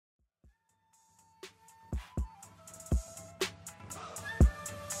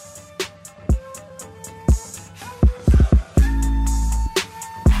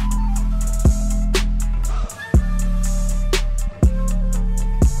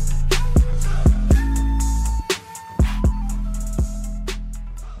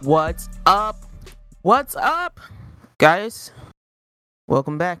What's up? What's up, guys?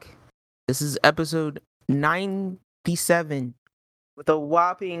 Welcome back. This is episode 97 with a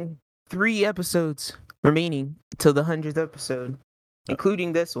whopping 3 episodes remaining till the 100th episode,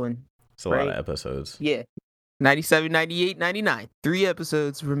 including this one. It's a lot of episodes. Yeah. 97, 98, 99. 3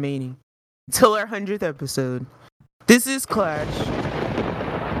 episodes remaining till our 100th episode. This is Clash.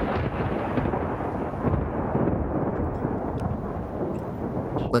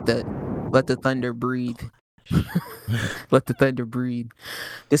 Let the thunder breathe. Let the thunder breathe.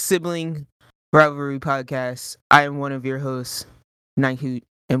 The Sibling Rivalry Podcast. I am one of your hosts, Nighthoot,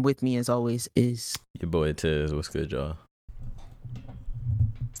 and with me as always is your boy Tiz. What's good, y'all?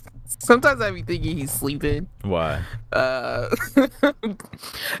 Sometimes I be thinking he's sleeping. Why? Cause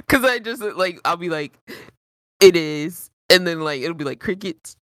I just I'll be like, it is, and then it'll be like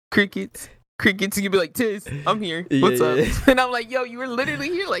crickets. And you'll be like, Tiz, I'm here. What's up? And I'm like, yo, you were literally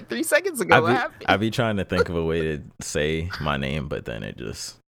here 3 seconds ago. What happened? I be trying to think of a way to say my name, but then it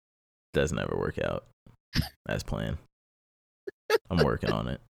just doesn't ever work out as planned. I'm working on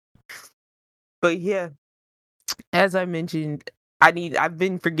it. But yeah, as I mentioned, I've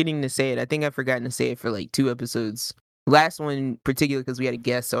been forgetting to say it. I think I've forgotten to say it for 2 episodes. Last one particularly because we had a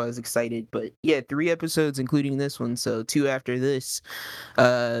guest, so I was excited. But yeah, 3 episodes including this one, so 2 after this.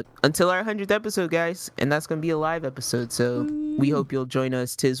 Until our 100th episode, guys, and that's gonna be a live episode. So we hope you'll join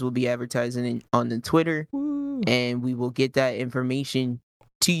us. Tiz will be advertising on the Twitter, and we will get that information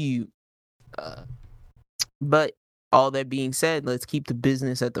to you. But all that being said, let's keep the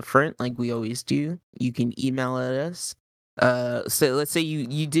business at the front like we always do. You can email at us. So let's say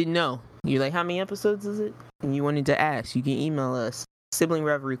you didn't know. You're like, how many episodes is it? And you wanted to ask. You can email us,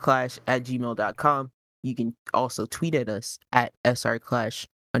 siblingrivalryclash@gmail.com. You can also tweet at us at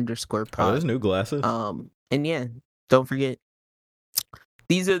srclash_pod. Oh, those new glasses? And yeah, don't forget,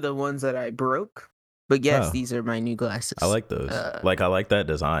 these are the ones that I broke. But yes, These are my new glasses. I like those. I like that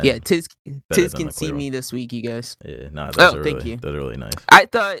design. Yeah, Tiz can see me this week, you guys. Yeah, thank you. Those are really nice. I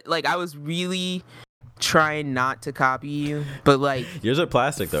thought, I was really trying not to copy you, but yours are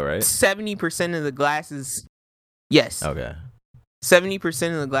plastic though, right? 70% of the glasses, yes. Okay.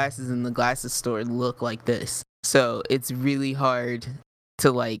 70% of the glasses in the glasses store look like this, so it's really hard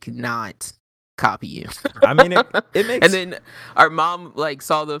to not copy you. I mean, it makes. And then our mom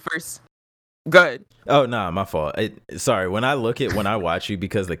saw the first. Go ahead. Oh no, my fault. Sorry. When I watch you,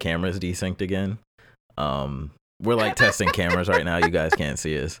 because the camera's desynced again. We're testing cameras right now. You guys can't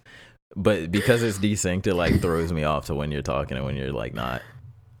see us. But because it's desynced, it throws me off to when you're talking and when you're not.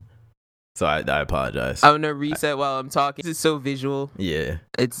 So I apologize. I'm gonna reset while I'm talking. This is so visual. Yeah.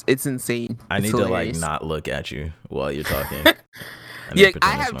 It's insane. I need hilarious. to not look at you while you're talking.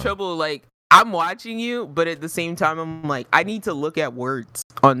 I have trouble I'm watching you, but at the same time I'm I need to look at words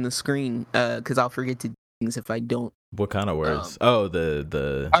on the screen because I'll forget to do things if I don't. What kind of words?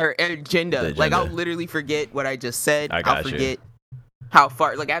 The our agenda. I'll literally forget what I just said. I'll forget how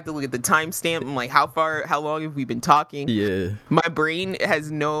far. I have to look at the timestamp. I'm how long have we been talking? Yeah. My brain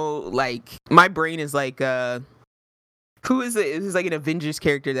has no my brain is who is it? It was an Avengers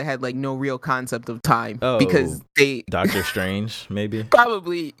character that had no real concept of time because they Doctor Strange maybe.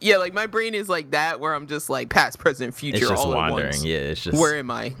 Probably, yeah. My brain is that where I'm just past, present, future. It's just all wandering. At once. Yeah, it's just where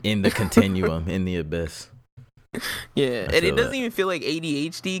am I in the continuum, in the abyss. Yeah, and it doesn't even feel like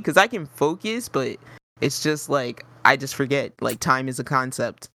ADHD because I can focus, but it's just I just forget. Time is a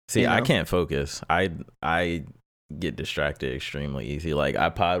concept. See, I can't focus. I get distracted extremely easy. I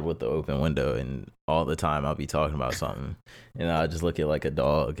pod with the open window, and all the time I'll be talking about something, and I'll just look at a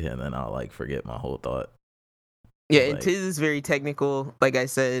dog, and then I'll forget my whole thought. Yeah, and Tiz is very technical, like I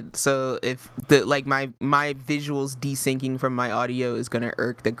said. So if the my visuals desyncing from my audio is gonna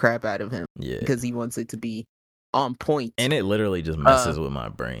irk the crap out of him. Yeah, because he wants it to be on point, and it literally just messes with my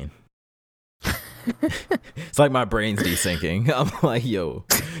brain. It's my brain's desyncing. I'm yo.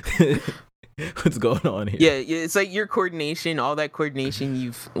 What's going on here? Yeah, it's your coordination, all that coordination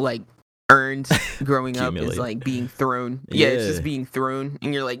you've earned growing up is being thrown. Yeah, it's just being thrown,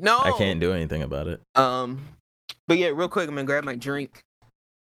 and you're no. I can't do anything about it. But yeah, real quick, I'm gonna grab my drink.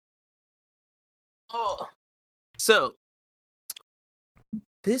 Oh, so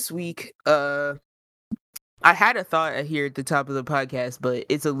this week, I had a thought here at the top of the podcast, but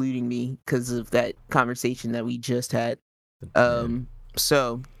it's eluding me because of that conversation that we just had.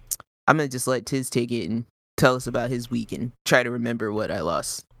 So I'm gonna just let Tiz take it and tell us about his week and try to remember what I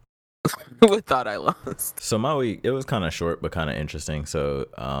lost. What thought I lost. So my week, it was kind of short but kind of interesting. So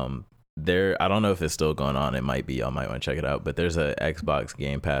I don't know if it's still going on. It might be. Y'all might want to check it out. But there's a Xbox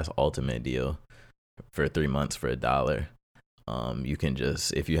Game Pass Ultimate deal for 3 months for $1. You can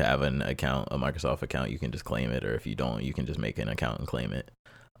just, if you have an account, a Microsoft account, you can just claim it, or if you don't, you can just make an account and claim it.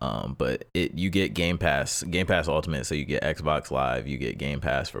 But you get Game Pass Ultimate, so you get Xbox Live, you get Game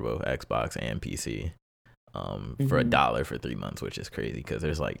Pass for both Xbox and PC. For $1 for 3 months, which is crazy because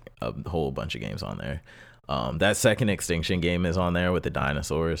there's like a whole bunch of games on there. That second Extinction game is on there with the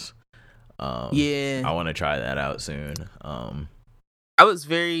dinosaurs. I want to try that out soon.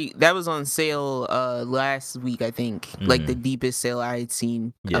 That was on sale last week, I think. Like the deepest sale I had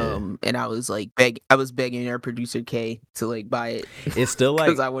seen. And I was like begging our producer Kay to like buy it. It's still like,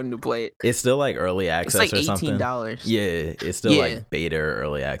 because I wanted to play it. It's still like early access, it's like or something. $18. Yeah, it's still like beta or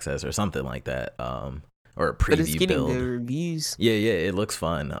early access or something like that. Or a preview but it's getting build. The reviews. Yeah, it looks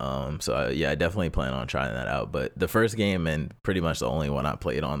fun. I definitely plan on trying that out. But the first game, and pretty much the only one I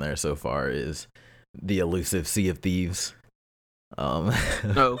played on there so far, is the elusive Sea of Thieves.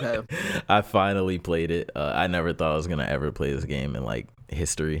 Okay. I finally played it. I never thought I was gonna ever play this game in like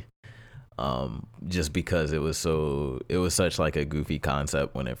history. Just because it was such like a goofy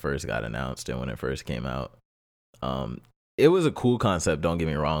concept when it first got announced and when it first came out. It was a cool concept, don't get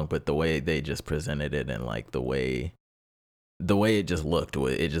me wrong, but the way they just presented it and like the way it just looked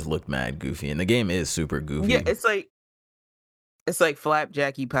mad goofy, and the game is super goofy. Yeah, it's like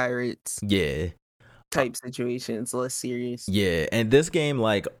Flapjacky Pirates. Yeah. Type situations, less serious. Yeah, and this game,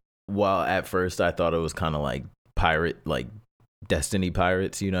 like, while at first I thought it was kind of like like Destiny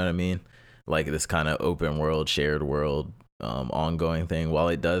Pirates, you know what I mean? Like this kind of open world, shared world, ongoing thing. While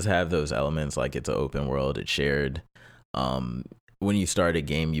it does have those elements, like it's an open world, it's shared. When you start a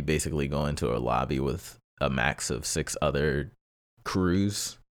game, you basically go into a lobby with a max of 6 other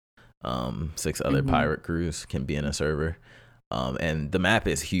crews. 6 other pirate crews can be in a server. And the map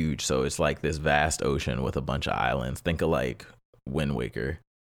is huge, so it's like this vast ocean with a bunch of islands. Think of like Wind Waker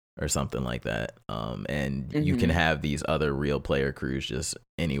or something like that. And you can have these other real player crews just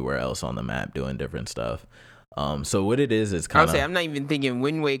anywhere else on the map doing different stuff. So what it is kind of... I'm not even thinking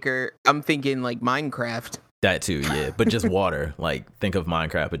Wind Waker. I'm thinking like Minecraft. That too, yeah. But just water. Like, think of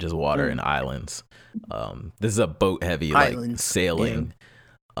Minecraft, but just water and islands. This is a boat-heavy, like, sailing.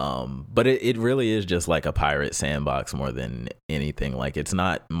 Yeah. But it really is just like a pirate sandbox more than anything. Like, it's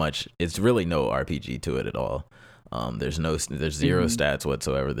not much... It's really no RPG to it at all. There's zero stats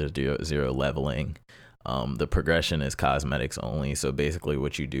whatsoever. There's zero leveling. The progression is cosmetics only. So basically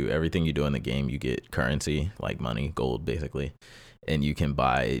what you do, everything you do in the game, you get currency, like money, gold, basically. And you can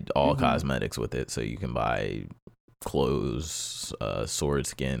buy all cosmetics with it. So you can buy clothes, sword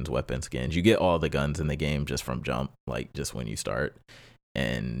skins, weapon skins. You get all the guns in the game just from jump, like just when you start.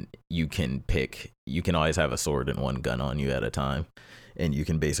 And you can always have a sword and one gun on you at a time. And you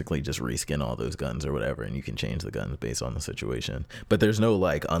can basically just reskin all those guns or whatever. And you can change the guns based on the situation. But there's no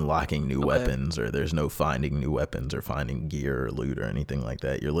like unlocking new weapons, or there's no finding new weapons or finding gear or loot or anything like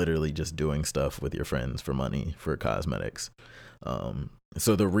that. You're literally just doing stuff with your friends for money, for cosmetics.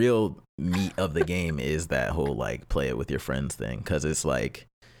 So the real meat of the game is that whole like play it with your friends thing, because it's like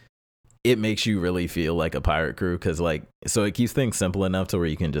it makes you really feel like a pirate crew, because like, so it keeps things simple enough to where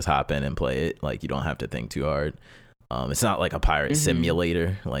you can just hop in and play it. Like, you don't have to think too hard. It's not like a pirate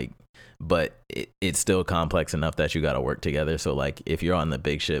simulator, like, but it's still complex enough that you got to work together. So like if you're on the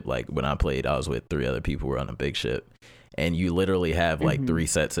big ship, like when I played, I was with 3 other people who were on a big ship, and you literally have like 3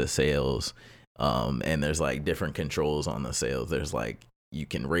 sets of sails. And there's like different controls on the sails. There's like, you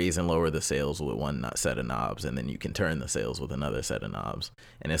can raise and lower the sails with one set of knobs, and then you can turn the sails with another set of knobs.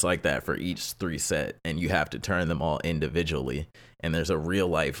 And it's like that for each 3 set, and you have to turn them all individually. And there's a real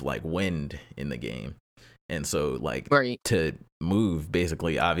life like wind in the game. And so like to move,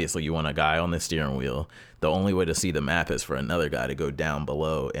 basically, obviously you want a guy on the steering wheel. The only way to see the map is for another guy to go down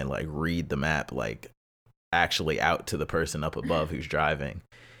below and like read the map, like actually out to the person up above who's driving.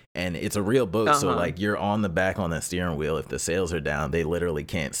 And it's a real boat, so like you're on the back on the steering wheel. If the sails are down, they literally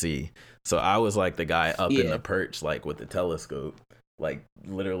can't see. So I was like the guy up in the perch, like with the telescope, like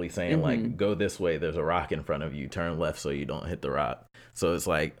literally saying like, go this way, there's a rock in front of you, turn left so you don't hit the rock. So it's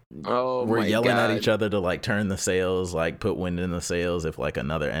like we're yelling at each other to like turn the sails, like put wind in the sails if like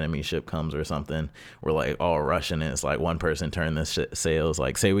another enemy ship comes or something. We're like all rushing, and it's like one person turn the sails.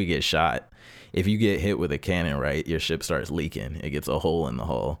 Like, say we get shot, if you get hit with a cannon, right, your ship starts leaking. It gets a hole in the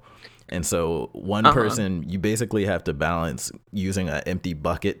hull. And so one person, you basically have to balance using an empty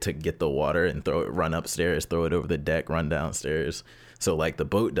bucket to get the water and run upstairs, throw it over the deck, run downstairs. So like the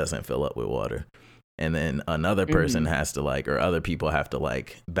boat doesn't fill up with water. And then another person has to like, or other people have to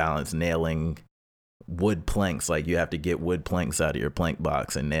like balance nailing wood planks. Like you have to get wood planks out of your plank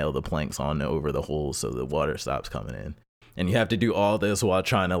box and nail the planks on over the holes so the water stops coming in. And you have to do all this while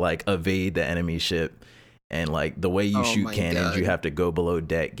trying to like evade the enemy ship And like the way you Oh shoot my cannons, you God. have to go below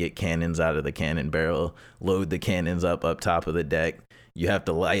deck, get cannons out of the cannon barrel, load the cannons up top of the deck. You have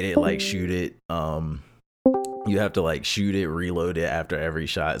to light it, like shoot it. You have to like shoot it, reload it after every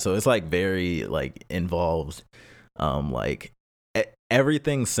shot. So it's like very like involved. Like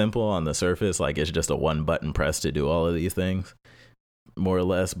everything's simple on the surface. Like it's just a one button press to do all of these things, more or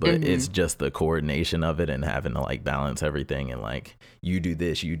less. But it's just the coordination of it and having to like balance everything and like you do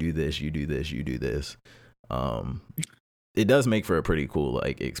this, you do this, you do this, you do this. It does make for a pretty cool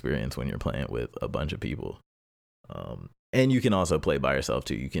like experience when you're playing with a bunch of people. And you can also play by yourself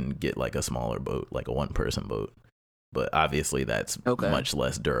too. You can get like a smaller boat, like a 1-person boat, but obviously that's much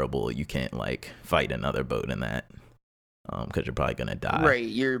less durable. You can't like fight another boat in that, because you're probably gonna die. Right,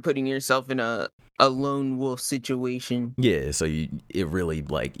 you're putting yourself in a lone wolf situation. Yeah, so it really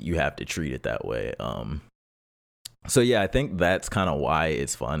like you have to treat it that way. So yeah, I think that's kind of why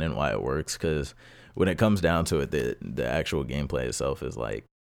it's fun and why it works, because when it comes down to it, the actual gameplay itself is like,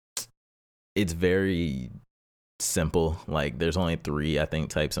 it's very simple. Like there's only 3, I think,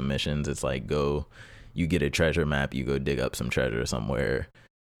 types of missions. It's like you get a treasure map, you go dig up some treasure somewhere,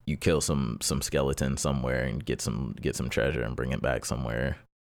 you kill some skeletons somewhere and get some treasure and bring it back somewhere.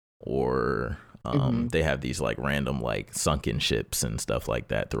 Or they have these like random like sunken ships and stuff like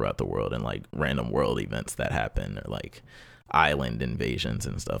that throughout the world, and like random world events that happen, or like island invasions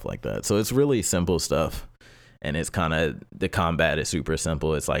and stuff like that. So it's really simple stuff, and it's kind of, the combat is super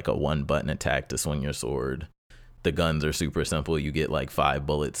simple. It's like a 1-button attack to swing your sword. The guns are super simple. You get like 5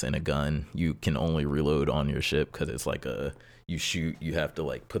 bullets in a gun. You can only reload on your ship because it's like you shoot, you have to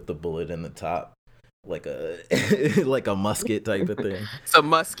like put the bullet in the top, like a like a musket type of thing. It's a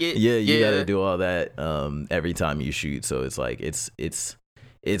musket. Yeah, you gotta do all that every time you shoot. So it's like it's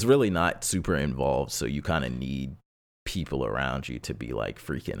really not super involved. So you kind of need people around you to be like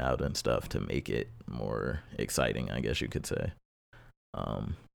freaking out and stuff to make it more exciting, I guess you could say.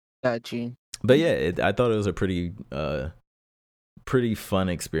 Got you. But yeah, I thought it was a pretty fun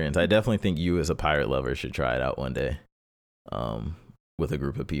experience. I definitely think you as a pirate lover should try it out one day, with a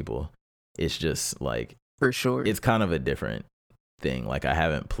group of people. It's just like, for sure, it's kind of a different thing. Like I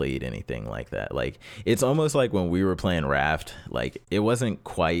haven't played anything like that. Like it's almost like when we were playing Raft, like it wasn't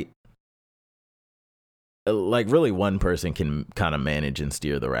quite like, really one person can kind of manage and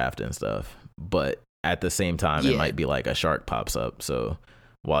steer the raft and stuff, but at the same time it might be like a shark pops up, so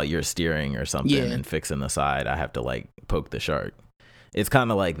while you're steering or something and fixing the side, I have to like poke the shark. It's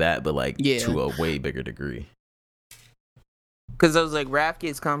kind of like that, but like to a way bigger degree. Because I was like, raft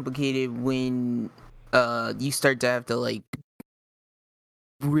gets complicated when you start to have to like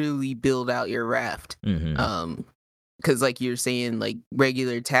really build out your raft. Because like you're saying, like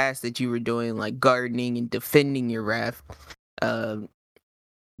regular tasks that you were doing, like gardening and defending your raft,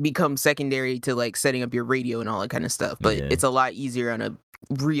 become secondary to like setting up your radio and all that kind of stuff. But it's a lot easier on a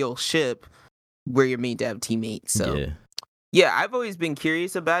real ship where you're made to have teammates. So yeah, I've always been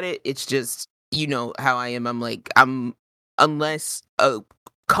curious about it. It's just, you know how I am. I'm like, unless a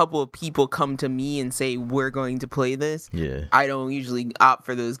couple of people come to me and say we're going to play this, I don't usually opt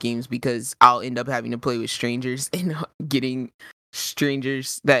for those games, because I'll end up having to play with strangers, and getting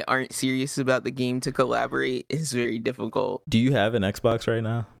strangers that aren't serious about the game to collaborate is very difficult. Do you have an Xbox right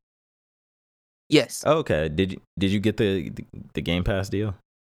now? Yes. Okay. Did you get the Game Pass deal?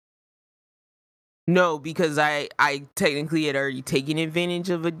 No, because I technically had already taken advantage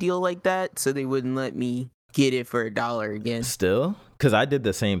of a deal like that, so they wouldn't let me get it for $1 again. Still? Because I did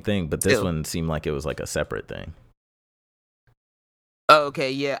the same thing, but this one seemed like it was like a separate thing. Oh,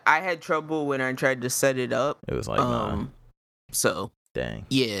 okay, yeah. I had trouble when I tried to set it up. It was like, nah. So. Dang.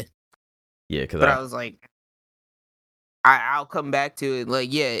 Yeah. Yeah, because I was like, I'll come back to it.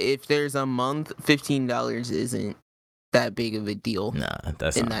 Like, yeah, if there's a month, $15 isn't that big of a deal. Nah,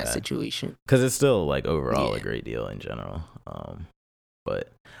 that's in not that bad. Situation. Because it's still like overall a great deal in general.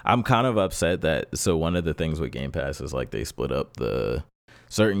 But I'm kind of upset that, so one of the things with Game Pass is like they split up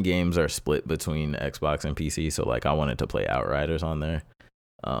certain games are split between Xbox and PC. So like I wanted to play Outriders on there,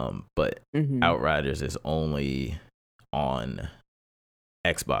 but Outriders is only on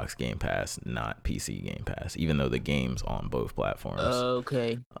Xbox Game Pass, not PC Game Pass, even though the game's on both platforms.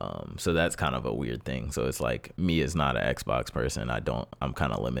 Okay. So that's kind of a weird thing. So it's like, me as not an Xbox person, I'm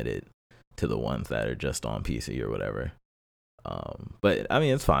kind of limited to the ones that are just on PC or whatever. But I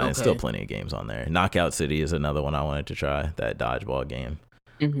mean, it's fine. It's still plenty of games on there. Knockout City is another one I wanted to try, that dodgeball game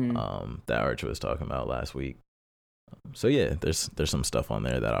that Arch was talking about last week. So yeah, there's some stuff on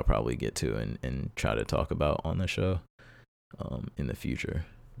there that I'll probably get to and try to talk about on the show in the future.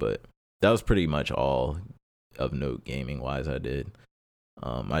 But that was pretty much all of note gaming wise I did.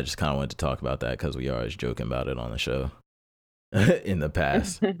 I just kind of wanted to talk about that because we are always joking about it on the show in the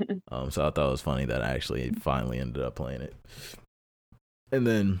past. So I thought it was funny that I actually finally ended up playing it. And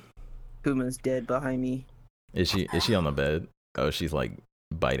then Puma's dead behind me. is she on the bed? Oh, she's like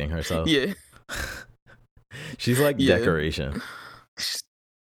biting herself. Yeah. She's like Yeah. decoration.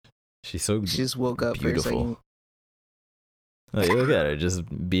 She's so She just woke up beautiful. Like, look at her, just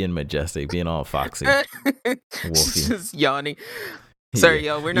being majestic, being all foxy. for a second. Wolfie. She's just yawning. Sorry,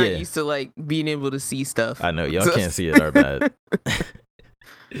 Yeah. y'all. We're not Yeah. used to like being able to see stuff. I know y'all can't see it. Our bad.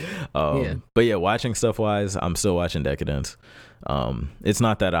 Yeah. But yeah, watching stuff wise, I'm still watching Decadence. It's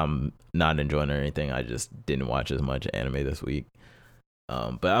not that I'm not enjoying it or anything. I just didn't watch as much anime this week.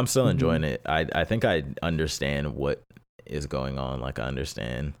 But I'm still enjoying it. I think I understand what is going on. Like, I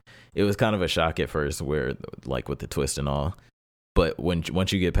understand. It was kind of a shock at first, where like with the twist and all. But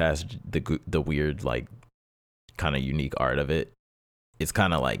once you get past the weird, like, kind of unique art of it, it's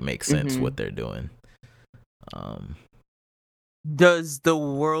kind of like makes sense what they're doing. Does the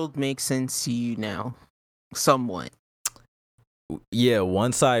world make sense to you now? Somewhat. Yeah,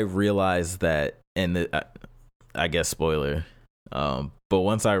 once I realized that, and I guess spoiler, but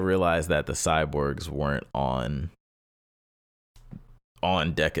once I realized that the cyborgs weren't on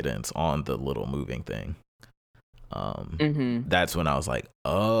Decadence, on the little moving thing, that's when I was like,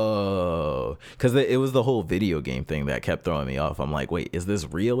 oh, because it was the whole video game thing that kept throwing me off. I'm like, wait, is this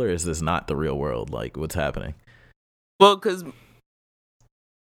real or is this not the real world? Like, what's happening? Well, because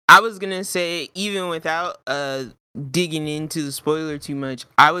I was gonna say, even without digging into the spoiler too much,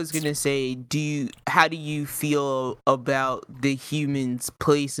 I was gonna say, how do you feel about the humans'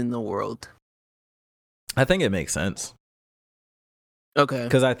 place in the world? I think it makes sense. Okay.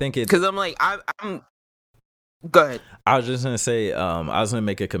 Because I think Because I'm like, I'm. Go ahead. I was just gonna say, I was gonna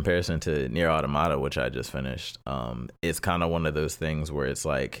make a comparison to Nier Automata, which I just finished. It's kind of one of those things where it's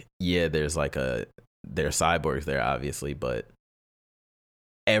like, yeah, there's cyborgs there, obviously, but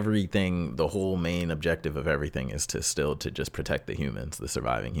everything, the whole main objective of everything is to just protect the humans, the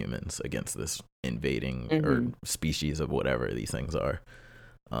surviving humans, against this invading or species of whatever these things are.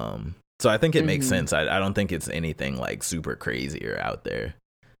 So I think it makes sense. I don't think it's anything like super crazy or out there.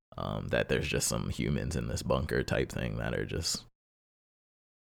 That there's just some humans in this bunker type thing that are just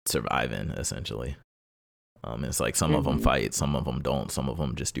surviving, essentially. It's like some of them fight, some of them don't, some of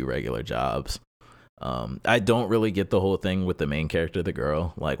them just do regular jobs. I don't really get the whole thing with the main character, the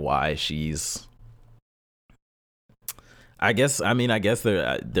girl, like why she's. I guess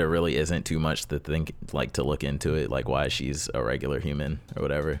there really isn't too much to think, like, to look into it, like why she's a regular human or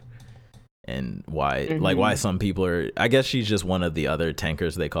whatever. And why some people are, I guess she's just one of the other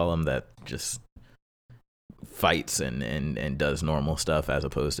tankers, they call them, that just fights and does normal stuff as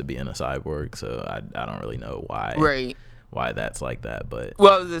opposed to being a cyborg. So I don't really know why that's like that. But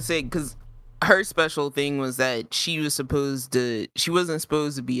well, I was gonna say, because her special thing was that she wasn't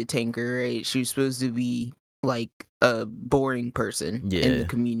supposed to be a tanker, right? She was supposed to be like a boring person in the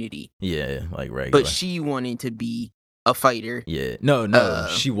community. Yeah, like regular. But she wanted to be a fighter. Yeah, no,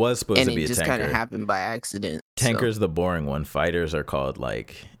 she was supposed to be a tanker. And it just kind of happened by accident. Tanker's the boring one. Fighters are called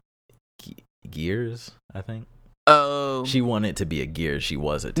like gears, I think. Oh. She wanted to be a gear. She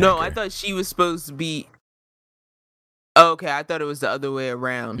was a tanker. No, I thought she was supposed to be. Oh, okay, I thought it was the other way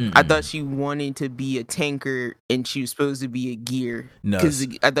around. I thought she wanted to be a tanker and she was supposed to be a gear. No, because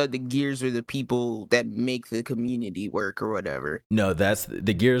I thought the gears were the people that make the community work or whatever. No,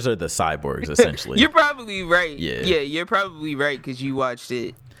 the gears are the cyborgs, essentially. You're probably right. Yeah, you're probably right because you watched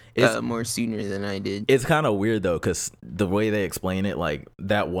it more sooner than I did. It's kind of weird though, because the way they explain it, like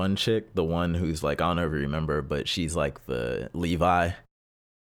that one chick, the one who's like, I don't know if you remember, but she's like the Levi.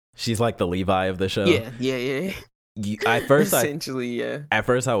 She's like the Levi of the show. Yeah. At first, essentially, At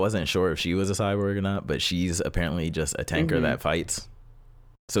first, I wasn't sure if she was a cyborg or not, but she's apparently just a tanker that fights.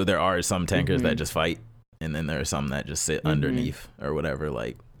 So there are some tankers that just fight, and then there are some that just sit underneath or whatever,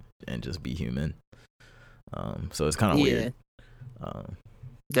 like, and just be human. So it's kind of weird.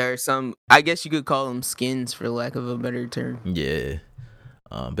 There are some, I guess you could call them skins, for lack of a better term. Yeah,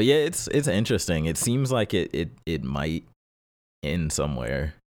 but yeah, it's interesting. It seems like it might end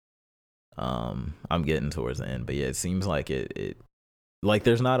somewhere. I'm getting towards the end, but yeah, it seems like it like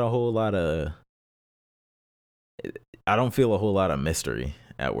there's not a whole lot of, I don't feel a whole lot of mystery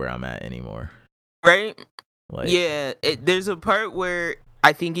at where I'm at anymore. Right? Like, yeah, there's a part where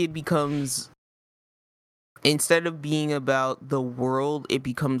I think it becomes, instead of being about the world, it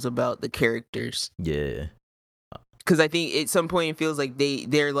becomes about the characters. Yeah. Because I think at some point it feels like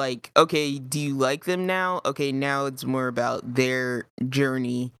they're like, okay, do you like them now? Okay, now it's more about their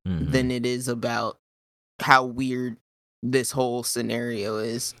journey than it is about how weird this whole scenario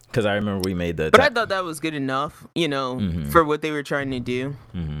is. Because I remember we made the. But I thought that was good enough, for what they were trying to do.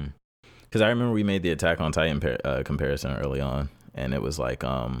 Because I remember we made the Attack on Titan comparison early on, and it was like,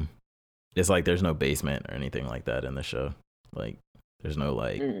 it's like there's no basement or anything like that in the show. Like, there's no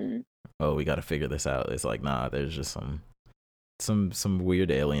like, oh, we got to figure this out. It's like, nah, there's just some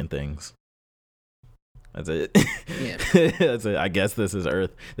weird alien things. That's it. Yeah. That's it. I guess this is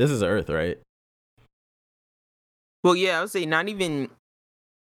Earth. This is Earth, right? Well, yeah, I would say not even,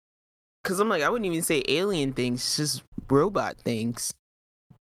 because I'm like, I wouldn't even say alien things, it's just robot things.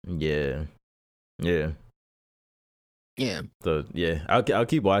 Yeah. Yeah. So yeah, I'll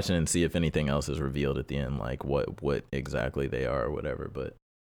keep watching and see if anything else is revealed at the end, like what exactly they are or whatever. But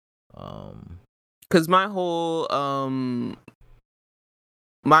because my whole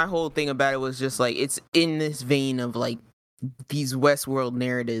thing about it was just like, it's in this vein of like these Westworld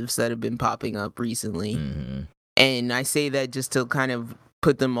narratives that have been popping up recently. And I say that just to kind of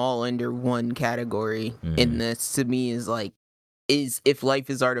put them all under one category. And this to me is like, if life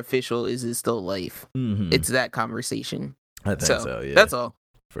is artificial, is it still life? It's that conversation. I think so, yeah. That's all.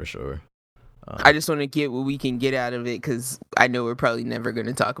 For sure. I just want to get what we can get out of it, because I know we're probably never going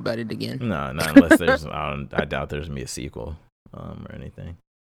to talk about it again. No, not unless there's, I doubt there's going to be a sequel or anything.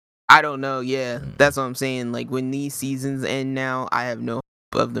 I don't know, yeah. That's what I'm saying. Like, when these seasons end now, I have no hope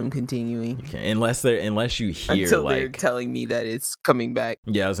of them continuing. Unless you hear until like they're telling me that it's coming back.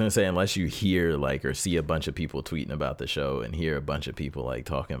 Yeah, I was gonna say, unless you hear like or see a bunch of people tweeting about the show and hear a bunch of people like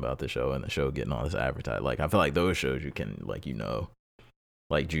talking about the show and the show getting all this advertised. Like, I feel like those shows you can like,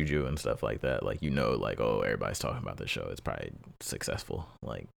 like Juju and stuff like that. Like, like, oh, everybody's talking about the show, it's probably successful.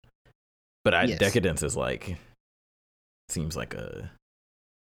 Like, but Yes. Decadence is like, seems like a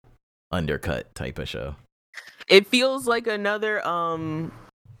undercut type of show. It feels like another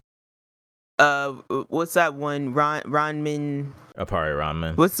what's that one? Ranman. Apari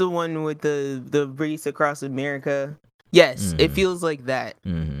Ranman. What's the one with the race across America? Yes, it feels like that.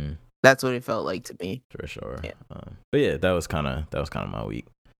 That's what it felt like to me. For sure. Yeah. But yeah, that was kind of my week.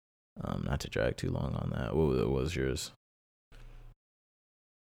 Not to drag too long on that. What was yours?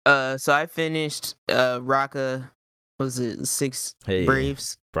 So I finished Raka. Was it 6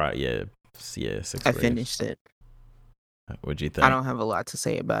 Braves? Yeah, 6 I Braves. finished it. What'd you think? I don't have a lot to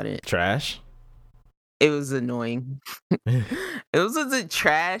say about it. Trash? It was annoying. It wasn't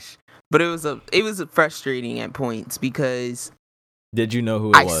trash, but it was frustrating at points, because did you know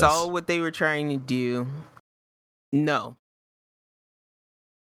who it was? I saw what they were trying to do. No.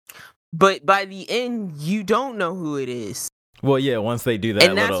 But by the end, you don't know who it is. Well, yeah, once they do that,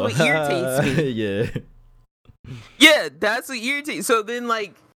 and that's what irritates me. Yeah. Yeah, that's what irritates. So then,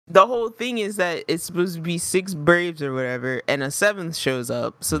 like, the whole thing is that it's supposed to be 6 Braves or whatever, and a 7th shows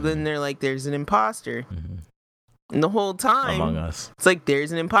up. So then they're like, there's an imposter. And the whole time, Among Us, it's like,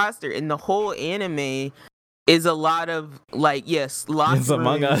 there's an imposter. And the whole anime is a lot of, like, yes, lots of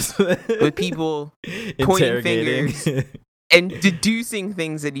Among Us with people pointing fingers and deducing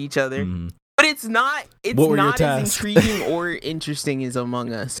things at each other. But it's not as intriguing or interesting as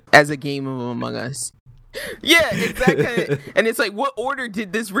Among Us, as a game of Among Us. Yeah, exactly. And it's like, what order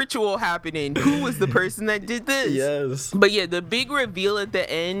did this ritual happen in? Who was the person that did this? Yes. But yeah, the big reveal at the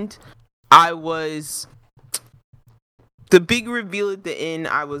end, I was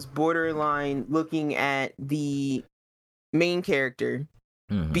borderline looking at the main character,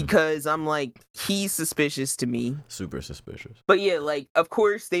 because I'm like, he's suspicious to me. Super suspicious. But yeah, like, of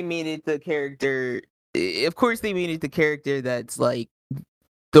course they made it the character that's like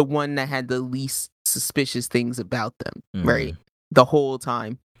the one that had the least suspicious things about them, right? The whole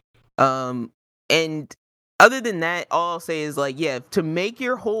time. And other than that, all I'll say is, like, yeah, to make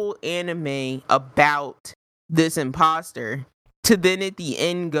your whole anime about this imposter, to then at the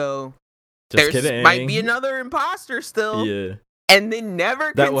end go, there might be another imposter still. Yeah. And then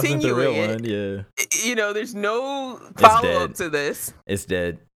never that continue wasn't the real it. one, yeah. There's no follow-up to this. It's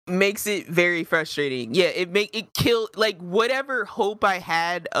dead. Makes it very frustrating. Yeah, it kill, like, whatever hope I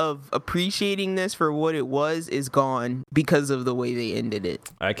had of appreciating this for what it was is gone because of the way they ended it.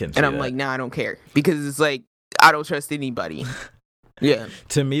 I can see and I'm that. like, nah, I don't care, because it's like, I don't trust anybody. Yeah.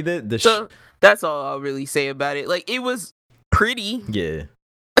 To me, so that's all I'll really say about it. Like, it was pretty. Yeah.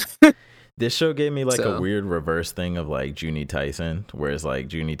 This show gave me like a weird reverse thing of like Juni Tyson, whereas like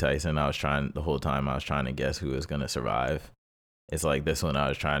Juni Tyson, the whole time I was trying to guess who was gonna survive. It's like this one I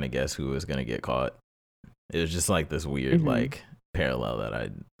was trying to guess who was gonna get caught. It was just like this weird like parallel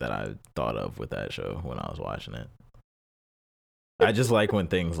that I thought of with that show when I was watching it. I just like when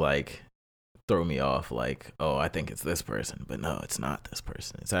things like throw me off, like, oh, I think it's this person, but no, it's not this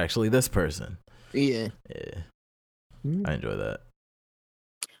person. It's actually this person. Yeah. Yeah. I enjoy that.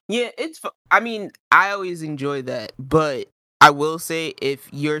 Yeah, I mean, I always enjoy that, but I will say if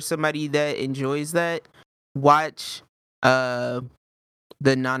you're somebody that enjoys that, watch uh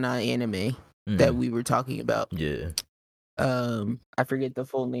the Nana anime that Mhm. we were talking about. Yeah. I forget the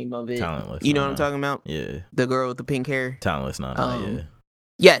full name of it. Talentless You know what I'm Nana. talking about? Yeah. The girl with the pink hair. Talentless Nana, yeah.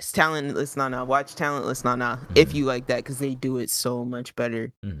 Yes, Talentless Nana. Watch Talentless Nana if Mhm. you like that, because they do it so much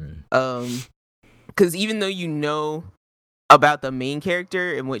better. Mhm. Because even though you know about the main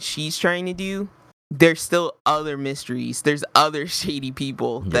character and what she's trying to do, there's still other mysteries. There's other shady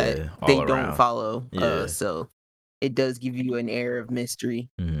people that Yeah, they all don't around. follow. Yeah. So it does give you an air of mystery.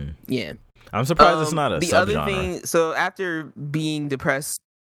 Mhm. Yeah. I'm surprised it's not a The other subgenre. thing, so after being depressed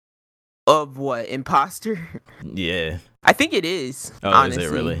of what, imposter? Yeah. I think it is. Oh, honestly.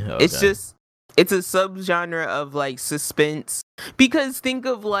 is it really? It's Okay. just it's a subgenre of like suspense. Because think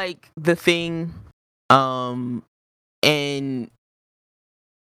of like The Thing, and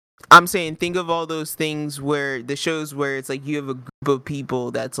I'm saying think of all those things where the shows where it's like you have a group of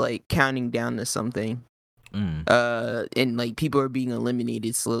people that's like counting down to something. And like people are being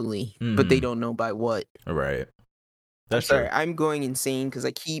eliminated slowly, but they don't know by what. Right. That's Sorry, true. I'm going insane because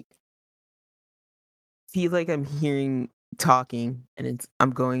I feel like I'm hearing talking and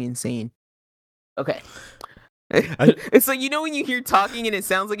I'm going insane. Okay. It's like, you know, when you hear talking and it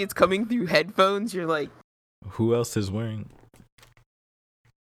sounds like it's coming through headphones, you're like, who else is wearing?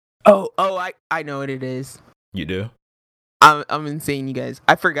 Oh, I know what it is. You do? I'm insane, you guys.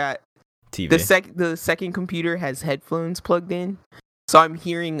 I forgot. TV. The second computer has headphones plugged in, so I'm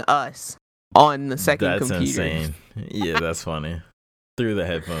hearing us on the second computer. That's insane. Yeah, that's funny. Through the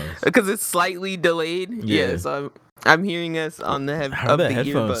headphones. Because it's slightly delayed. Yeah, so I'm hearing us on the How are the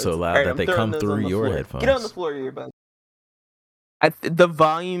headphones earbuds. so loud Right, that I'm they throwing come those through on the your floor. headphones? Get on the floor, earbuds. The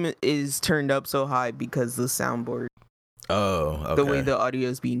volume is turned up so high because the soundboard. Oh, okay. The way the audio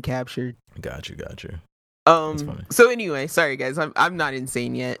is being captured. Got you. That's funny. So anyway, sorry guys, I'm not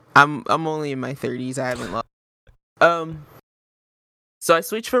insane yet. I'm only in my 30s. I haven't lost. So I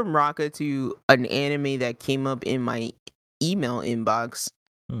switched from Raka to an anime that came up in my email inbox,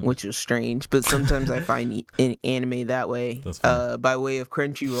 which was strange, but sometimes I find an anime that way. By way of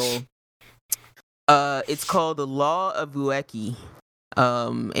Crunchyroll. It's called The Law of Ueki.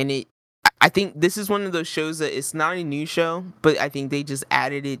 And I think this is one of those shows that it's not a new show, but I think they just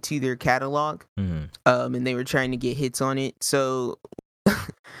added it to their catalog. And they were trying to get hits on it. So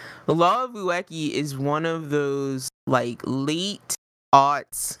The Law of Ueki is one of those like late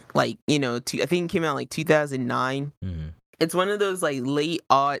aughts, like, you know, I think it came out like 2009. It's one of those like late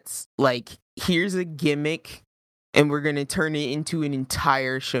aughts, like here's a gimmick and we're gonna turn it into an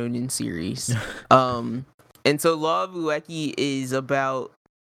entire shonen series. And so Law of Ueki is about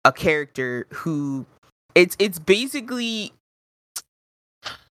a character who it's basically,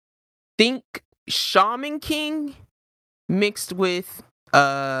 think Shaman King mixed with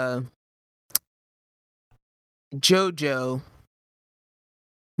JoJo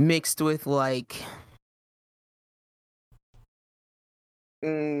mixed with like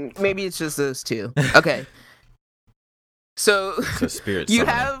maybe it's just those two. Okay. So spirit you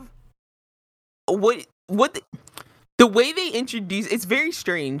summoning. have what the way they introduce, it's very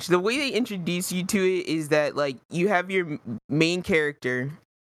strange. The way they introduce you to it is that like you have your main character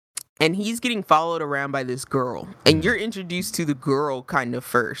and he's getting followed around by this girl, and you're introduced to the girl kind of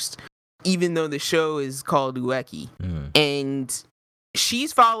first, even though the show is called Ueki. And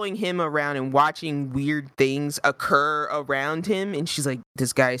she's following him around and watching weird things occur around him, and she's like,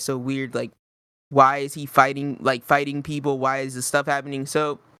 this guy is so weird, like why is he fighting people, why is this stuff happening?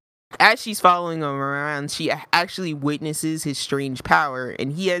 So as she's following him around, she actually witnesses his strange power,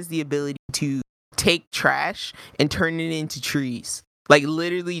 and he has the ability to take trash and turn it into trees. Like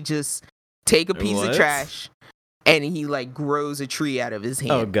literally just take a piece of trash and he like grows a tree out of his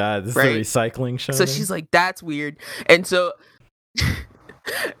hand. Oh god, this is a recycling show. So she's like, that's weird. And so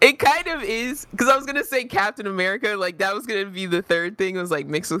it kind of is, because I was gonna say Captain America, like that was gonna be the third thing. It was like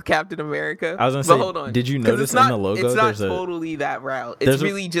mixed with Captain America. I was gonna say, hold on, did you notice in the logo? It's not totally that route. It's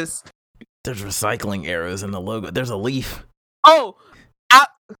really just there's recycling arrows in the logo. There's a leaf. Oh,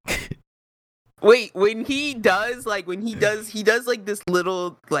 wait. When he does like this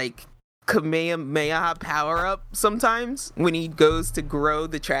little like Kamehameha power up sometimes when he goes to grow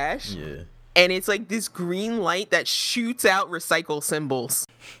the trash. Yeah. And it's like this green light that shoots out recycle symbols.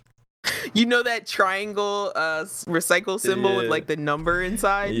 You know that triangle recycle symbol with like the number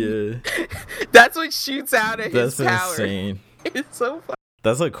inside? Yeah. That's what shoots out at his power. That's insane. It's so fun.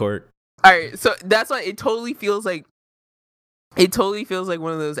 That's a quirk. Alright, so that's why it totally feels like It totally feels like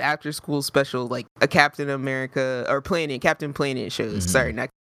one of those after school special, like a Captain America or Captain Planet shows. Sorry, not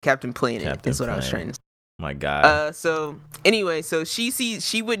Captain Planet. Captain is what I was Planet. trying to say. My God. So anyway, so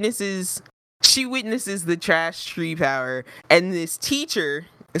she witnesses the trash tree power, and this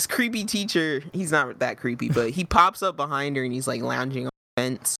creepy teacher, he's not that creepy, but he pops up behind her and he's like lounging on the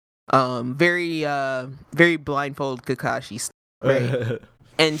fence. Very blindfold Kakashi, right?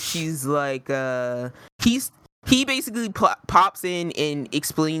 And she's like, he basically pops in and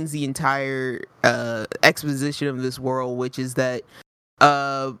explains the entire exposition of this world, which is that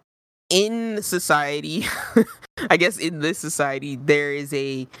in society, I guess in this society, there is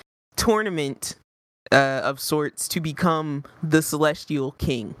a tournament of sorts to become the Celestial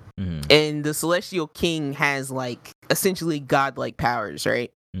King. And the Celestial King has like essentially godlike powers,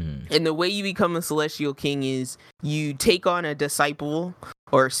 right? And the way you become a Celestial King is you take on a disciple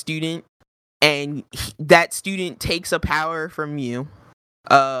or a student, and that student takes a power from you,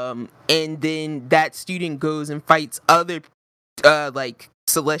 and then that student goes and fights other like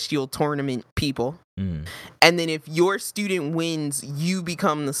celestial tournament people, and then if your student wins, you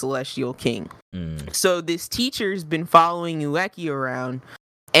become the Celestial King. So this teacher's been following Ueki around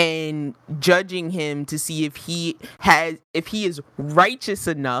and judging him to see if he is righteous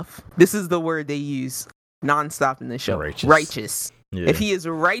enough. This is the word they use nonstop in the show. Righteous. Yeah. If he is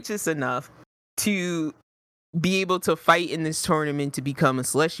righteous enough to be able to fight in this tournament to become a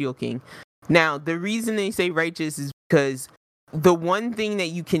Celestial King. Now, the reason they say righteous is because the one thing that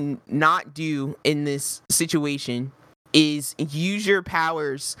you can not do in this situation is use your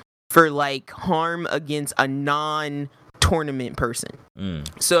powers for like harm against a non-tournament person.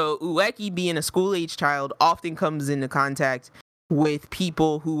 So Ueki, being a school-age child, often comes into contact with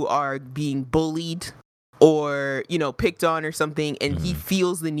people who are being bullied or, you know, picked on or something, and he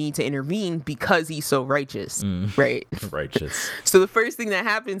feels the need to intervene because he's so righteous, right? Righteous. So the first thing that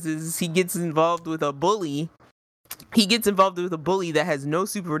happens is he gets involved with a bully. He gets involved with a bully that has no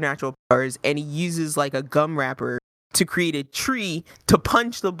supernatural powers, and he uses like a gum wrapper to create a tree to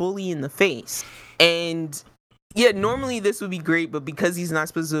punch the bully in the face. And yeah, normally this would be great, but because he's not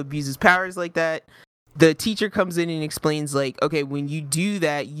supposed to abuse his powers like that, the teacher comes in and explains like, okay, when you do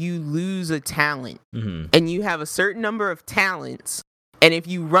that, you lose a talent, and you have a certain number of talents, and if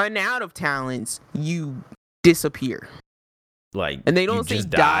you run out of talents, you disappear. Like, and they don't say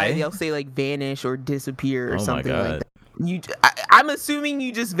die, they'll say like vanish or disappear or something like that. I'm assuming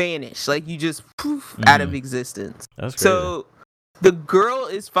you just vanish, like you just poof out of existence. That's crazy. So the girl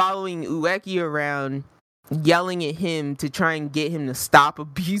is following Ueki around, yelling at him to try and get him to stop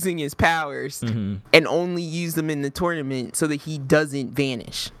abusing his powers and only use them in the tournament so that he doesn't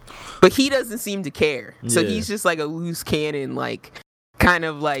vanish. But he doesn't seem to care. So he's just like a loose cannon, like kind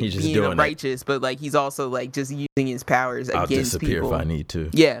of like being a righteous, but like he's also like just using his powers against people. I'll disappear if I need to.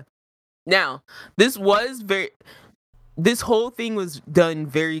 Yeah. Now, this whole thing was done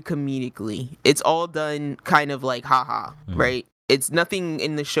very comedically. It's all done kind of like haha, right? It's nothing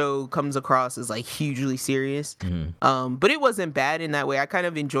in the show comes across as like hugely serious. But it wasn't bad in that way. I kind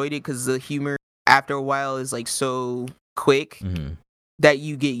of enjoyed it because the humor after a while is like so quick that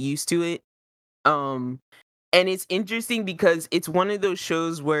you get used to it. And it's interesting because it's one of those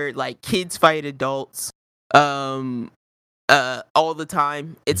shows where like kids fight adults all the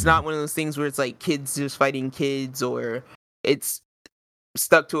time. It's not one of those things where it's like kids just fighting kids, or it's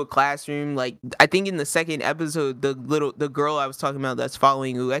stuck to a classroom. Like I think in the second episode, the girl I was talking about that's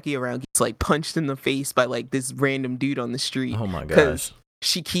following Ueki around gets like punched in the face by like this random dude on the street. Oh my gosh.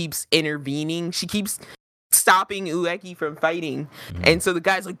 She keeps intervening. She keeps stopping Ueki from fighting. And so the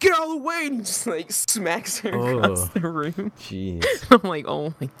guy's like, get out of the way, and he just like smacks her across the room. Jeez. I'm like,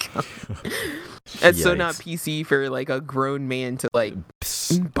 oh my god. That's so not PC for like a grown man to like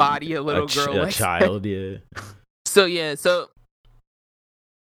body a little girl. A child, yeah. So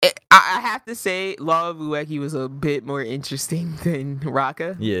I have to say, Law of Ueki was a bit more interesting than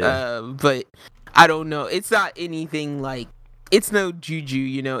Raka. Yeah. But I don't know. It's not anything like, it's no Juju,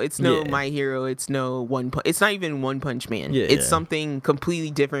 you know. It's no My Hero. It's no It's not even One Punch Man. Yeah, it's something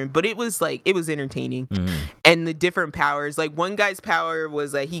completely different. But it was entertaining. And the different powers, like one guy's power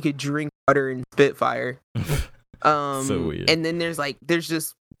was that he could drink water and spit fire. So weird. And then there's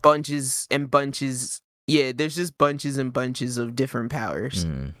just bunches and bunches. Yeah, there's just bunches and bunches of different powers.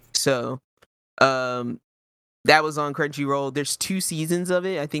 So, that was on Crunchyroll. There's 2 seasons of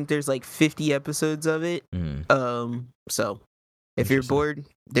it. I think there's like 50 episodes of it. So if you're bored,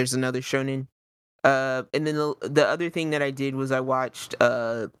 there's another shonen. And then the other thing that I did was I watched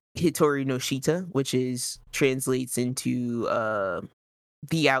Hitori no Shita, which translates into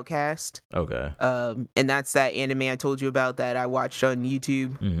The Outcast. Okay. And that's that anime I told you about that I watched on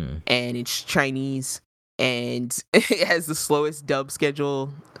YouTube, and it's Chinese, and it has the slowest dub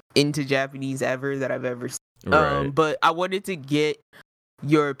schedule into Japanese ever that I've ever seen. Right. But I wanted to get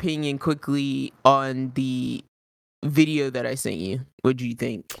your opinion quickly on the video that I sent you. What do you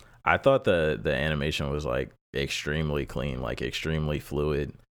think? I thought the animation was like extremely clean, like extremely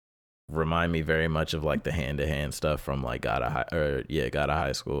fluid. Remind me very much of like the hand-to-hand stuff from like God of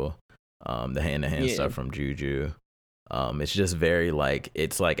High School. The hand-to-hand stuff from Juju. It's just very like,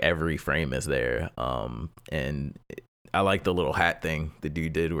 it's like every frame is there. And I like the little hat thing the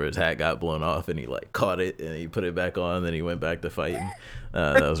dude did where his hat got blown off and he like caught it and he put it back on and then he went back to fighting.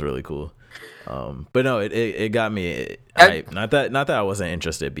 That was really cool. But no, it got me hype. Not that I wasn't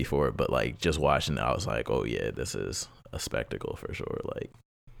interested before, but like just watching it, I was like, oh yeah, this is a spectacle for sure. Like,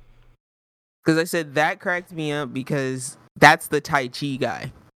 because I said that cracked me up because that's the Tai Chi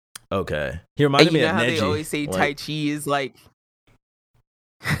guy. Okay, he reminded me of Neji. How they always say like, Tai Chi is like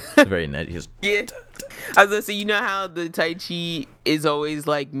very Neji. Yeah, I was gonna say, you know how the Tai Chi is always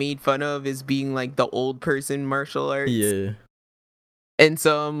like made fun of as being like the old person martial arts. Yeah, and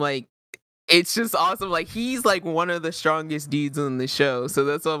so I'm like, it's just awesome. Like, he's like one of the strongest dudes on the show. So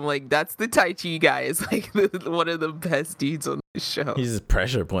that's why I'm like, that's the Tai Chi guy. Is like one of the best dudes on the show. He's just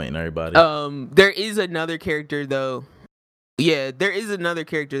pressure pointing everybody. There is another character though. Yeah, there is another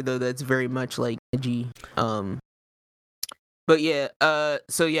character though that's very much like Neji. But yeah,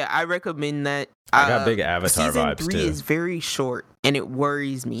 so yeah, I recommend that. I got big Avatar season vibes 3 too. is very short, and it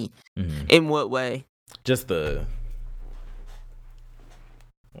worries me. In what way? Just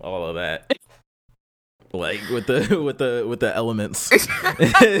all of that, like with the elements.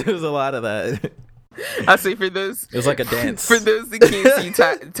 It was a lot of that. I say for those, it was like a dance. For those that can't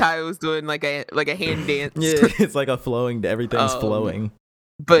see, Ty was doing like a hand dance. Yeah, it's like a flowing. Everything's flowing.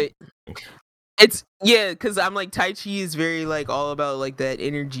 But it's because I'm like, Tai Chi is very like all about like that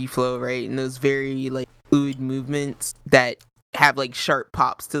energy flow, right? And those very like fluid movements that have like sharp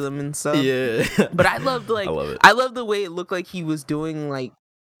pops to them and stuff. Yeah. But I loved like I love the way it looked like he was doing like.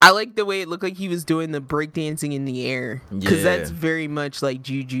 I like the way it looked like he was doing the breakdancing in the air, because that's very much like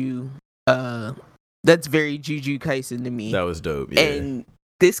Juju. That's very Juju Kaisen to me. That was dope. Yeah. And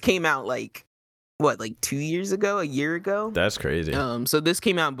this came out like 2 years ago, a year ago. That's crazy. So this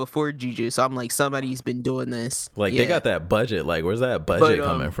came out before Juju, so I'm like, somebody's been doing this. Like they got that budget. Like, where's that budget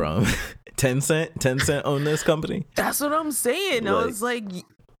coming from? Tencent own this company. That's what I'm saying. I was like,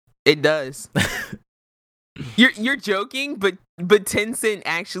 it does. You're joking, but Tencent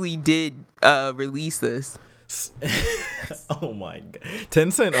actually did release this. Oh my god!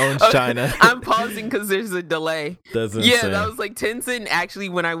 Tencent owns China. I'm pausing because there's a delay. That's insane. Yeah, that was like Tencent actually.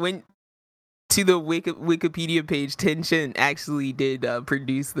 When I went to the Wikipedia page, Tencent actually did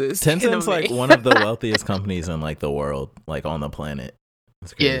produce this. Tencent's like one of the wealthiest companies in like the world, like on the planet.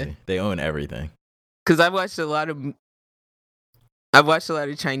 It's crazy. Yeah, they own everything. Because I've watched a lot of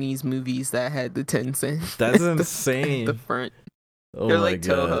Chinese movies that had the Tencent. That's insane. The front. Oh, they're my like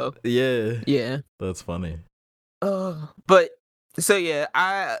God. Toho. Yeah. That's funny. But so yeah,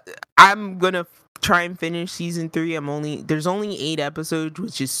 I'm gonna try and finish season 3. There's only 8 episodes,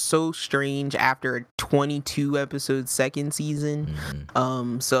 which is so strange after a 22 episode second season.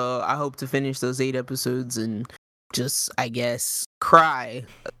 So I hope to finish those 8 episodes and just, I guess, cry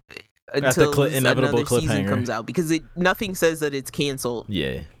until inevitable another season comes out, because nothing says that it's canceled.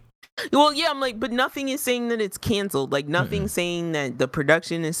 Yeah. Well, yeah, I'm like, but nothing is saying that it's canceled. Like, nothing's saying that the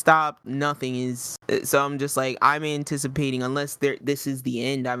production is stopped. Nothing is. So I'm just like, I'm anticipating, unless this is the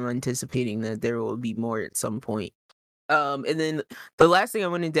end, I'm anticipating that there will be more at some point. And then the last thing I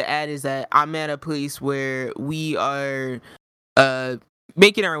wanted to add is that I'm at a place where we are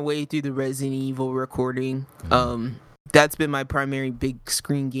making our way through the Resident Evil recording. That's been my primary big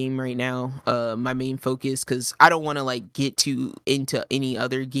screen game right now. My main focus, because I don't want to like get into any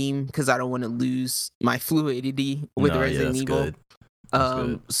other game, because I don't want to lose my fluidity with Resident Evil.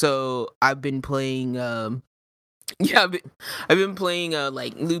 Good. So I've been playing. I've been playing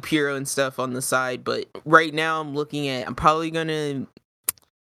like Loop Hero and stuff on the side. But right now I'm probably gonna.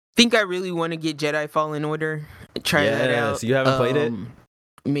 Think I really want to get Jedi Fallen Order. Try that out. So you haven't played it?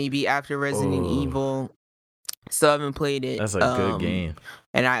 Maybe after Resident Evil. Still haven't played it. That's a good game.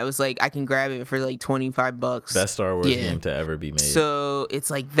 And I was like, I can grab it for like $25. Best Star Wars game to ever be made. So it's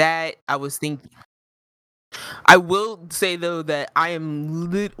like that. I was thinking. I will say though that I am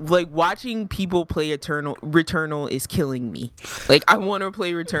like watching people play Returnal is killing me. Like, I want to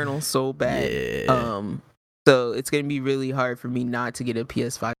play Returnal so bad. Yeah. So it's gonna be really hard for me not to get a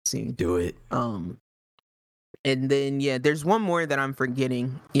PS5 soon. Do it. And then yeah, there's one more that I'm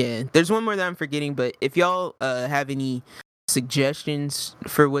forgetting. But if y'all have any suggestions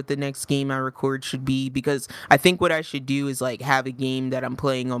for what the next game I record should be, because I think what I should do is like have a game that I'm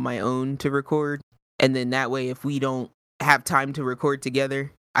playing on my own to record, and then that way if we don't have time to record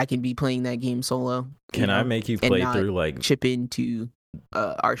together, I can be playing that game solo. Can I make you play through like chip into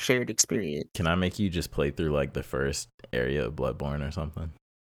our shared experience? Can I make you just play through like the first area of Bloodborne or something?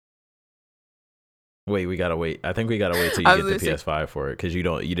 Wait, we gotta wait. I think we gotta wait till you get the PS5 for it, because you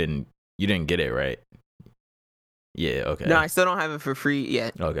didn't get it, right? Yeah, okay. No, I still don't have it for free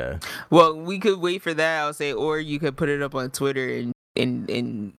yet. Okay. Well, we could wait for that, I'll say, or you could put it up on Twitter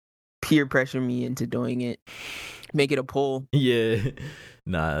and peer pressure me into doing it. Make it a poll. Yeah.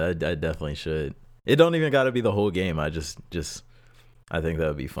 Nah, I definitely should. It don't even gotta be the whole game. I think that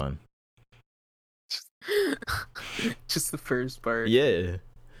would be fun. Just the first part. Yeah.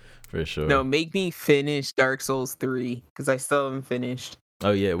 For sure. No, make me finish Dark Souls 3, because I still haven't finished.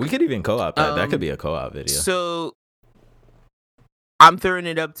 Oh yeah, we could even co-op that. That could be a co-op video. So I'm throwing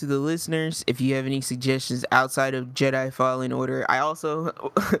it up to the listeners. If you have any suggestions outside of Jedi Fallen Order, I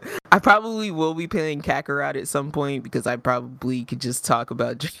probably will be playing Kakarot at some point, because I probably could just talk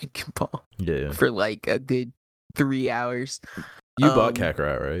about Dragon Ball for like a good 3 hours. You bought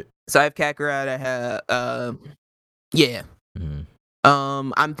Kakarot, right? So I have Kakarot. I have yeah. Mm-hmm.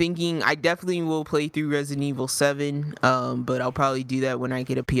 I'm thinking I definitely will play through Resident Evil 7, but I'll probably do that when I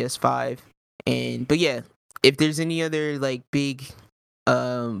get a PS5. But yeah, if there's any other like big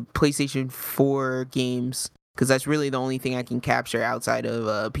PlayStation 4 games, because that's really the only thing I can capture outside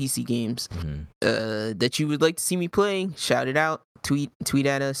of PC games, that you would like to see me play, shout it out. Tweet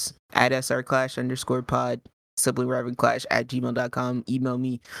at us at srclash_pod, simplyrivalclash@gmail.com. Email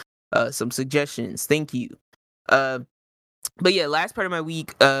me some suggestions. Thank you. But yeah, last part of my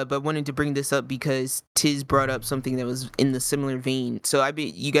week, but wanted to bring this up because Tiz brought up something that was in the similar vein. So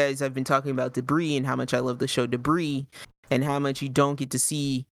you guys have been talking about Debris and how much I love the show Debris, and how much you don't get to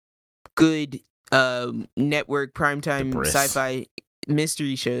see good network primetime sci-fi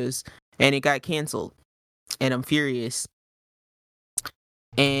mystery shows, and it got canceled, and I'm furious.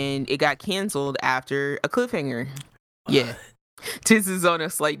 And it got canceled after a cliffhanger. Yeah. Tiz is on a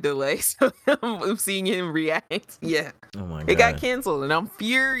slight delay, so I'm seeing him react. Yeah. Oh my God. It got canceled, and I'm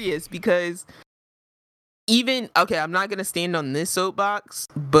furious because I'm not going to stand on this soapbox,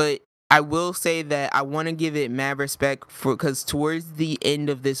 but I will say that I want to give it mad respect because towards the end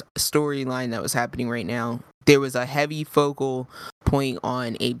of this storyline that was happening right now, there was a heavy focal point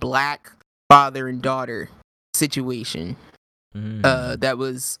on a black father and daughter situation. That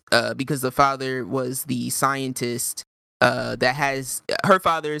was because the father was the scientist her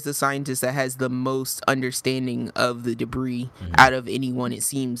father is the scientist that has the most understanding of the debris out of anyone, it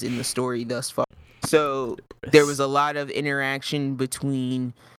seems, in the story thus far. So there was a lot of interaction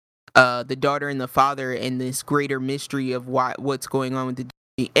between the daughter and the father, and this greater mystery of what's going on with the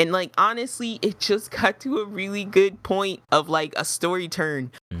debris. And like honestly, it just got to a really good point of like a story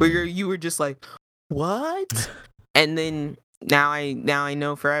turn where you were just like, what? And then now I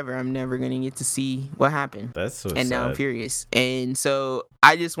know forever I'm never gonna get to see what happened. That's so and sad. Now I'm furious. And so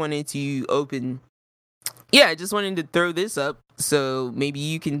I just wanted to throw this up so maybe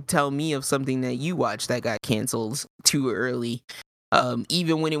you can tell me of something that you watched that got canceled too early,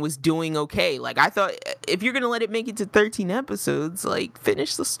 even when it was doing okay. Like I thought, if you're gonna let it make it to 13 episodes, like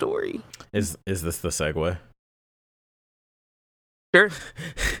finish the story. Is this the segue? Sure.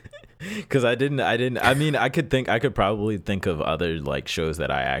 Because I mean, I could probably think of other like shows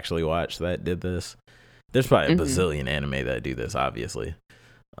that I actually watched that did this. There's probably a bazillion anime that do this, obviously.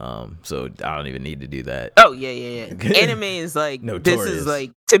 So I don't even need to do that. Oh yeah. Anime is like notorious. This is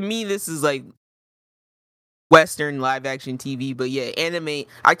like, to me, this is like Western live action TV. But yeah, anime.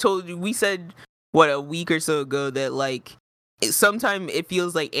 I told you, we said a week or so ago that like sometimes it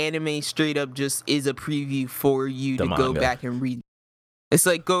feels like anime straight up just is a preview for you to go back and read. It's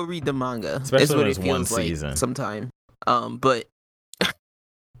like, go read the manga. Especially when it it's feels one like season. Sometime. But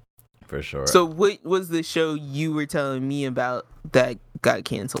for sure. So what was the show you were telling me about that got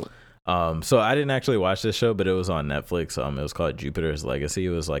canceled? So I didn't actually watch this show, but it was on Netflix. It was called Jupiter's Legacy. It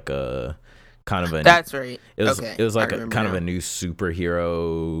was like a kind of a. That's right. It was like a kind of a new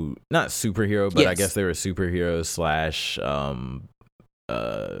superhero, not superhero, but yes. I guess they were superheroes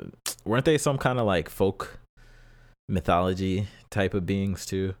 / weren't they some kind of like folk mythology type of beings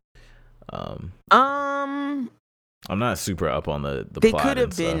too? I'm not super up on the they plot. They could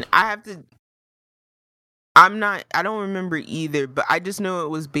have been. I don't remember either, but I just know it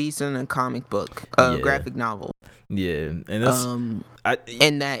was based on a comic book, graphic novel. Yeah, and that's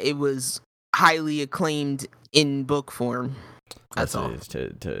and that it was highly acclaimed in book form. That's all. It's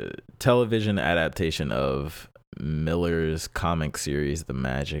to television adaptation of Miller's comic series, The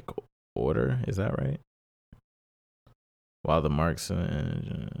Magic Order. Is that right? While the marks. Oh,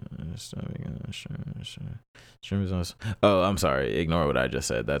 I'm sorry. Ignore what I just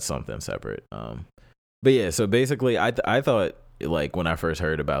said. That's something separate. But yeah. So basically, I thought, like, when I first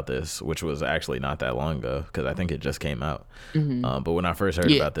heard about this, which was actually not that long ago, because I think it just came out. But when I first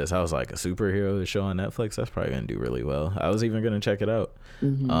heard about this, I was like, a superhero show on Netflix, that's probably gonna do really well. I was even gonna check it out.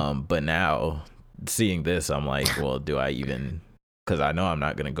 But now seeing this, I'm like, well, do I even? Because I know I'm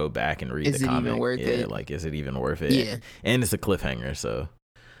not gonna go back and read the comic. Is it even worth it? Like, is it even worth it? Yeah. And it's a cliffhanger, so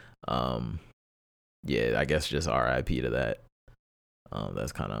yeah, I guess just RIP to that.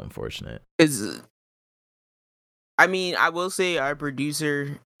 That's kind of unfortunate. I mean, I will say our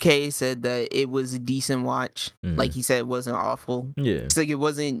producer Kay said that it was a decent watch. Like, he said, it wasn't awful. Yeah, it's like it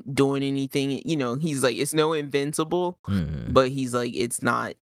wasn't doing anything. You know, he's like, it's no Invincible, but he's like, it's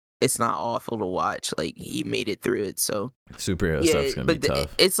not awful to watch. Like, he made it through it. So superhero stuff's gonna be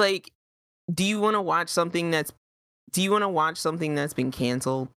tough. It's like, do you want to watch something that's been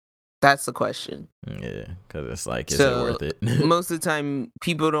canceled? That's the question. Yeah, because it's like, is it worth it? most of the time,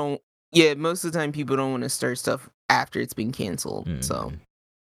 people don't want to start stuff after it's been canceled. So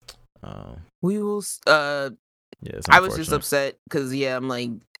we will. I was just upset because I'm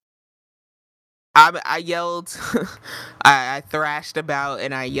like, I yelled, I thrashed about,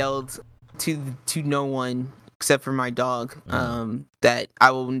 and I yelled to no one except for my dog. That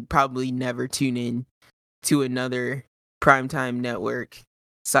I will probably never tune in to another primetime network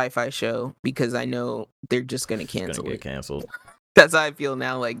sci-fi show because I know they're just gonna cancel it. Get canceled. That's how I feel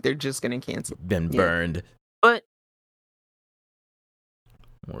now. Like, they're just gonna cancel. Been burned. But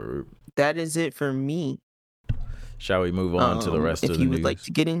that is it for me. Shall we move on to the rest of the news? If you would like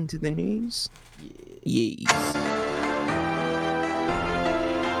to get into the news, yes.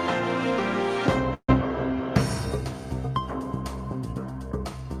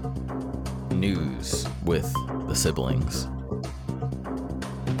 News with the siblings.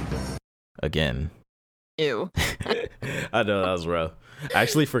 Again. Ew. I know, that was rough. I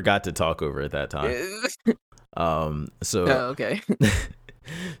actually forgot to talk over at that time. Okay.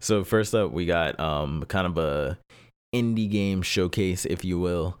 So first up, we got kind of a indie game showcase, if you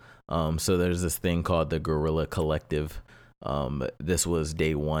will. So there's this thing called the Guerrilla Collective. This was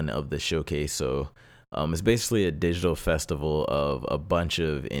day one of the showcase. So it's basically a digital festival of a bunch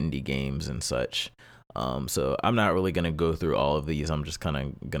of indie games and such. So I'm not really going to go through all of these. I'm just kind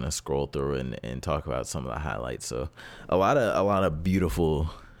of going to scroll through and talk about some of the highlights. So a lot of beautiful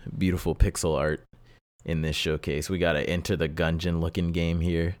pixel art in this showcase. We got an Enter the Gungeon looking game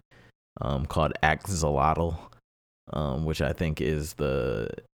here, called Axolotl, which I think is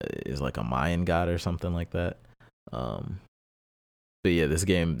like a Mayan god or something like that. But yeah, this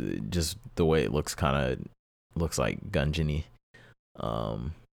game, just the way it looks, kind of looks like Gungeon-y.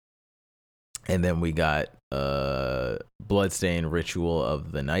 And then we got Bloodstained Ritual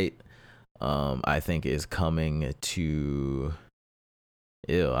of the Night. I think is coming to.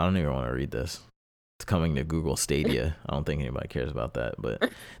 Ew, I don't even want to read this. It's coming to Google Stadia. I don't think anybody cares about that,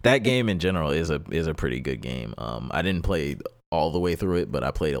 but that game in general is a pretty good game. I didn't play all the way through it, but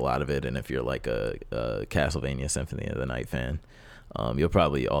I played a lot of it. And if you're like a Castlevania Symphony of the Night fan, you'll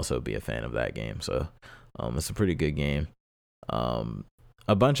probably also be a fan of that game. So it's a pretty good game.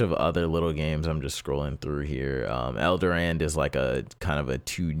 A bunch of other little games I'm just scrolling through here. Eldrand is like a kind of a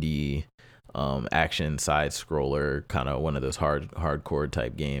 2D action side scroller, kind of one of those hardcore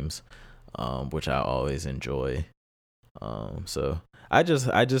type games, which I always enjoy. So I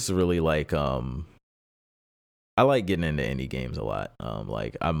just really like I like getting into indie games a lot.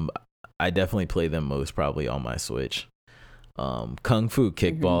 I definitely play them most probably on my Switch. Kung Fu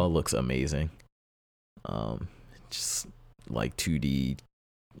Kickball looks amazing. Just like 2D.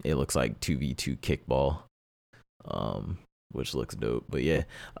 It looks like 2v2 kickball, which looks dope. But yeah,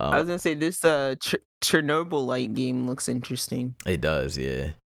 I was gonna say this Chernobyl-like game looks interesting. It does,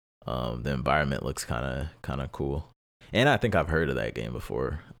 yeah. The environment looks kind of cool, and I think I've heard of that game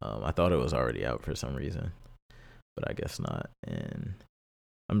before. I thought it was already out for some reason, but I guess not. And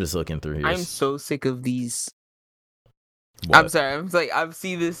I'm just looking through here. I'm so sick of these. What? I'm sorry. I'm like, I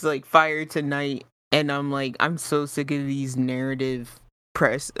see this like Fire Tonight, and I'm like, I'm so sick of these narrative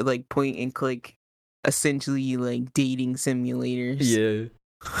press, like point and click, essentially like dating simulators. Yeah.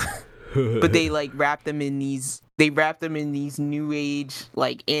 But they like wrap them in these new age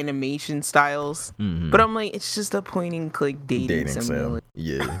like animation styles. But I'm like, it's just a point and click dating simulator.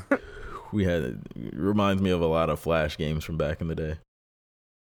 Yeah. It reminds me of a lot of Flash games from back in the day.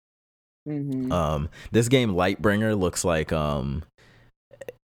 This game Lightbringer looks like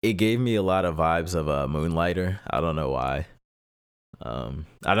it gave me a lot of vibes of Moonlighter. I don't know why.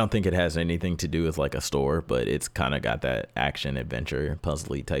 I don't think it has anything to do with like a store, but it's kind of got that action adventure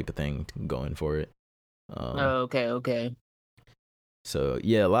puzzly type of thing going for it. Okay. So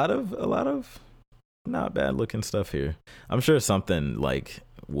yeah, a lot of not bad looking stuff here. I'm sure something like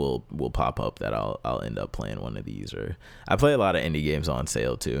will pop up that I'll end up playing one of these. Or I play a lot of indie games on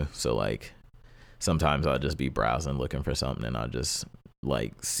sale too, so like sometimes I'll just be browsing looking for something and I'll just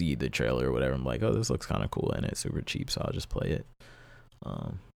like see the trailer or whatever. I'm like, oh, this looks kind of cool and it's super cheap, so I'll just play it.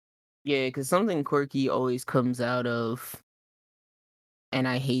 Yeah, because something quirky always comes out of, and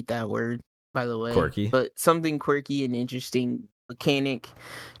I hate that word, by the way. Quirky? But something quirky and interesting mechanic,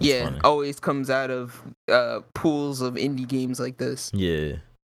 That's funny. always comes out of pools of indie games like this. Yeah.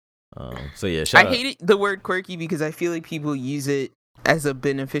 So yeah, I hate the word quirky because I feel like people use it as a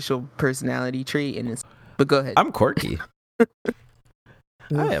beneficial personality trait, and it's. But go ahead. I'm quirky. I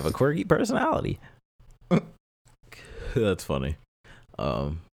have a quirky personality. That's funny.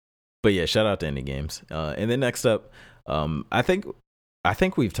 But yeah, shout out to indie games. And then next up, I think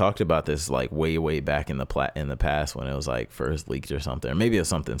we've talked about this like way back in the past when it was like first leaked or something, or maybe it was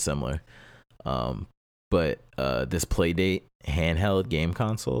something similar. But this Playdate handheld game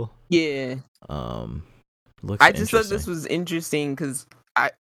console. Yeah. Looks I just thought this was interesting because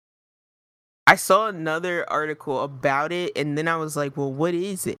I saw another article about it, and then I was like, well, what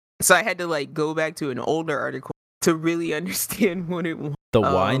is it? So I had to like go back to an older article to really understand what it was. The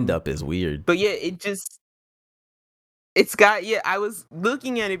wind up is weird. But yeah, I was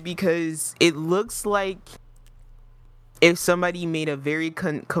looking at it because it looks like if somebody made a very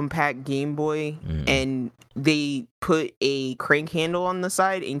compact Game Boy and they put a crank handle on the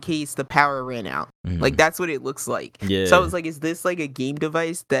side in case the power ran out. Like that's what it looks like. Yeah. So I was like, is this like a game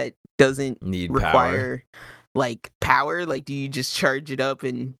device that doesn't require like power? Like do you just charge it up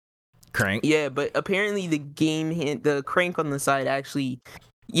and crank? Yeah, but apparently the crank on the side actually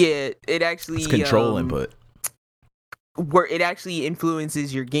it's control input. Where it actually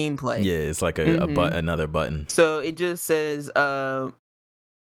influences your gameplay. Yeah, it's like another button. So it just says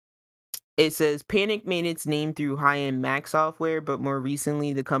Panic made its name through high-end Mac software, but more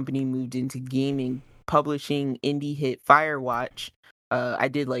recently the company moved into gaming, publishing indie hit Firewatch. I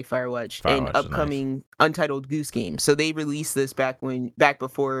did like Firewatch and upcoming Untitled Goose Game. So they released this back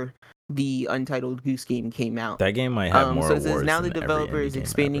before the Untitled Goose Game came out. That game might have more awards. So it says now the developer is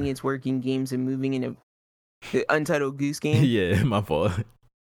expanding its work in games and moving into the Untitled Goose Game. Yeah, my fault.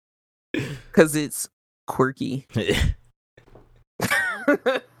 Because it's quirky.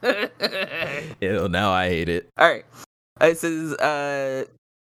 Ew, now I hate it. All right. It says,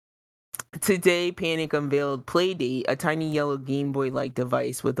 today Panic unveiled Playdate, a tiny yellow Game Boy-like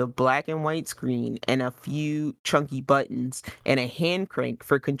device with a black and white screen and a few chunky buttons and a hand crank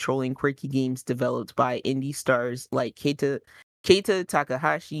for controlling quirky games developed by indie stars like Keita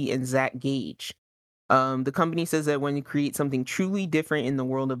Takahashi and Zach Gage. The company says that when you create something truly different in the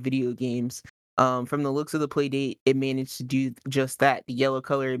world of video games, from the looks of the Playdate, it managed to do just that. The yellow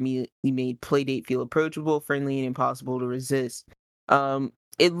color immediately made Playdate feel approachable, friendly, and impossible to resist.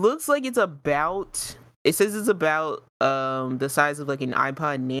 It looks like it says it's about the size of like an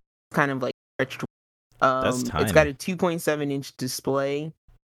iPod Nano, kind of like stretched. That's tiny. It's got a 2.7-inch display.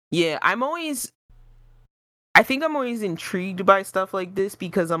 Yeah, I think I'm always intrigued by stuff like this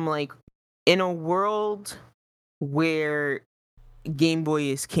because I'm like, in a world where Game Boy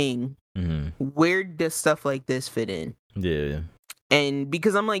is king, where does stuff like this fit in? Yeah. And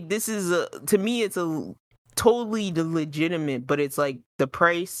because I'm like, this is to me, it's a totally legitimate, but it's like the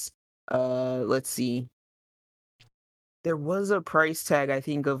price. Let's see. There was a price tag, I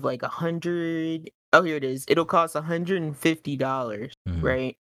think, of like 100. Oh, here it is. It'll cost $150,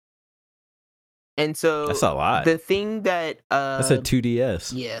 right? And so that's a lot. The thing that that's a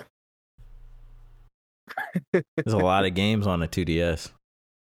 2DS. Yeah. There's a lot of games on a 2DS.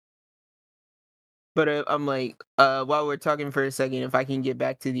 But I'm like, while we're talking for a second, if I can get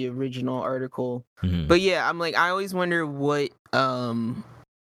back to the original article. But yeah, I'm like, I always wonder what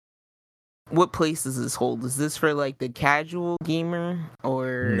place does this hold? Is this for like the casual gamer,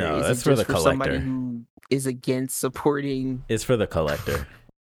 or no? Is that's it for just the for collector. Somebody who is against supporting. It's for the collector.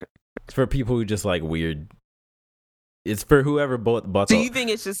 It's for people who just like weird. It's for whoever bought. So you think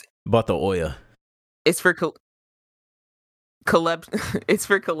it's just bought the Ouya? It's for it's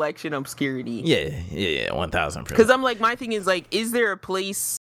for collection obscurity. Yeah, 1000%. Because I'm like, my thing is like, is there a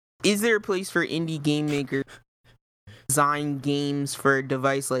place for indie game makers design games for a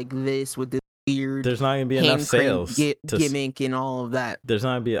device like this with this weird There's not gonna be enough hand crank sales gimmick and all of that. There's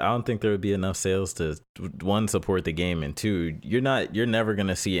not be. I don't think there would be enough sales to, one, support the game, and two, you're never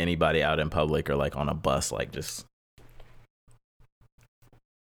gonna see anybody out in public or like on a bus like just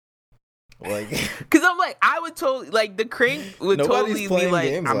like. Because I'm like, I would totally like the crank would Nobody's totally be playing like,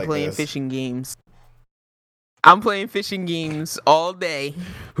 games I'm like playing this. fishing games. I'm playing fishing games all day.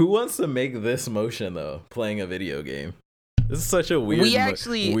 Who wants to make this motion though? Playing a video game. This is such a weird. We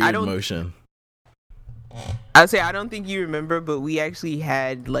actually, weird I don't motion. I say I don't think you remember, but we actually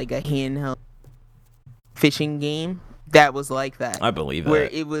had like a handheld fishing game that was like that. I believe where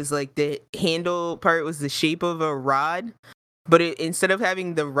that. it was like the handle part was the shape of a rod, but instead of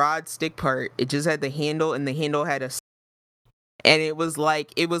having the rod stick part, it just had the handle, and the handle had and it was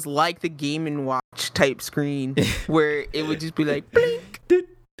like the Game and Watch type screen where it would just be like blink, blink,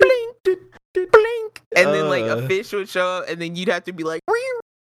 blink, and then like a fish would show up, and then you'd have to be like.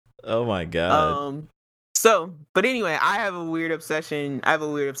 Oh my god. So, but anyway, I have a weird obsession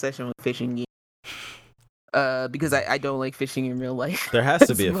with fishing games. Because I don't like fishing in real life. There has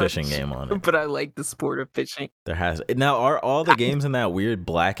to be a fishing game on it. But I like the sport of fishing. There has. Now, are all the games in that weird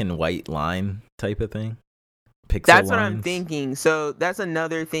black and white line type of thing? Pixel That's what lines? I'm thinking. So that's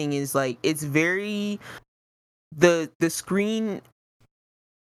another thing is like it's very the screen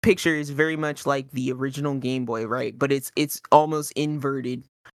picture is very much like the original Game Boy, right? But it's almost inverted.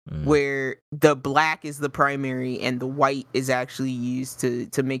 Where the black is the primary and the white is actually used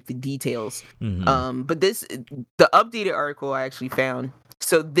to make the details. Mm-hmm. But the updated article I actually found.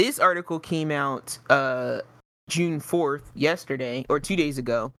 So this article came out June 4th, yesterday, or 2 days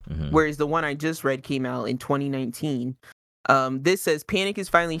ago, whereas the one I just read came out in 2019. This says Panic is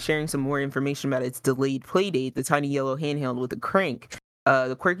finally sharing some more information about its delayed playdate, the tiny yellow handheld with a crank.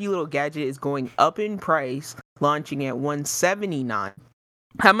 The quirky little gadget is going up in price, launching at $179.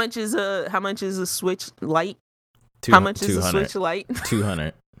 How much is a Switch Lite? How much is a Switch Lite?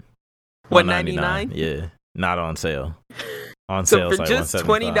 $200. $199? Yeah, not on sale. On so sale, for just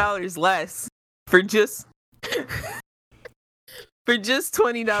 $20 less, for just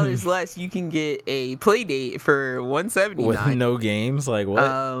 $20 less, you can get a Playdate for $179 with no games. Like what?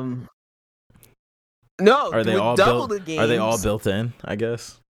 No, are they all double built? the games. Are they all built in? I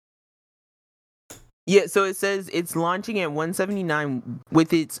guess. Yeah, so it says it's launching at $179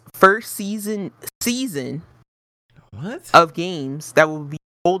 with its first season what of games that will be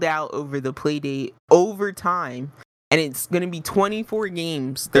rolled out over the Playdate over time, and it's going to be 24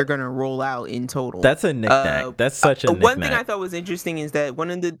 games they're going to roll out in total. That's a knick-knack. That's such a knick-knack. One thing I thought was interesting is that one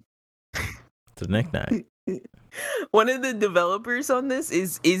of the it's a knick-knack. One of the developers on this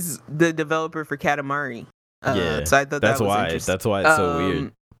is the developer for Katamari. Yeah, so I thought that's that was why. interesting. That's why it's so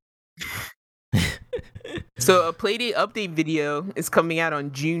weird. So a Playdate update video is coming out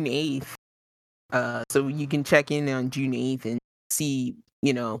on June 8th. So you can check in on June 8th and see,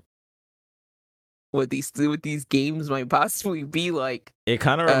 what these games might possibly be like. It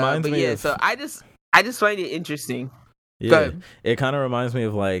kind of reminds me of. So I just find it interesting. Yeah, it kind of reminds me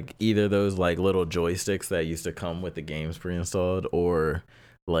of like either those like little joysticks that used to come with the games pre-installed, or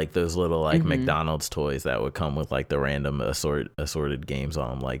like those little like McDonald's toys that would come with like the random assorted games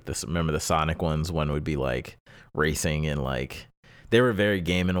on them. Like this, remember the Sonic ones? One would be like racing, and like they were very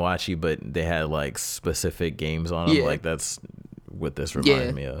Game and Watchy, but they had like specific games on them. Yeah. Like that's what this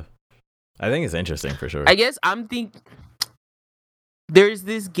reminds me of. I think it's interesting for sure. I guess I'm thinking there's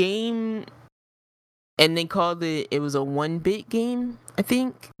this game, and they called it was a 1-bit game, I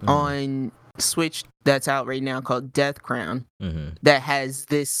think, on Switch that's out right now called Death Crown, that has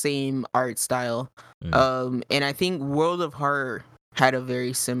this same art style. And I think World of Horror had a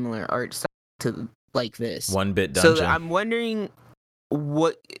very similar art style to like this 1-bit dungeon. So I'm wondering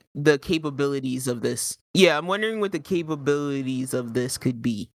what the capabilities of this. Yeah, I'm wondering what the capabilities of this could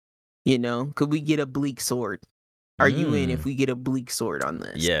be. Could we get a bleak sword? Are you in if we get a bleak sword on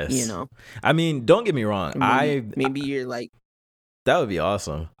this? Yes. I mean, don't get me wrong. Maybe you're like, that would be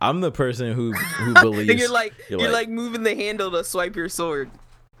awesome. I'm the person who believes you're like moving the handle to swipe your sword.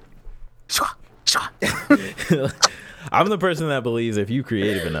 I'm the person that believes if you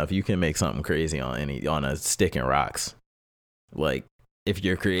creative enough, you can make something crazy on a stick and rocks. Like if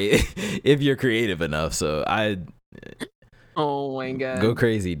you're creative enough. So oh my god, go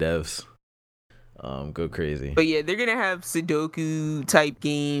crazy, devs. Go crazy. But yeah, they're gonna have Sudoku type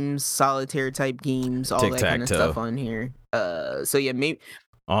games, solitaire type games, all that kind of stuff on here. So yeah, maybe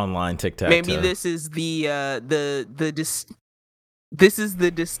online tic-tac-toe. Maybe this is this is the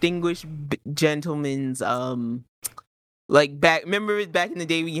distinguished gentleman's like remember back in the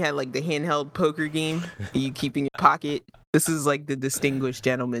day when you had like the handheld poker game you keep in your pocket? This is like the distinguished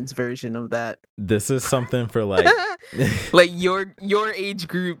gentleman's version of that. This is something for like Like your age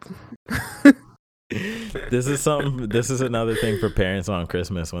group. this is another thing for parents on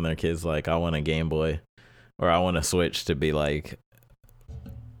Christmas when their kids like, I want a Game Boy or I want a Switch, to be like,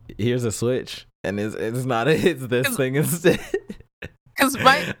 here's a Switch, and it's not it's this thing instead. Because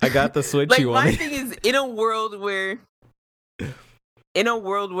I got the Switch you my wanted. thing is, in a world where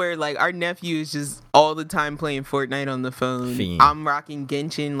like our nephew is just all the time playing Fortnite on the phone, Fiend. I'm rocking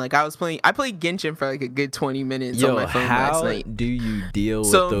Genshin. Like I played Genshin for like a good 20 minutes on my phone last night. How do you deal with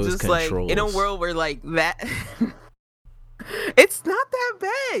So those just controls? like in a world where like that, it's not that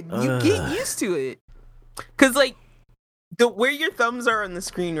bad. You get used to it. Cause like where your thumbs are on the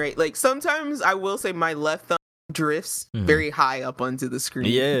screen, right? Like sometimes I will say my left thumb drifts very high up onto the screen.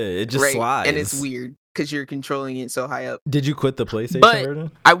 Yeah, it just slides, and it's weird because you're controlling it so high up. Did you quit the PlayStation But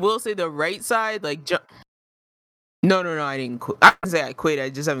version? I will say the right side, like no, I didn't quit. I can say I quit. I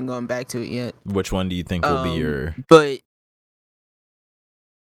just haven't gone back to it yet. Which one do you think will be your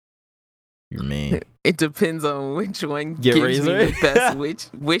main? It depends on which one Get gives Razer? me the best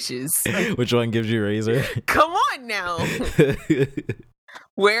wishes. Which one gives you Razer? Come on now.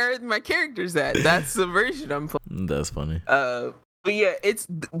 Where are my characters at? That's the version I'm playing. That's funny. But yeah,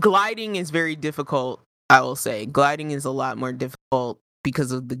 gliding is very difficult. I will say gliding is a lot more difficult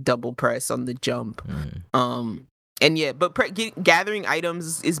because of the double press on the jump. And yeah, but gathering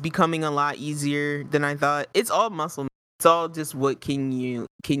items is becoming a lot easier than I thought. It's all muscle. It's all just what can you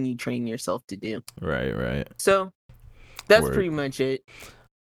train yourself to do. Right. So that's pretty much it.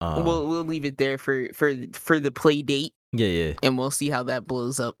 We'll leave it there for the play date. Yeah. And we'll see how that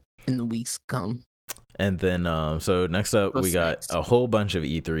blows up in the weeks come. And then so next up we got a whole bunch of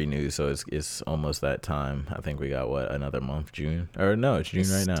E3 news. So it's almost that time. I think we got another month, June. Or no, it's June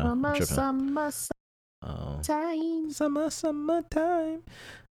right now. Summertime.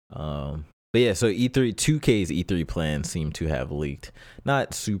 But yeah, so E3 2K's E3 plans seem to have leaked.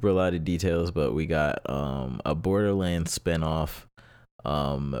 Not super a lot of details, but we got a Borderlands spinoff.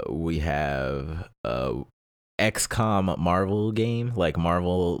 We have XCOM Marvel game, like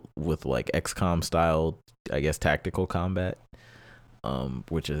Marvel with like XCOM style, I guess, tactical combat,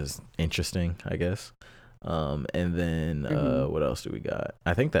 which is interesting, I guess. And then what else do we got?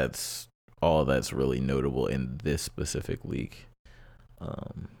 I think that's all that's really notable in this specific leak.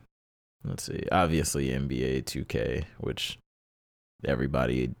 Let's see. Obviously, NBA 2K, which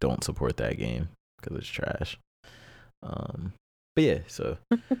everybody don't support that game because it's trash. But yeah, so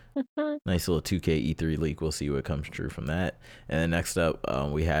nice little 2K E3 leak. We'll see what comes true from that. And then next up,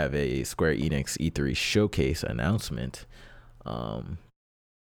 we have a Square Enix E3 showcase announcement.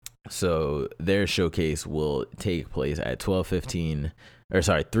 So their showcase will take place at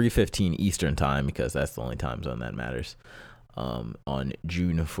 3:15 Eastern time, because that's the only time zone that matters. On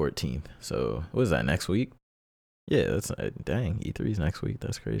June 14th. So what is that, next week? Yeah, that's dang, E3's next week.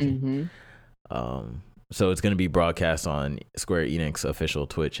 That's crazy. So it's going to be broadcast on Square Enix official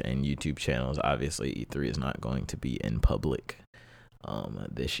Twitch and YouTube channels. Obviously, E3 is not going to be in public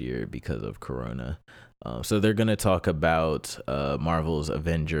this year because of Corona. So they're going to talk about Marvel's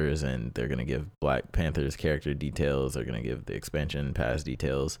Avengers, and they're going to give Black Panther's character details. They're going to give the expansion pass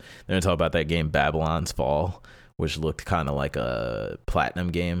details. They're going to talk about that game Babylon's Fall, which looked kind of like a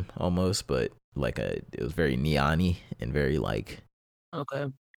Platinum game almost, but like it was very neon-y and very like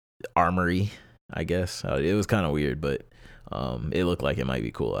armory, I guess. It was kind of weird, but it looked like it might be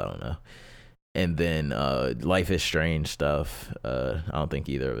cool. I don't know. And then Life is Strange stuff. I don't think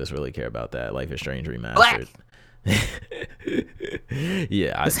either of us really care about that. Life is Strange remastered.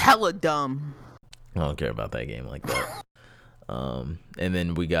 Yeah, it's hella dumb. I don't care about that game like that. And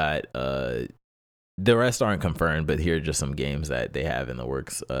then we got the rest aren't confirmed, but here are just some games that they have in the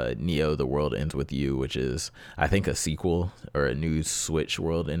works. Neo: The World Ends With You, which is, I think, a sequel or a new Switch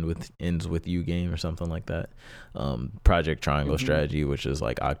World Ends With You game or something like that. Project Triangle Strategy, which is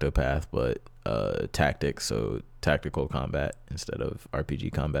like Octopath, but tactics, so tactical combat instead of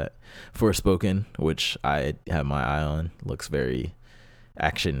RPG combat. Forspoken, which I have my eye on, looks very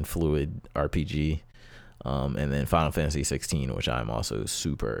action fluid RPG. And then Final Fantasy 16, which I'm also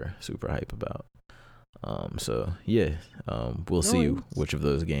super hype about. So yeah, we'll see which of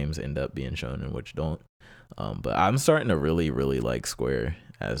those games end up being shown and which don't. But I'm starting to really like Square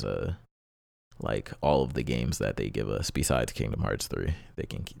as like all of the games that they give us besides Kingdom Hearts 3.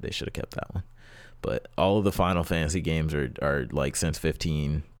 They should have kept that one. But all of the Final Fantasy games are like since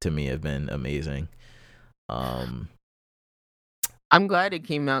 15 to me have been amazing. I'm glad it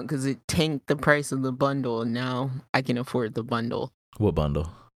came out because it tanked the price of the bundle, and now I can afford the bundle. What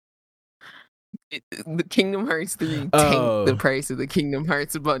bundle? the Kingdom Hearts 3 tanked Oh. the price of the Kingdom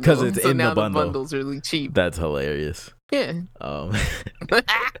Hearts bundle. 'Cause it's so in the now bundle. bundles are really cheap. That's hilarious. Yeah.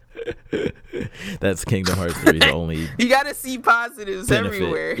 That's Kingdom Hearts 3's only You gotta see positives benefit.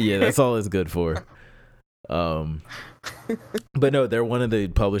 everywhere. Yeah, that's all it's good for. But no, they're one of the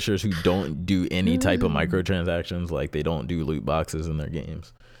publishers who don't do any type of microtransactions. Like, they don't do loot boxes in their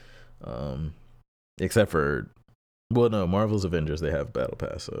games. Except for, well, no, Marvel's Avengers, they have Battle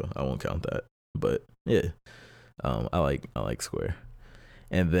Pass, so I won't count that. But yeah, I like Square.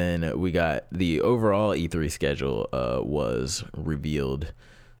 And then we got the overall E3 schedule was revealed.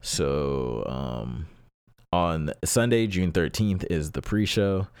 So on Sunday, June 13th is the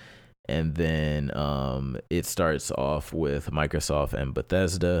pre-show. And then it starts off with Microsoft and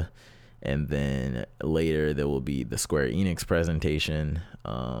Bethesda. And then later there will be the Square Enix presentation.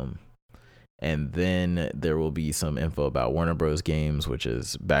 And then there will be some info about Warner Bros. Games, which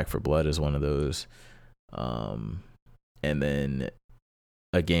is Back 4 Blood is one of those. And then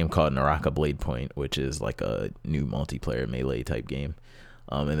a game called Naraka Blade Point, which is like a new multiplayer Melee type game.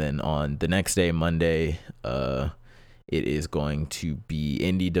 And then on the next day, Monday, it is going to be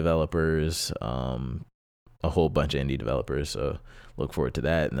indie developers, a whole bunch of indie developers. So look forward to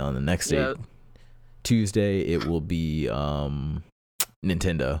that. And on the next day, Tuesday, it will be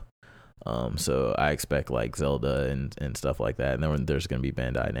Nintendo. So I expect like Zelda and stuff like that. And then there's going to be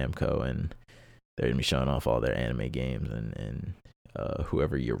Bandai Namco, and they're going to be showing off all their anime games and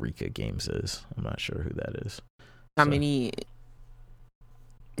whoever Eureka Games is. I'm not sure who that is.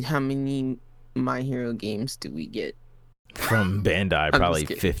 How many My Hero games do we get? From Bandai? Probably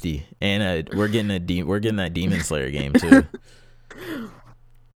 50. And we're getting that Demon Slayer game too.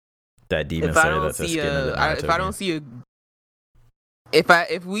 That Demon Slayer that's a skin of the Naruto if I don't see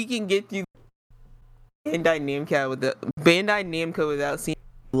if we can get through Bandai Namco without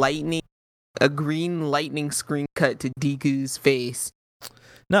seeing a green lightning screen cut to Deku's face.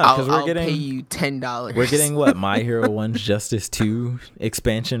 No, because I'll pay you $10. We're getting what, My Hero 1's Justice 2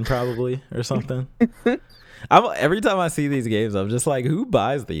 expansion probably or something. Every time I see these games, I'm just like, who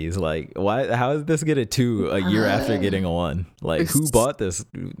buys these? Like, why? How is this get a 2 a year after getting a 1? Like, who bought this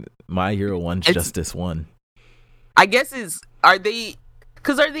My Hero 1's Justice 1? I guess are they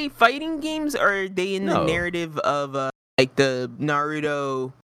fighting games, or are they in the narrative of like the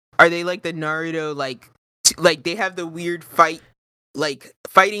Naruto? Are they like the Naruto like they have the weird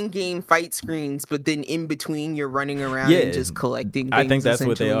fighting game fight screens, but then in between you're running around and just collecting things? I think that's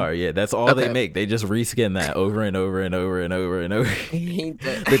what they are. Yeah, that's all they make. They just reskin that over and over and over and over and over. I hate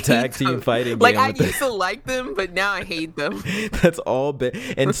that. The tag team fighting like game. I used to like them, but now I hate them. That's all.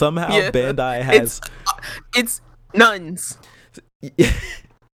 And somehow Bandai has it's nuns.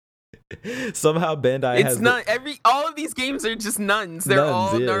 Somehow Bandai has all of these games are just nuns. They're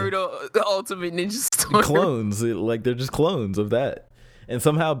all Naruto the Ultimate Ninja Storm clones. Like, they're just clones of that. And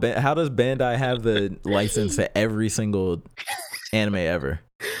somehow how does Bandai have the license to every single anime ever?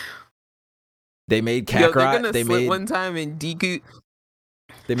 They made Kakarot. They made one time in Deku.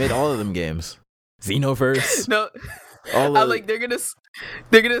 They made all of them games. Xenoverse. No. They're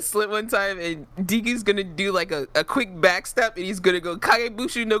gonna slip one time, and Deku's gonna do like a quick backstep, and he's gonna go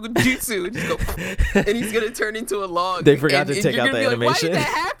Kagebushu no Jutsu, and, just go, and he's gonna turn into a log. They forgot to take out the animation. Like, why did that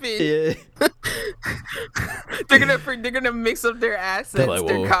happen? Yeah. they're gonna mix up their assets. Like,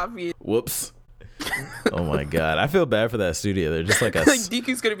 they're copying. Whoops. Oh my god, I feel bad for that studio. They're just like like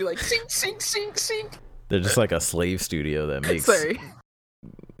Deku's gonna be like sink, sink, sink, sink. They're just like a slave studio that makes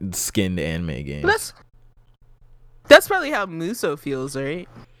skinned anime games. That's probably how Muso feels, right?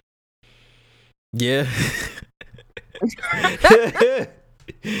 Yeah.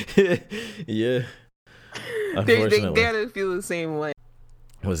 Yeah. Unfortunately. They gotta feel the same way.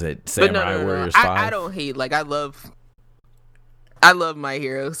 Was it Samurai Warriors 5? I don't hate. Like, I love My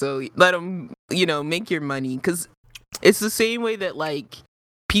Hero, so let them, make your money. Because it's the same way that, like,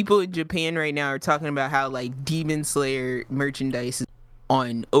 people in Japan right now are talking about how, like, Demon Slayer merchandise is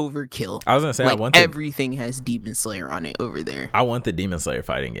on Overkill. I was gonna say, like, everything has Demon Slayer on it over there. I want the Demon Slayer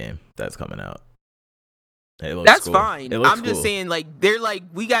fighting game that's coming out. That's cool. Fine. I'm just saying, like, they're like,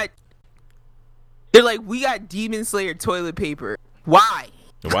 we got Demon Slayer toilet paper. Why?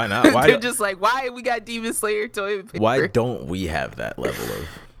 Why not? They're just like, why we got Demon Slayer toilet paper? Why don't we have that level of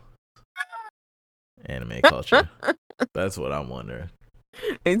anime culture? That's what I'm wondering.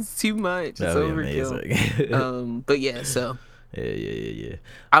 It's too much. That'd it's overkill. Amazing. But yeah, so. Yeah.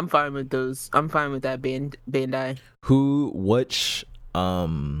 I'm fine with those. I'm fine with that Bandai. Which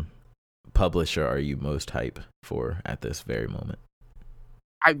publisher are you most hype for at this very moment?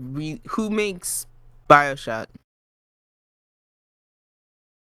 Who makes BioShock?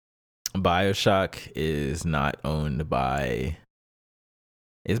 BioShock is not owned by.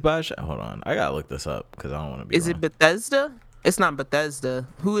 Is BioShock? Hold on, I gotta look this up because I don't want to be. Is wrong. it Bethesda? It's not Bethesda.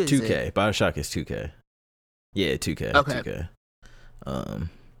 Who is 2K. it? BioShock is 2K. Yeah, 2K. Okay. 2K. Then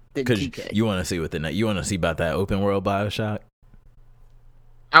Because 2K. you want to see what you want to see about that open world BioShock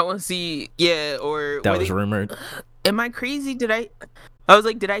I want to see. Yeah, or that was rumored. Am I crazy? I was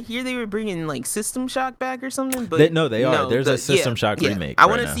like, did I hear they were bringing like System Shock back or something? But They are. There's a System Shock remake. I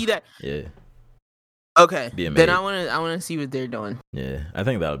want to see that. Yeah. Okay. Being Then made. I want to see what they're doing. Yeah, I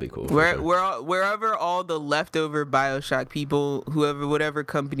think that would be cool. Wherever all the leftover BioShock people, whatever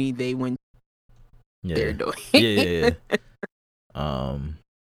company they went, they're doing. Yeah.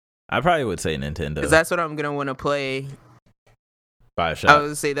 I probably would say Nintendo. Because that's what I'm gonna want to play. BioShock. I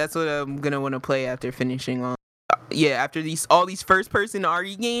would say that's what I'm gonna want to play after finishing on. After all these first person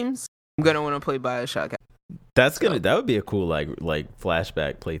RE games, I'm gonna want to play BioShock. That would be a cool like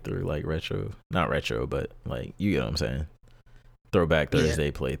flashback playthrough, like not retro, but like you get what I'm saying. Throwback Thursday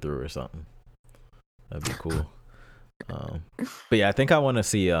playthrough or something. That'd be cool. But yeah, I think I want to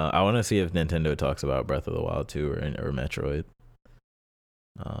see if Nintendo talks about Breath of the Wild 2 or Metroid.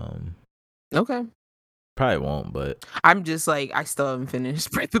 Okay. Probably won't, but I'm just like, I still haven't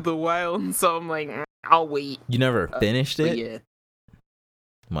finished Breath of the Wild, so I'm like, I'll wait. You never finished it? Yeah.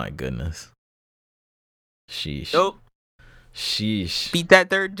 My goodness. Sheesh. Nope. Sheesh. Beat that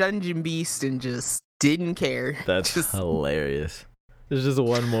third dungeon beast and just didn't care. That's hilarious. There's just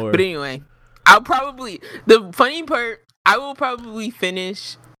one more. But anyway, the funny part, I will probably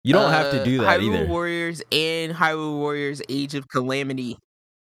finish. You don't have to do that Hyrule either. Warriors and Hyrule Warriors Age of Calamity.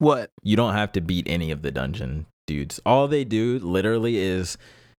 What? You don't have to beat any of the dungeon dudes. All they do literally is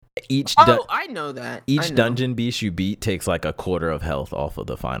I know that. Each dungeon beast you beat takes like a quarter of health off of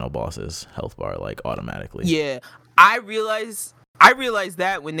the final boss's health bar, like automatically. Yeah, I realized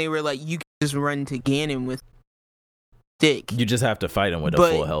that when they were like, you can just run to Ganon with stick. You just have to fight him with a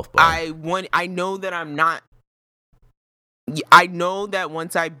full health bar. I know that I'm not. I know that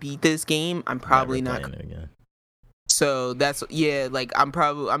once I beat this game, I'm probably not playing it again. So that's like I'm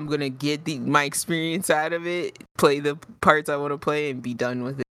gonna get my experience out of it, play the parts I want to play, and be done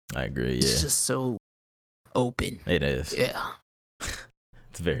with it. I agree. Yeah, it's just so open. It is. Yeah,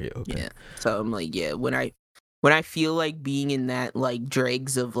 it's very open. Yeah, so I'm like, when I feel like being in that like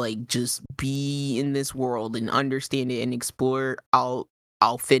dregs of like just be in this world and understand it and explore, I'll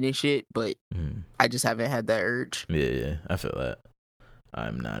finish it, but I just haven't had that urge. Yeah, I feel that.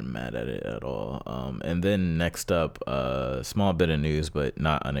 I'm not mad at it at all. And then next up, small bit of news, but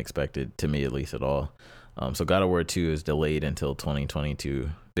not unexpected to me, at least at all. So God of War 2 is delayed until 2022.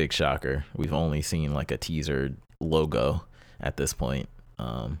 Big shocker. We've only seen like a teaser logo at this point.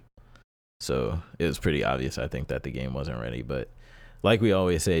 So it was pretty obvious, I think, that the game wasn't ready. But like we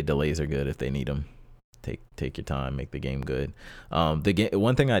always say, delays are good if they need them. Take your time, make the game good.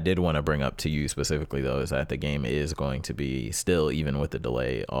 One thing I did want to bring up to you specifically though is that the game is going to be still, even with the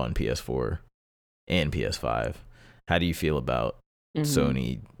delay, on PS4 and PS5. How do you feel about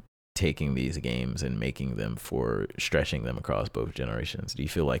Sony taking these games and making them stretching them across both generations? Do you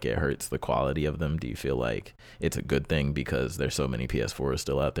feel like it hurts the quality of them? Do you feel like it's a good thing because there's so many PS4s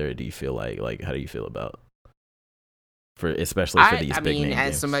still out there? Do you feel like how do you feel about especially for these big name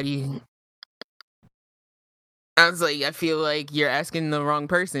games? Somebody, I was like, I feel like you're asking the wrong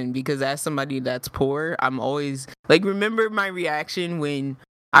person, because as somebody that's poor, I'm always like, remember my reaction when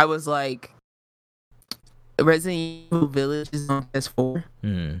I was like, Resident Evil Village is on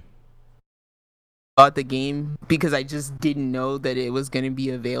PS4? Bought the game because I just didn't know that it was going to be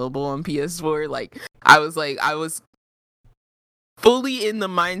available on PS4. I was fully in the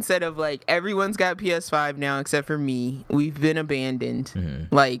mindset of like, everyone's got PS5 now except for me. We've been abandoned.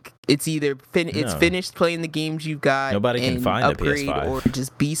 Like, it's either finished playing the games you've got. Nobody can find upgrade a PS5 or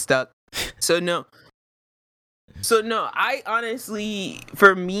just be stuck. So no, I honestly,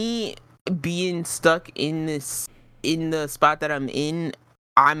 for me, being stuck in the spot that I'm in,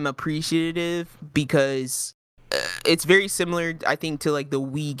 I'm appreciative because it's very similar, I think, to like the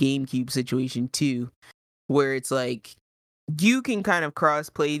Wii GameCube situation too, where it's like, you can kind of cross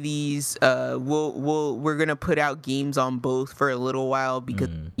play these. We're gonna put out games on both for a little while because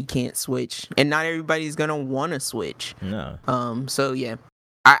you can't switch, and not everybody's gonna want to switch. No. So yeah,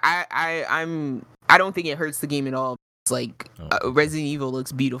 I don't think it hurts the game at all. It's like Resident Evil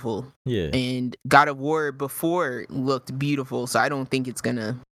looks beautiful. Yeah. And God of War before looked beautiful, so I don't think it's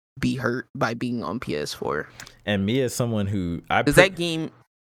gonna be hurt by being on PS4. And me as someone who that game.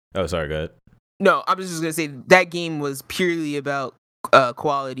 Oh, sorry. Go ahead. No, I was just gonna say that game was purely about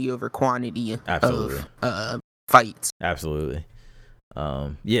quality over quantity. Absolutely. Of fights. Absolutely.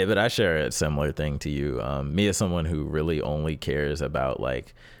 Yeah, but I share a similar thing to you. Me as someone who really only cares about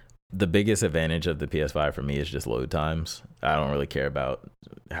like the biggest advantage of the PS5 for me is just load times. I don't really care about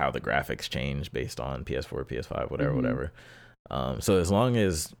how the graphics change based on PS4, PS5, whatever, whatever. So as long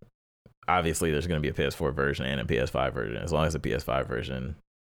as obviously there's going to be a PS4 version and a PS5 version, as long as the PS5 version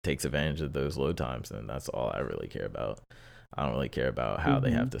takes advantage of those load times, then that's all I really care about. I don't really care about how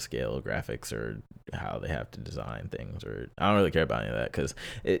they have to scale graphics or how they have to design things, or I don't really care about any of that, because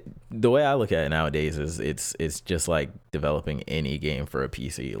the way I look at it nowadays is it's just like developing any game for a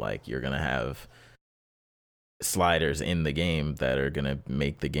PC. Like you're gonna have sliders in the game that are gonna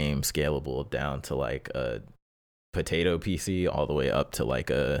make the game scalable down to like a potato PC all the way up to like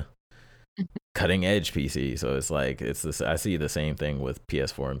a cutting edge PC. So it's like it's this. I see the same thing with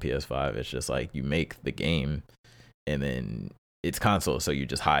PS4 and PS5. It's just like you make the game, and then it's console, so you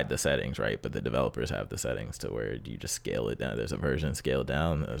just hide the settings, right? But the developers have the settings to where you just scale it down. There's a version scaled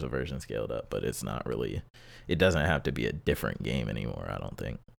down, there's a version scaled up, but it's not really. It doesn't have to be a different game anymore, I don't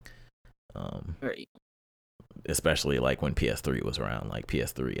think. Right. Especially like when PS3 was around. Like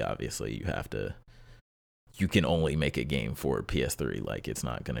PS3, obviously, you can only make a game for PS3. Like it's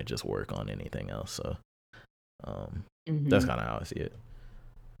not gonna just work on anything else. So, that's kind of how I see it.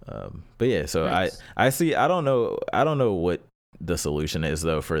 But yeah, so nice. I see. I don't know what the solution is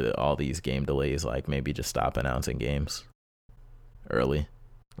though for all these game delays. Like maybe just stop announcing games early.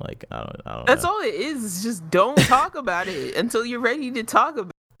 Like I don't. That's know. all it is. It's just don't talk about it until you're ready to talk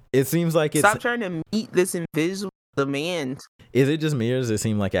about it. It seems like stop trying to meet this invisible demand. Is it just me, or does it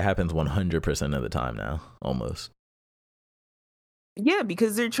seem like it happens 100% of the time now? Almost. Yeah,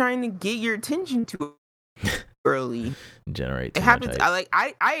 because they're trying to get your attention to it early. Generate. It happens. I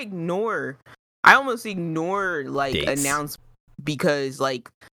almost ignore like announcements, because like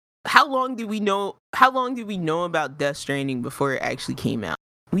how long did we know about Death Stranding before it actually came out?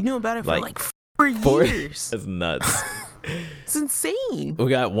 We knew about it for like 4 years. That's nuts. It's insane. We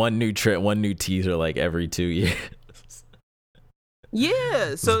got one new teaser like every 2 years.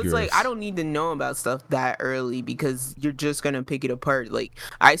 Yeah, so it's like I don't need to know about stuff that early, because you're just gonna pick it apart. Like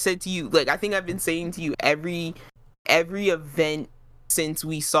I said to you, like I think I've been saying to you every event since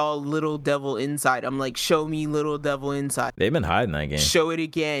we saw Little Devil Inside. I'm like, show me Little Devil Inside. They've been hiding that game. Show it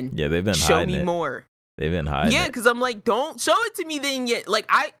again. Yeah, they've been show hiding me more. They've been hiding. Yeah, because I'm like, don't show it to me then yet. Like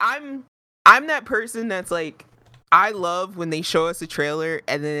I'm that person that's like, I love when they show us a trailer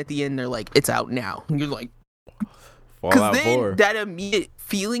and then at the end they're like, it's out now. And you're like, because then 4. That immediate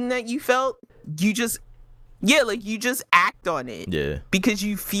feeling that you felt, you just act on it. Yeah. Because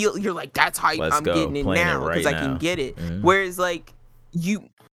you feel, you're like, that's hype. I'm getting it now because I can get it. Whereas like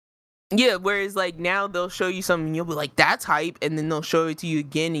whereas like now they'll show you something and you'll be like, that's hype, and then they'll show it to you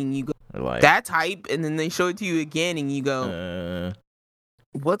again and you go, like, that's hype, and then they show it to you again and you go,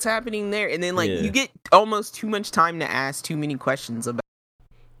 what's happening there? And then like you get almost too much time to ask too many questions about.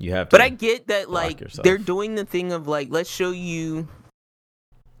 You have to. But I get that like they're doing the thing of like, let's show you.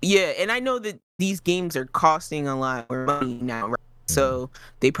 Yeah, and I know that these games are costing a lot more money now, right? So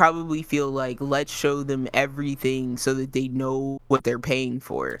they probably feel like, let's show them everything so that they know what they're paying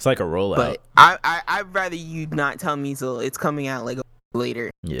for. It's like a rollout. But I'd rather you not tell me so it's coming out like later.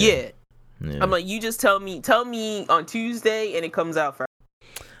 Yeah. I'm like, you just tell me on Tuesday and it comes out Friday.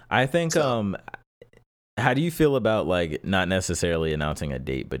 I think how do you feel about like not necessarily announcing a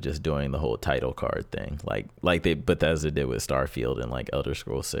date, but just doing the whole title card thing, like Bethesda did with Starfield and like Elder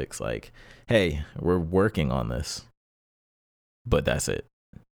Scrolls 6? Like, hey, we're working on this, but that's it.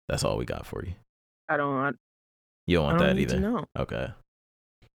 That's all we got for you. You don't want that either. No. Okay.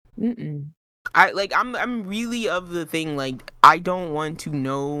 I'm really of the thing, like I don't want to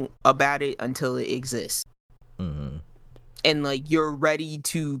know about it until it exists. And like you're ready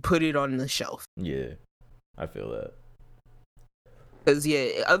to put it on the shelf. Yeah. I feel that. Because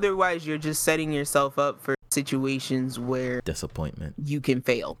otherwise you're just setting yourself up for situations where disappointment, you can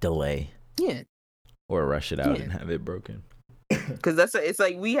fail, delay, or rush it out and have it broken. Because it's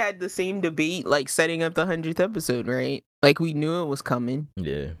like we had the same debate like setting up the 100th episode, right? Like we knew it was coming.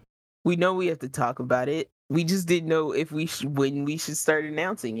 Yeah, we know we have to talk about it. We just didn't know if when we should start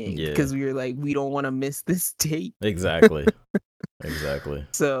announcing it. Because we were like, we don't want to miss this date. Exactly.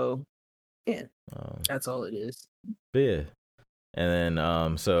 So. Yeah, that's all it is. Yeah, and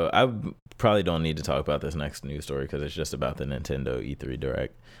then so I probably don't need to talk about this next news story because it's just about the Nintendo E3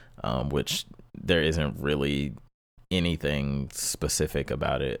 Direct, which there isn't really anything specific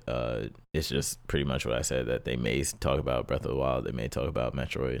about it. It's just pretty much what I said, that they may talk about Breath of the Wild, they may talk about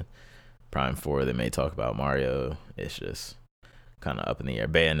Metroid Prime 4, they may talk about Mario. It's just kind of up in the air.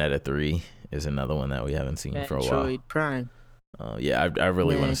 Bayonetta 3 is another one that we haven't seen for a while. Metroid Prime. Yeah, I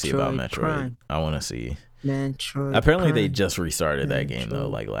really want to see about Metroid Metroid. Prime. I want to see. Metroid. Apparently, they Prime. just restarted that game though,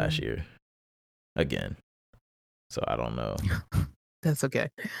 Metroid like last Prime. year, again. So I don't know. That's okay.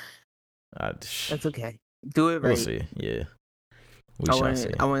 That's okay. Do it right. We'll see. Yeah, we shall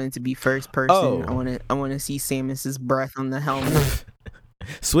see. I want it to be first person. Oh. I want to see Samus's breath on the helmet.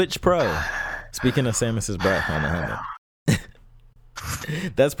 Switch Pro. Speaking of Samus's breath on the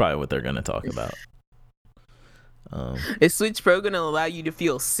helmet, that's probably what they're gonna talk about. Is Switch Pro gonna allow you to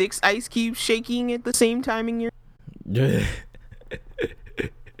feel 6 ice cubes shaking at the same time in your?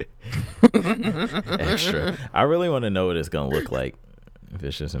 Extra. I really want to know what it's gonna look like. If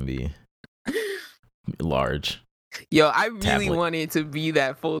it's just gonna be large. Yo, I really tablet. want it to be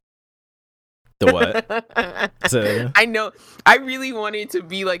that full. The what? So, I know. I really want it to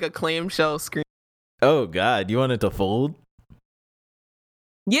be like a clamshell screen. oh God, you want it to fold?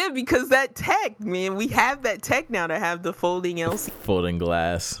 Yeah, because that tech, man, we have that tech now to have the folding LCD Folding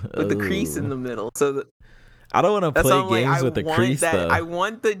glass with the crease in the middle. So I don't want to play games with the crease though. I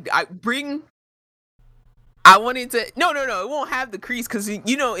want it to. No, it won't have the crease because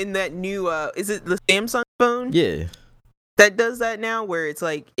you know in that new is it the Samsung phone? Yeah, that does that now, where it's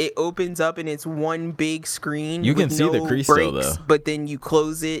like it opens up and it's one big screen. You can with see the no crease breaks, still, though. but then you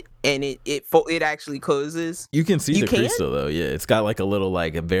close it and it actually closes. you can see You the can? crease still though. Yeah, it's got like a little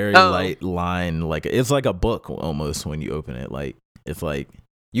like a very Oh. light line, like it's like a book almost when you open it. Like it's like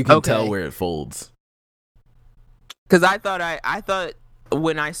you can tell Okay. where it folds. Because I thought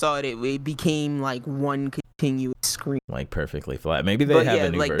when I saw it, it became like one continuous screen. Like perfectly flat. Maybe they But have yeah,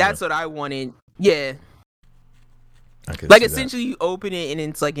 a new like version. that's what I wanted. Yeah, I could like see that. essentially you open it and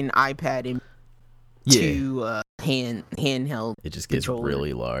it's like an iPad and Yeah, two handheld. it just gets controller.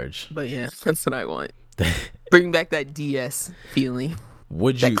 really large. But yeah, that's what I want. Bring back that DS feeling,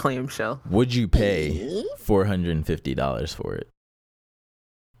 Would that you clamshell. pay $450 for it?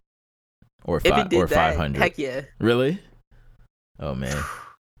 Or If it did or that, 500? heck yeah. Really? Oh man.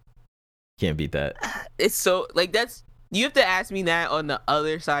 Can't beat that. It's so like that's you have to ask me that on the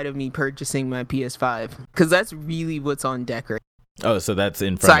other side of me purchasing my PS5 because that's really what's on deck right. Oh, so that's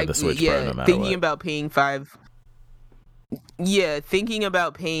in front of the Switch yeah, Pro no matter thinking what. about paying thinking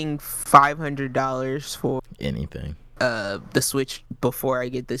about paying $500 for Anything. the Switch before I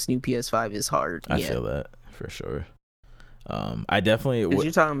get this new PS5 is hard. I feel that for sure. I definitely. Because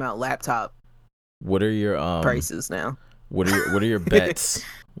you're talking about laptop What are your prices now. What are your bets?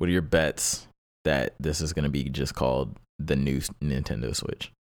 What are your bets that this is going to be just called the new Nintendo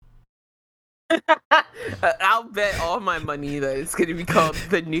Switch? I'll bet all my money that it's going to be called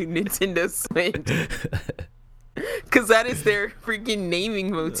the new Nintendo Switch. Because that is their freaking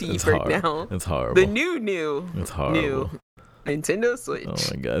naming motif right now. It's horrible. The new. It's horrible. New Nintendo Switch. Oh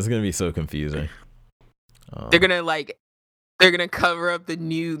my god, it's gonna be so confusing. They're gonna cover up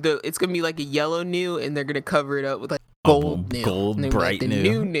it's gonna be like a yellow new, and they're gonna cover it up with like gold new. Gold And they're bright like, the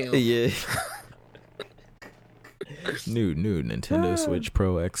new. Yeah. new Nintendo Switch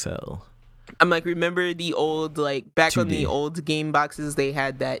Pro XL. I'm like, remember the old back on 2D. the old game boxes? They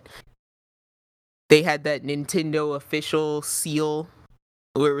had that Nintendo official seal,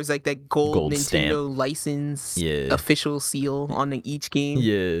 where it was like that gold Nintendo stamp. license Yeah. official seal on each game.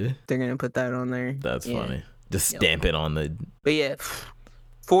 Yeah, They're gonna put that on there. that's Yeah. funny. Just stamp it on the. But yeah,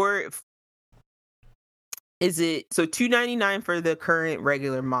 is it so $299 for the current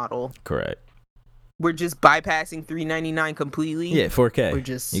regular model? Correct. We're just bypassing $399 completely. Yeah, 4K. We're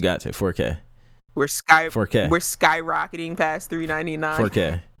just You got to 4K. We're 4K. We're skyrocketing past $399.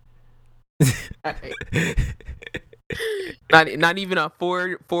 4K. Not even a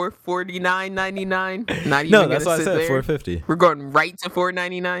 $449.99. Not even. No, that's why I said there. 450. We're going right to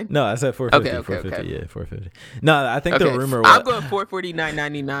 $499. No, I said 450. Okay, 450. Yeah, 450. No, I think the rumor was. I'm going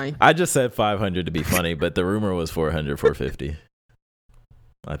 $449.99. I just said 500 to be funny, but the rumor was 400, 450.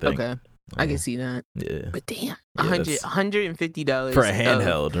 I think. Okay, I can see that. Yeah. But damn, Yeah, that's- $150 For a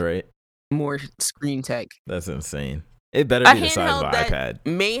handheld, right? more screen tech. That's insane. It better A be the size of handheld an iPad. that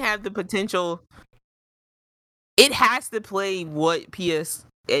may have the potential. It has to play what PS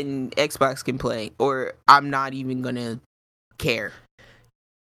and Xbox can play, or I'm not even gonna care.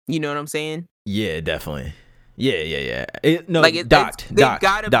 You know what I'm saying? Yeah, definitely. Yeah. No, Like docked. they've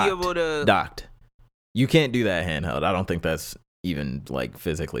got to be docked, able to. docked. You can't do that handheld. I don't think that's even like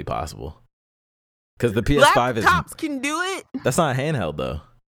physically possible. Because the PS5 Laptops can do it. That's not a handheld though.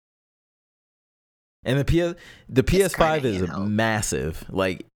 And the PS5 is handheld. massive.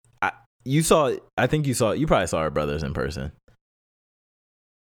 Like I think you probably saw our brothers in person.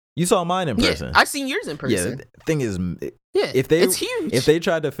 You saw mine in person. Yeah, I've seen yours in person. Yeah, the thing is, Yeah, if it's huge. If they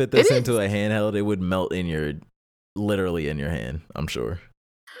tried to fit this It into a handheld, it would melt in your literally in your hand, I'm sure.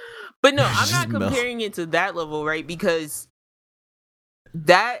 But no, I'm Just not melt. comparing it to that level, right? Because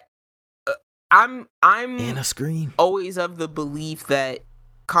that I'm And a screen. always of the belief that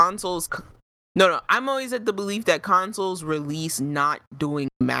consoles I'm always at the belief that consoles release not doing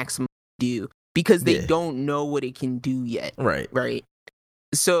maximum do because they Yeah. don't know what it can do yet. Right.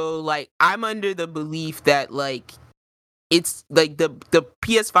 So like I'm under the belief that like it's like the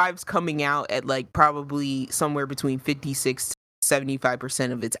PS5's coming out at like probably somewhere between 56 to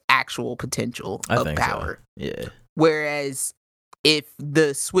 75% of its actual potential I of think power. so. Yeah. Whereas if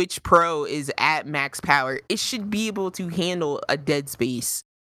the Switch Pro is at max power, it should be able to handle a Dead Space.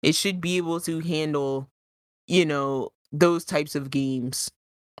 It should be able to handle, you know, those types of games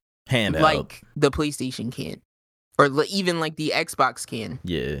Handheld. like the PlayStation can, or even like the Xbox can.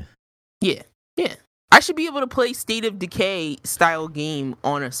 Yeah. Yeah. I should be able to play State of Decay style game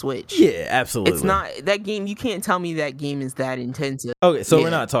on a Switch. Yeah, absolutely. It's not that game. You can't tell me that game is that intensive. Okay, so Yeah. we're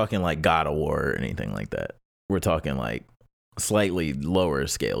not talking like God of War or anything like that. We're talking like slightly lower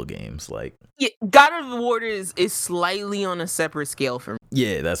scale games. Like, Yeah, God of War is slightly on a separate scale from.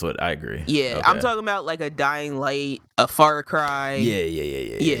 yeah, that's what I agree. Yeah, Okay. I'm talking about like a Dying Light, a Far Cry.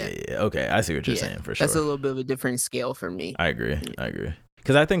 Yeah. Okay, I see what you're saying for sure. That's a little bit of a different scale for me. I agree.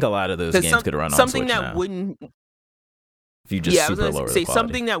 Because I think a lot of those games could run on something Switch that now. wouldn't. If you just I was super gonna lower say the quality.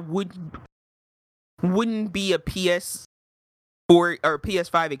 something that wouldn't be a PS4 or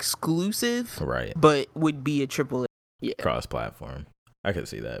PS5 exclusive, Right. but would be a AAA. Yeah, Cross-platform. I could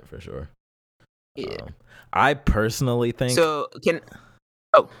see that for sure. yeah. I personally think So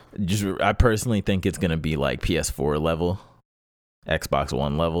I personally think it's gonna be like PS4 level, Xbox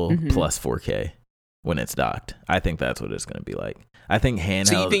One level, Mhm. plus 4K when it's docked. I think that's what it's gonna be like. I think handheld.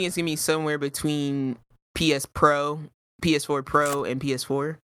 So you think it's gonna be somewhere between PS4 Pro, and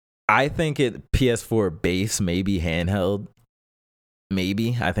PS4? I think PS4 base, maybe handheld.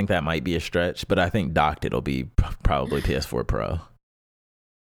 Maybe. I think that might be a stretch, but I think docked it'll be probably PS4 Pro.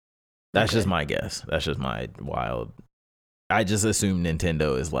 That's just my guess. That's just my wild. I just assume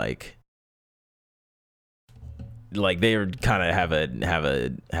Nintendo is like they kind of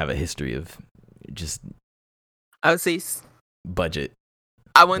have a history of just I would say budget.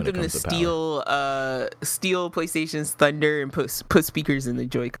 I want when it them to comes to steal PlayStation's thunder and put speakers in the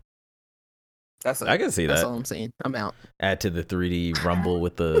Joy-Con. I can see That's that. all I'm saying. I'm out. Add to the 3D rumble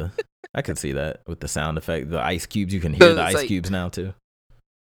with the. I can see that with the sound effect, the ice cubes. You can hear the ice cubes now too.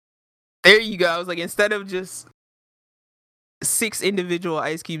 There you go. I was like, instead of just 6 individual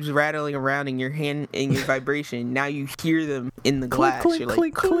ice cubes rattling around in your hand in your vibration, now you hear them in the glass. Clink, You're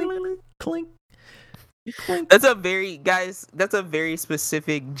clink, like, clink, clink, clink. That's a very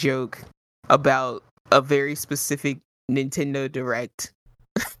specific joke about a very specific Nintendo Direct.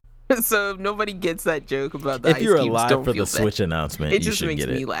 So if nobody gets that joke about the If ice you're cubes, alive don't for feel the bad. Switch announcement, It you just should makes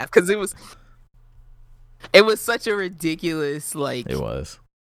get me it. laugh because it was such a ridiculous It was.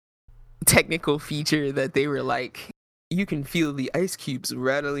 technical feature that they were like, you can feel the ice cubes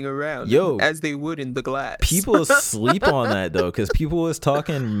rattling around as they would in the glass. People sleep on that though, because people was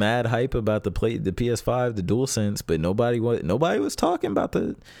talking mad hype about the PS5, the DualSense, but nobody was talking about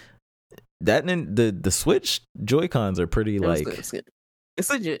the Switch Joy-Cons are pretty like it's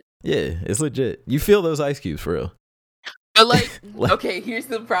legit. Yeah, it's legit. You feel those ice cubes for real. But like, okay, here's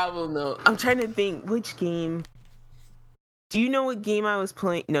the problem though. I'm trying to think which game. Do you know what game I was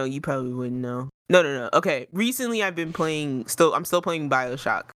playing? No, you probably wouldn't know. No. Okay, recently I've been playing. I'm still playing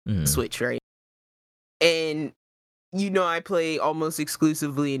BioShock Switch, right? And I play almost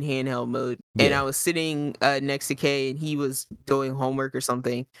exclusively in handheld mode. Yeah. And I was sitting next to Kay, and he was doing homework or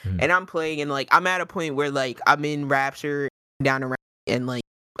something. And I'm playing, and like I'm at a point where like I'm in Rapture, down around, and like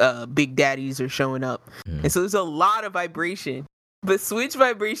big daddies are showing up, and so there's a lot of vibration. But Switch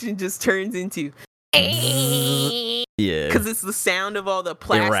vibration just turns into. Yeah, because it's the sound of all the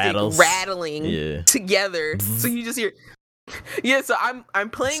plastic rattling together. So you just hear. Yeah, so I'm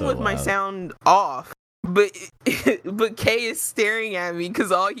playing so with my sound off, but Kay is staring at me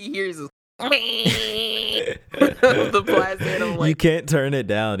because all he hears is the plastic. I'm like, you can't turn it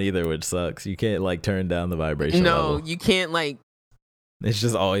down either, which sucks. You can't like turn down the vibration. No, level. You can't like. It's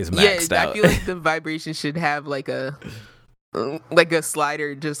just always maxed out. I feel like the vibration should have like a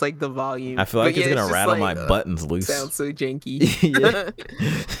slider, just like the volume. I feel like it's gonna rattle my buttons loose. Sounds so janky.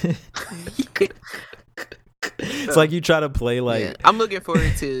 It's like you try to play like. Yeah. I'm looking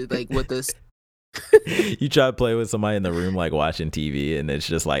forward to like what this. You try to play with somebody in the room like watching TV, and it's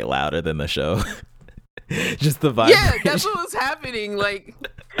just like louder than the show. Just the vibration. Yeah, that's what was happening. Like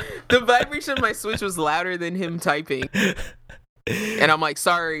the vibration of my Switch was louder than him typing. And I'm like,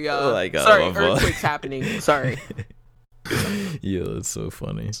 sorry, Oh my God, sorry, my fault. earthquake's happening. Sorry. Yo, that's so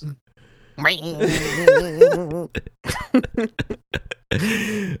funny.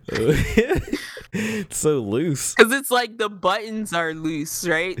 It's so loose. Because it's like the buttons are loose,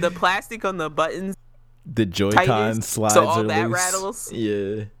 right? The plastic on the buttons, The Joy-Con tightest, slides so all are that loose. rattles.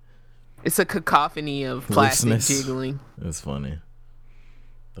 Yeah, It's a cacophony of plastic Looseness. jiggling. that's funny.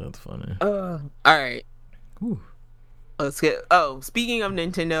 That's funny. All right. Whew. Let's get. Oh, speaking of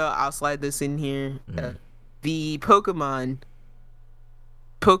Nintendo, I'll slide this in here. The Pokemon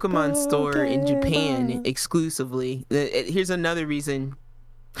store in Japan exclusively. Here's another reason.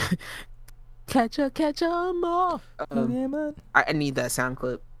 catch 'em all. I need that sound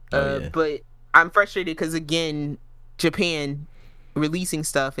clip. Yeah. But I'm frustrated because again, Japan releasing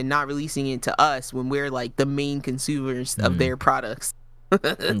stuff and not releasing it to us when we're like the main consumers of their products.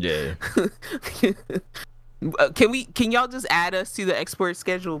 Yeah. Can y'all just add us to the export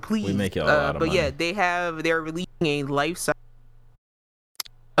schedule, please? We make y'all a lot of but money. yeah, they're releasing a life size,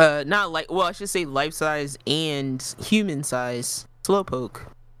 not like, well, I should say life size and human size Slowpoke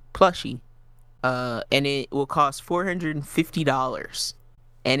plushie, and it will cost $450,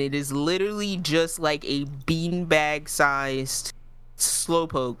 and it is literally just like a beanbag sized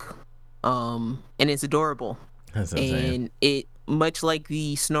Slowpoke, and it's adorable. That's insane. And it, much like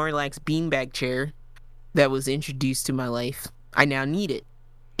the Snorlax beanbag chair that was introduced to my life, I now need it,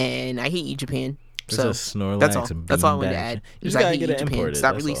 and I hate you, Japan. There's So a Snorlax that's all. That's all I wanted to beanbag. add. You just I gotta hate get you, it Japan. imported.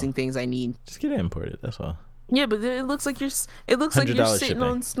 Stop That's releasing all. things I need. Just get it imported. That's all. Yeah, but it looks like you're. It looks like you're $100 sitting shipping.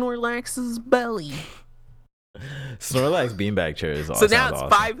 on Snorlax's belly. Snorlax beanbag chair is So awesome. now it's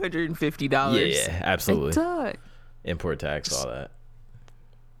 $550. Yeah, absolutely. Dog. Import tax, all that.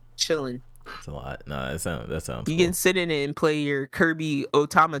 Chilling. It's a lot. No, that sounds. You cool. can sit in it and play your Kirby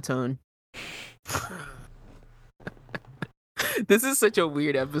automaton. This is such a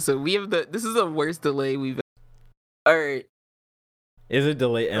weird episode. This is the worst delay we've. All right. Is it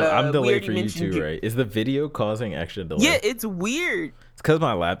delayed? And we I'm delayed already for you mentioned too, right? Is the video causing extra delay? Yeah, it's weird. It's because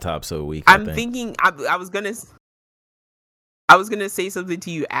my laptop's so weak. I'm I think. thinking I was gonna say something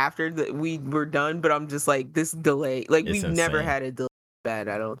to you after that we were done, but I'm just like, this delay. Like, It's we've never insane. had a delay bad,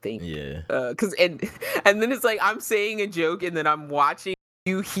 I don't think. Yeah. Cause and then it's like I'm saying a joke and then I'm watching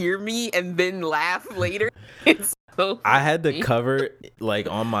you hear me and then laugh later. It's so I had to funny. cover, like,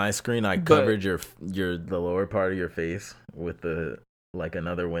 on my screen. I covered the lower part of your face with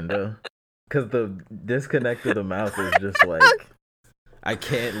another window, because the disconnect of the mouth is just like, I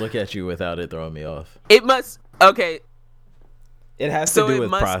can't look at you without it throwing me off. It must. Okay, It has so to do it with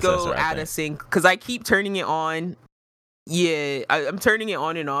must processor. go I out think. of sync because I keep turning it on. Yeah, I'm turning it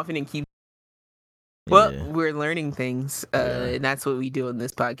on and off, and it keeps. Well, Yeah, we're learning things, Yeah. and that's what we do on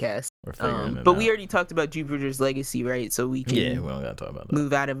this podcast. we're figuring it But out. we already talked about Jupiter's Legacy, right? So we can Yeah, we don't gotta talk about that.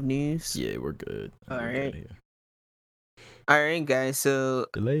 move out of news. Yeah, we're good. All We're right. good here. All right, guys. So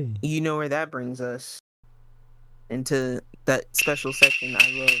Delay. you know where that brings us into that special section I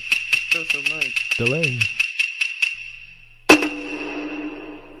love so much. Delay.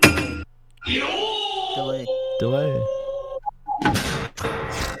 Delay. Delay.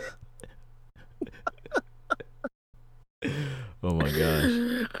 Oh my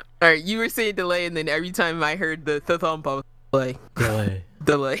gosh. All right, you were saying delay, and then every time I heard the thump, I was like, Delay.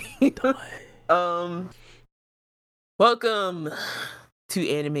 delay. Delay. Welcome to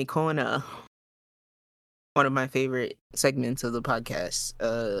Anime Corner, one of my favorite segments of the podcast.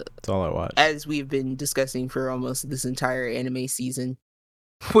 That's all I watch. As we've been discussing for almost this entire anime season.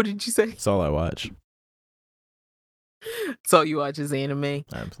 What did you say? That's all I watch. That's all you watch is anime.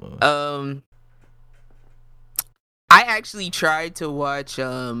 Absolutely. I actually tried to watch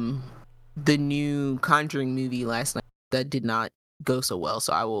the new Conjuring movie last night. That did not go so well,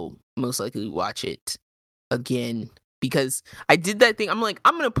 so I will most likely watch it again because I did that thing. I'm like,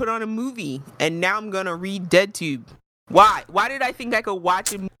 I'm gonna put on a movie, and now I'm gonna read DeadTube. Why? Why did I think I could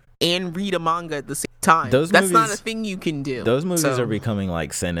watch it and read a manga at the same time? That's not a movies- thing you can do. Those movies So- are becoming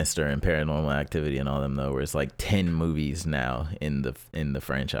like Sinister and Paranormal Activity and all them though, where it's like 10 movies now in the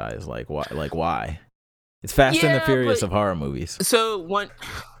franchise. Like why? Like why? It's Fast and the Yeah, Furious but- of horror movies. So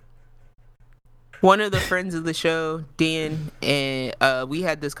one of the friends of the show, Dan, and we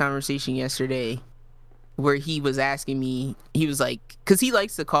had this conversation yesterday where he was asking me, he was like, because he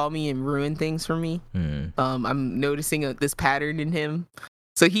likes to call me and ruin things for me. I'm noticing this pattern in him.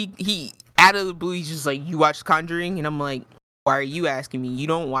 So he out of the blue, he's just like, you watch Conjuring? And I'm like, why are you asking me? You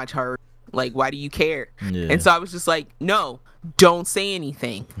don't watch horror. Like, why do you care? Yeah. And so I was just like, no, don't say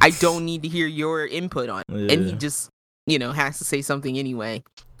anything. I don't need to hear your input on it. And he Yeah. just, has to say something anyway.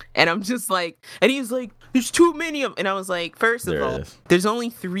 And I'm just like, and he was like, there's too many of them. And I was like, first of There all, is. there's only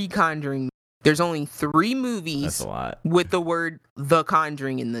 3 Conjuring. There's only 3 movies That's a lot. with the word The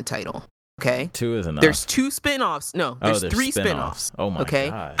Conjuring in the title. Okay? 2 is enough. There's 2 spin-offs. No, there's 3 spin-offs. Oh my okay?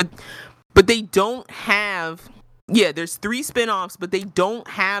 god. But they don't have... Yeah, there's 3 spin-offs, but they don't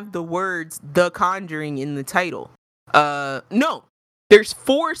have the words The Conjuring in the title. No. There's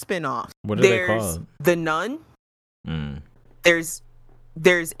 4 spin-offs. What are they called? The Nun. Mm. There's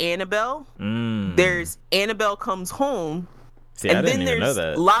Annabelle. There's Annabelle Comes Home. See, and I didn't then even know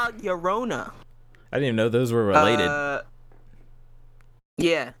there's that. La Llorona. I didn't even know those were related.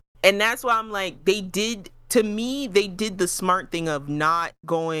 Yeah. And that's why I'm like, they did the smart thing of not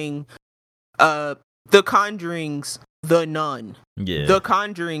going The Conjuring's The Nun. Yeah. The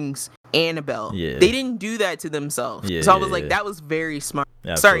Conjuring's Annabelle. Yeah. They didn't do that to themselves. Yeah, So I was yeah, like, yeah. that was very smart.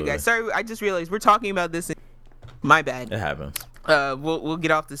 Absolutely. Sorry guys. Sorry, I just realized we're talking about this. My bad. It happens. We'll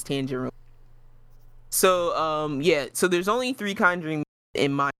get off this tangent. So yeah, so there's only 3 Conjuring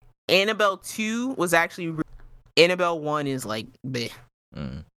in my Annabelle 2 was actually Annabelle 1 is like bleh.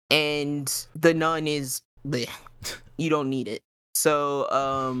 And The Nun is bleh. You don't need it. So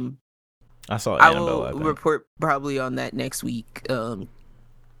I saw I Annabelle. will I think. report probably on that next week.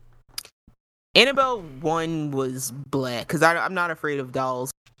 Annabelle 1 was black because I'm not afraid of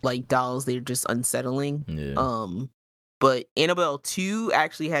dolls. Like dolls, they're just unsettling. Yeah. But Annabelle 2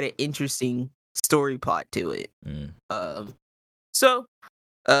 actually had an interesting story plot to it. So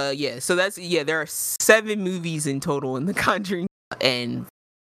there are 7 movies in total in The Conjuring and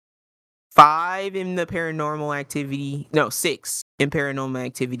 5 in the Paranormal Activity. No, 6 in Paranormal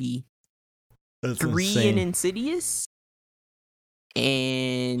Activity. That's 3 insane. in Insidious.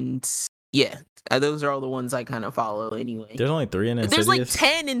 And yeah, those are all the ones I kind of follow anyway. There's only 3 in Insidious. There's like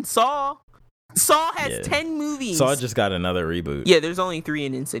 10 in Saw. Saw has 10 movies. Saw just got another reboot. Yeah, there's only 3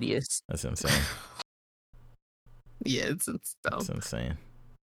 in Insidious. That's insane. Yeah, it's dumb. That's insane.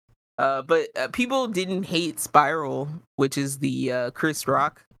 But people didn't hate Spiral, which is the Chris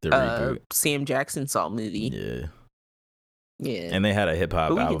Rock, The reboot. Sam Jackson Saw movie. Yeah. Yeah. And they had a hip hop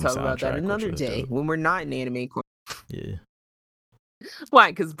But we album can talk about that soundtrack, another which was day dope. when we're not in anime corner. Yeah. Why?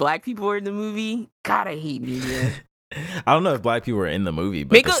 Because black people were in the movie? God, I hate media. I don't know if black people were in the movie,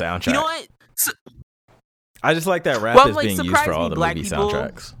 but Make the a, soundtrack. You know what? I just like that rap Well, I'm is like, being used surprise for all me, the black movie people-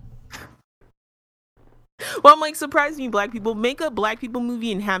 soundtracks. Well, I'm like, surprise me, black people. Make a black people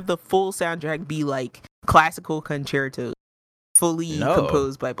movie and have the full soundtrack be like classical concertos, fully No.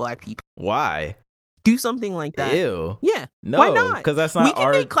 composed by black people. Why? Do something like that. Ew. Yeah. No, Why not? because that's not We can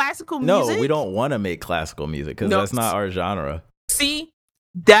our. make classical music. No, we don't want to make classical music because No. that's not our genre. See,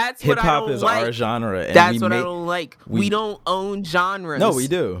 that's Hip what I hop don't is like. our genre, and That's we what make. I don't like. we- We don't own genres. No, we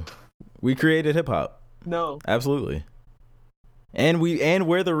do. We created hip hop. No. Absolutely. And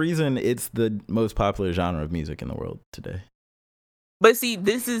we're the reason it's the most popular genre of music in the world today. But see,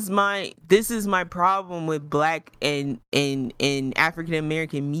 this is my problem with black and African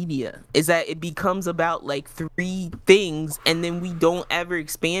American media is that it becomes about like 3 things and then we don't ever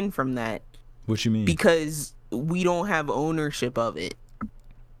expand from that What you mean? because we don't have ownership of it.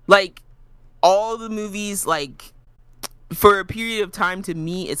 Like all the movies, like for a period of time, to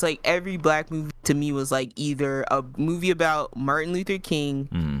me, it's like every black movie to me was like either a movie about Martin Luther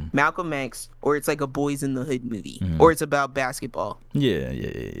King, Malcolm X, or it's like a Boys in the Hood movie, or it's about basketball. Yeah.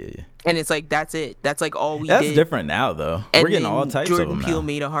 And it's like that's it. That's like all we That's did. different now, though. And We're getting then all types Jordan of them Peele now.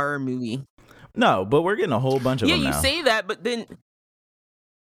 made a horror movie. No, but we're getting a whole bunch of Yeah, them you now. say that, but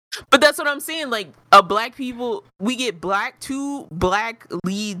that's what I'm saying. Like we get two black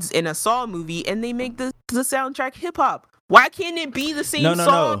leads in a Saw movie, and they make the soundtrack hip hop. Why can't it be the same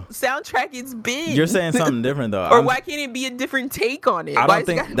No. soundtrack it's been? You're saying something different, though. Or why can't it be a different take on it? I Why don't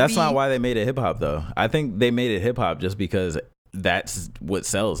think that's not why they made it hip hop, though. I think they made it hip hop just because that's what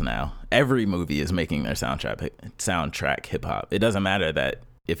sells now. Every movie is making their soundtrack hip hop. It doesn't matter that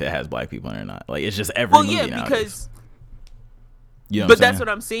if it has black people in it or not. Like it's just every movie nowadays. Because you know but that's what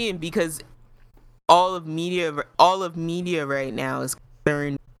I'm saying, because all of media right now is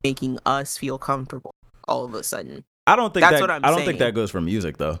concerned making us feel comfortable all of a sudden. I don't think That's that what I'm I don't saying. think that goes for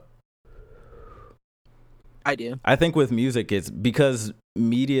music, though. I do. I think with music, it's because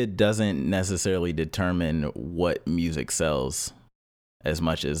media doesn't necessarily determine what music sells as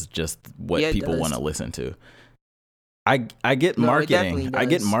much as just what Yeah, it people does. want to listen to. I get No, it marketing. definitely I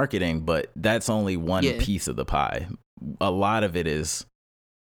get does. marketing, but that's only one Yeah. piece of the pie. A lot of it is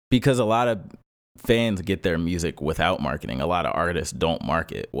because a lot of fans get their music without marketing. A lot of artists don't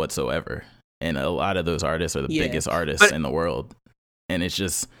market whatsoever. And a lot of those artists are the Yeah, biggest artists but- in the world. And it's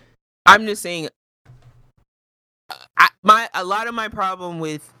just I'm just saying a lot of my problem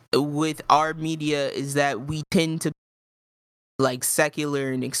with with our media is that we tend to like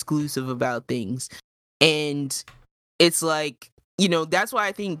secular and exclusive about things. And it's like, you know, that's why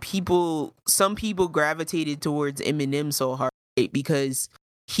I think some people gravitated towards Eminem so hard, right? Because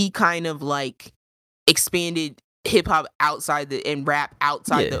he kind of like expanded hip hop outside and rap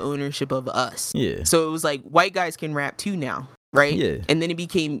outside the ownership of us. Yeah. So it was like white guys can rap too now, right? Yeah. And then it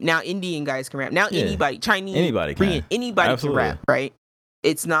became now Indian guys can rap. Now anybody, Chinese, anybody Korean, anybody can rap, right?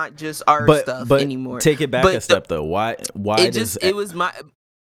 It's not just our stuff anymore. Take it back a step though. Why it does it was my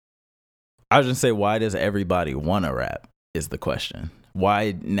I was gonna say, why does everybody want to rap is the question.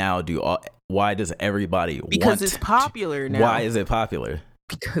 Why does everybody because it's popular now. Why is it popular?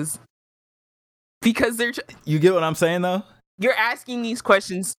 Because they're you get what I'm saying though? You're asking these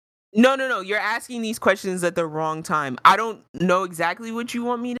questions. No. You're asking these questions at the wrong time. I don't know exactly what you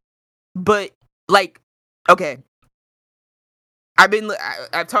want me to, but like, okay.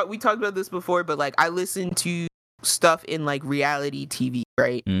 We talked about this before, but like I listen to stuff in like reality TV,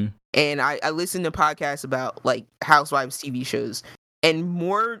 right? Mm. And I listen to podcasts about like housewives TV shows. And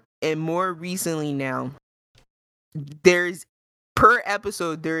more recently now, there's per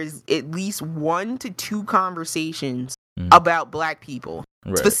episode there is at least 1 to 2 conversations about black people.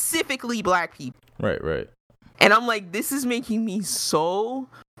 Right. Specifically black people. Right. And I'm like, this is making me so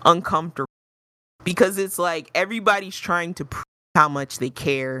uncomfortable. Because it's like everybody's trying to prove how much they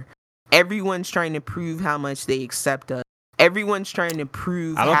care. Everyone's trying to prove how much they accept us. Everyone's trying to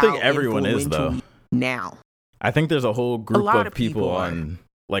prove I don't think everyone is though. Now. I think there's a whole group of people on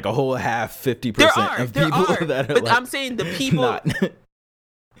like a whole 50% of people that are but like, I'm saying the people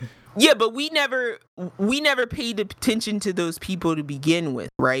yeah, but we never paid attention to those people to begin with,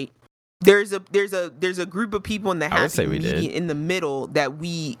 right? There's a group of people in the happy median in the middle that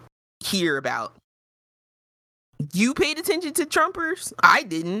we hear about. You paid attention to Trumpers? I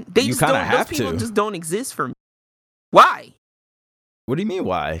didn't. Those people just don't exist for me. Why? What do you mean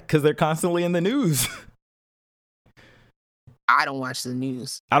why? Because they're constantly in the news. I don't watch the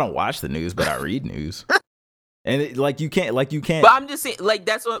news. I don't watch the news, but I read news. And you can't. But I'm just saying, like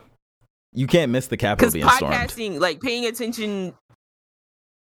that's what you can't miss the Capitol being stormed. Because podcasting, like paying attention,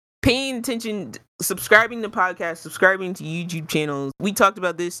 subscribing to podcasts, subscribing to YouTube channels. We talked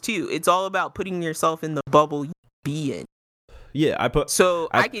about this too. It's all about putting yourself in the bubble you be in. Yeah,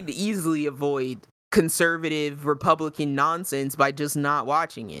 I could easily avoid conservative Republican nonsense by just not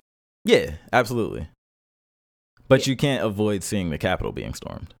watching it. Yeah, absolutely. But you can't avoid seeing the Capitol being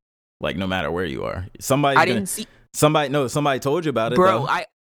stormed. Like no matter where you are. Somebody told you about it, bro.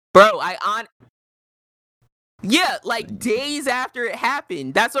 Yeah, like days after it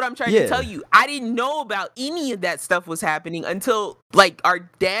happened. That's what I'm trying to tell you. I didn't know about any of that stuff was happening until like our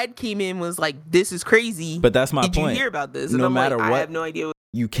dad came in and was like, this is crazy. But that's my point. Did you hear about this? And no matter what, I have no idea.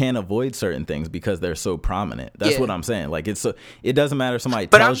 You can't avoid certain things because they're so prominent. That's what I'm saying. Like it doesn't matter if somebody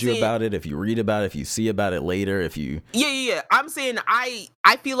tells you about it, if you read about it, if you see about it later, if you Yeah. I'm saying I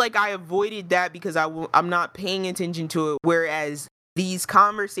feel like I avoided that because I'm not paying attention to it. Whereas these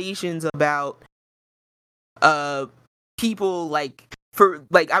conversations about people like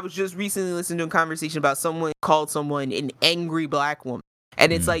I was just recently listening to a conversation about someone called someone an angry black woman,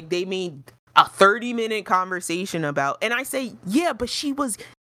 and it's like they made a 30-minute conversation about, and I say, yeah, but she was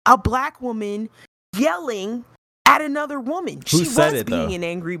a black woman yelling at another woman. She was being an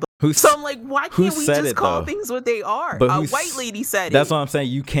angry black. So I'm like, why can't we just call things what they are? But a white lady said it. That's what I'm saying.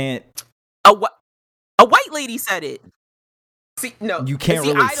 You can't. A white lady said it. See, no, you can't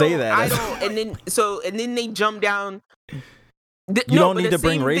really say that. I don't. And then they jump down. You don't need to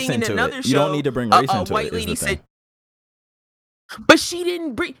bring race into it. You don't need to bring race into it. A white lady said. But she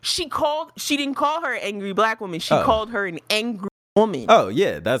didn't call her an angry black woman. She called her an angry woman. Oh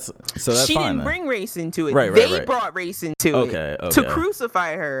yeah, that's fine. She didn't bring race into it. Right. They brought race into it to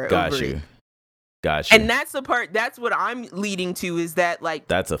crucify her. Got over you. It. Gotcha. And that's the part. That's what I'm leading to is that like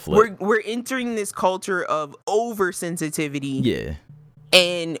that's a flip. We're entering this culture of oversensitivity. Yeah.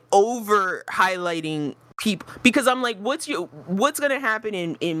 And over highlighting people because I'm like, what's gonna happen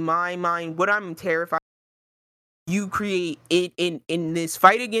in my mind? What I'm terrified. You create it in this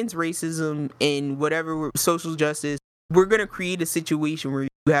fight against racism and whatever social justice. We're gonna create a situation where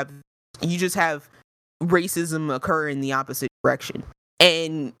you just have racism occur in the opposite direction.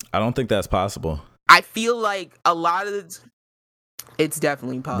 And I don't think that's possible. I feel like a lot of it's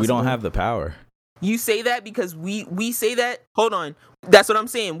definitely possible. We don't have the power. You say that because we say that. Hold on. That's what I'm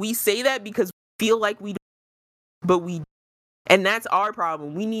saying. We say that because we feel like we do, but we, and that's our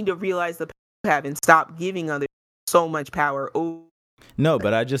problem. We need to realize the power we have and stop giving others so much power. No,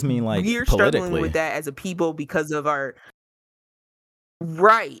 but I just mean like we're politically. struggling with that as a people because of our.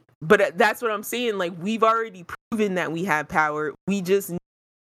 Right. But that's what I'm saying. Like, we've already proven that we have power. We just need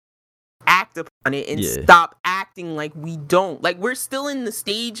to act upon it and stop acting like we don't. Like, we're still in the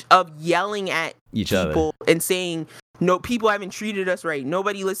stage of yelling at each people other and saying, no, people haven't treated us right.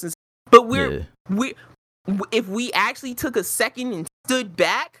 Nobody listens. But if we actually took a second and stood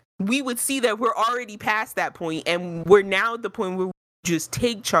back, we would see that we're already past that point, and we're now at the point where we just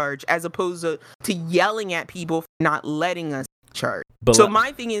take charge as opposed to yelling at people for not letting us take charge. But so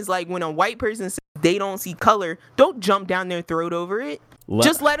my thing is, like, when a white person says they don't see color, don't jump down their throat over it.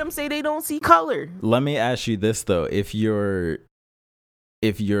 Just let them say they don't see color. Let me ask you this though: if you're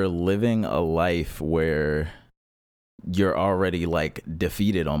living a life where you're already like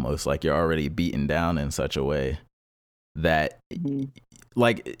defeated, almost like you're already beaten down in such a way that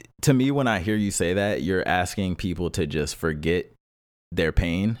like, to me, when I hear you say that, you're asking people to just forget their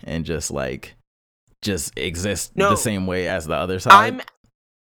pain and just exist the same way as the other side.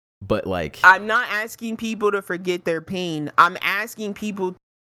 But like, I'm not asking people to forget their pain. I'm asking people,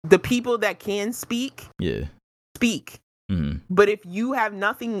 the people that can speak, speak. Mm-hmm. But if you have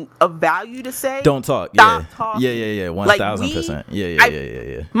nothing of value to say, don't talk. Stop talking. Yeah. 1000%.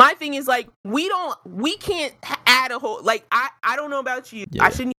 Yeah. My thing is, like, we can't add a whole, like, I don't know about you.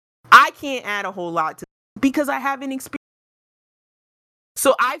 I can't add a whole lot to, because I haven't experienced.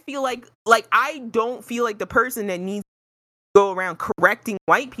 So I feel like I don't feel like the person that needs to go around correcting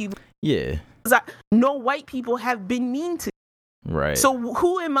white people. Yeah. No white people have been mean to. Right. So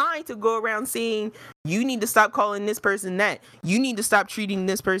who am I to go around saying you need to stop calling this person that? You need to stop treating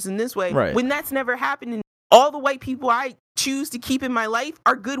this person this way. Right. When that's never happened. And all the white people I choose to keep in my life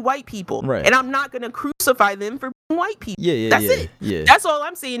are good white people. Right. And I'm not going to crucify them for being white people. That's it. Yeah. That's all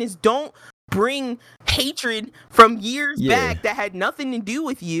I'm saying is don't bring hatred from years back that had nothing to do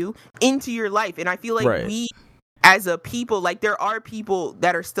with you into your life. And I feel like we, as a people, like, there are people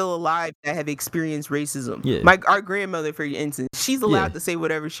that are still alive that have experienced racism. Our grandmother, for instance, she's allowed to say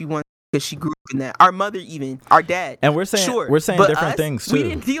whatever she wants because she grew up in that. Our mother, even our dad, and we're saying different things too. We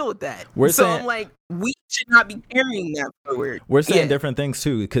didn't deal with that. I'm like, we should not be carrying that forward. We're saying different things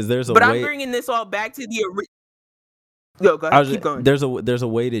too, because there's a but way. I'm bringing this all back to the original. Go ahead, keep going. There's a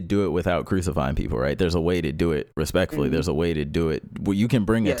way to do it without crucifying people, right? There's a way to do it respectfully. Mm-hmm. There's a way to do it where you can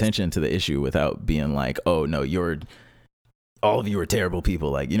bring attention to the issue without being like, oh no, all of you are terrible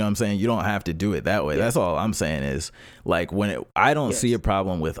people. Like, you know what I'm saying? You don't have to do it that way. That's all I'm saying is, like, I don't see a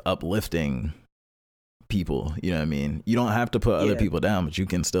problem with uplifting people. You know what I mean? You don't have to put other people down, but you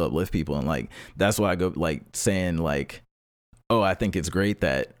can still uplift people. And like, that's why I go like saying like, oh, I think it's great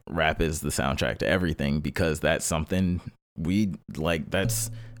that rap is the soundtrack to everything, because that's something we like.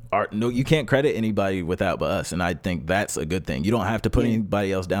 That's art. No, you can't credit anybody without but us. And I think that's a good thing. You don't have to put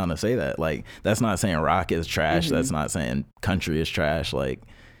anybody else down to say that. Like, that's not saying rock is trash. Mm-hmm. That's not saying country is trash. Like,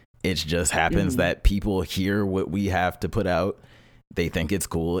 it just happens that people hear what we have to put out. They think it's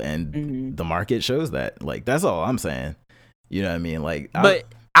cool. And the market shows that. Like, that's all I'm saying. You know what I mean? Like,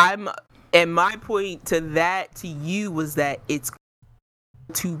 and my point to you was that it's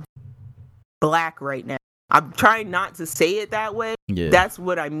too black right now. I'm trying not to say it that way. Yeah. That's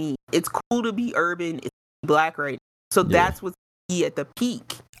what I mean. It's cool to be urban. It's black right now. So that's what's at the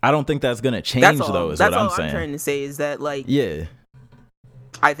peak. I don't think that's going to change, though, is what I'm saying. That's all I'm trying to say is that, like... Yeah.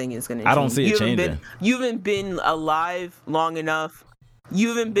 I think it's going to change. I don't see it changing. You haven't been alive long enough. You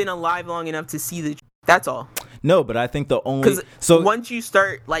haven't been alive long enough to see the... That's all. No, but I think the only... So once you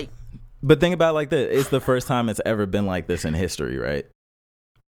start, like... But think about it like this. It's the first time it's ever been like this in history, right?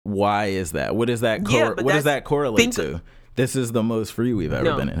 Why is that? What does that what does that correlate to? This is the most free we've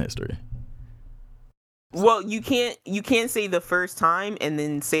ever been in history. Well, you can't say the first time and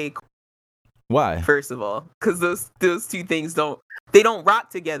then say why. First of all, because those two things don't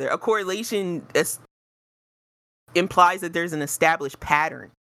rock together. A correlation implies that there's an established pattern.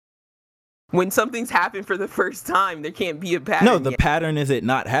 When something's happened for the first time, there can't be a pattern. No, the pattern is it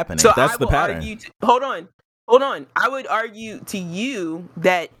not happening. So that's the pattern. Hold on. I would argue to you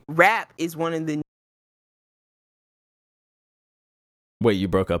that rap is one of the... Wait, you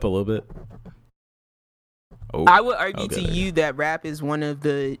broke up a little bit? Oh, I would argue to you that rap is one of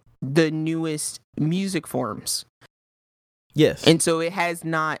the newest music forms. Yes. And so it has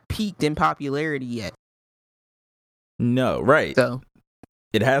not peaked in popularity yet. No, right. So...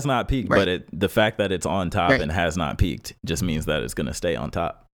 It has not peaked, but the fact that it's on top and has not peaked just means that it's going to stay on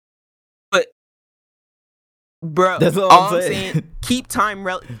top. But, bro, that's all I'm saying. Keep time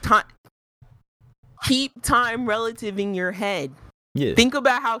relative in your head. Yeah. Think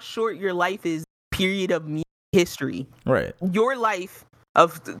about how short your life is, period of history. Right. Your life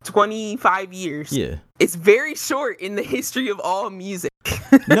of 25 years. Yeah. It's very short in the history of all music.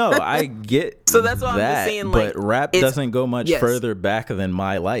 No, I get So that's why I'm just saying, like, but rap doesn't go much further back than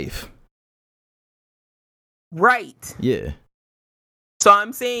my life. Right. Yeah. So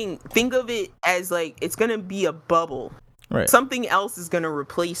I'm saying, think of it as like it's gonna be a bubble. Right. Something else is gonna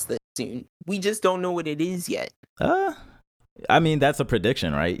replace this soon. We just don't know what it is yet. I mean, that's a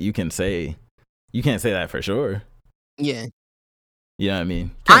prediction, right? You can't say that for sure. Yeah. You know what I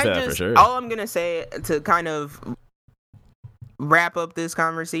mean? Can't say that for sure. All I'm gonna say to kind of wrap up this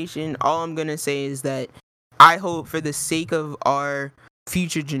conversation, all I'm gonna say is that I hope, for the sake of our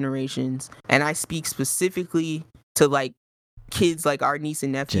future generations, and I speak specifically to like kids like our niece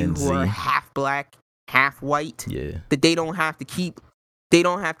and nephew Gen who Z. are half black, half white, Yeah. that they don't have to keep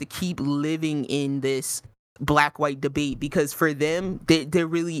living in this black white debate, because for them there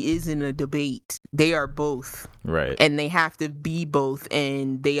really isn't a debate. They are both, Right. and they have to be both,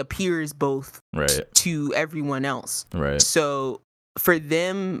 and they appear as both, Right. to everyone else. Right. So for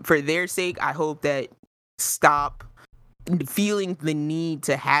their sake, I hope that stop feeling the need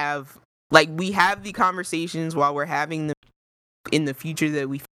to have, like, we have the conversations while we're having them in the future, that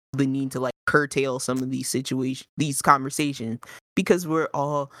we feel the need to like curtail some of these conversations, because we're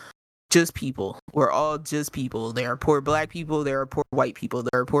all just people. We're all just people. There are poor black people, there are poor white people,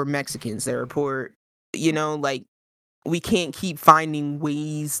 there are poor Mexicans, there are poor, like, we can't keep finding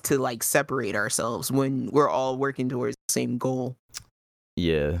ways to like separate ourselves when we're all working towards the same goal.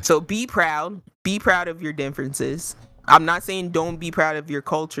 Yeah. So be proud of your differences. I'm not saying don't be proud of your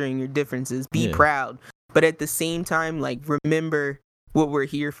culture and your differences. Be proud. But at the same time, like, remember what we're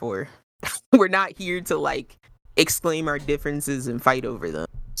here for. We're not here to like exclaim our differences and fight over them.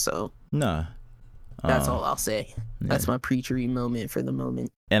 So nah. That's all I'll say. Yeah. That's my preachery moment for the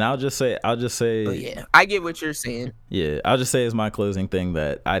moment. And I'll just say But yeah, I get what you're saying. Yeah, I'll just say as my closing thing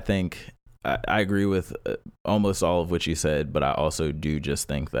that I think I agree with almost all of what you said, but I also do just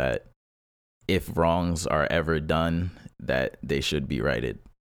think that if wrongs are ever done, that they should be righted.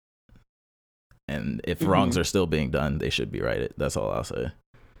 And if wrongs are still being done, they should be righted. That's all I'll say.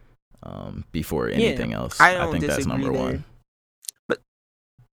 Before anything else, I think that's number one.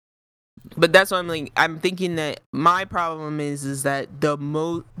 But that's what I'm like. I'm thinking that my problem is that the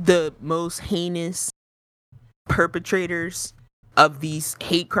most heinous perpetrators of these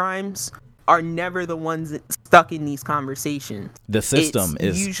hate crimes are never the ones stuck in these conversations. The system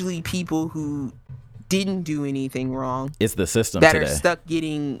is usually people who didn't do anything wrong. It's the system that today. Are stuck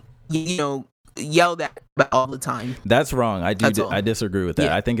getting yelled at all the time. That's wrong. I disagree with that.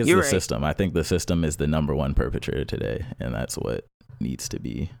 Yeah, I think it's the right. system. I think the system is the number one perpetrator today, and that's what needs to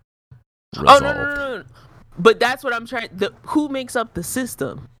be resolved. No. But that's what I'm trying. Who makes up the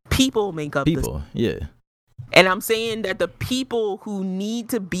system? People make up people. Yeah. And I'm saying that the people who need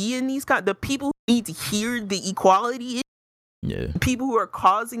to be in these the people who need to hear the equality, the people who are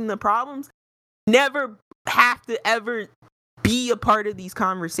causing the problems, never have to ever be a part of these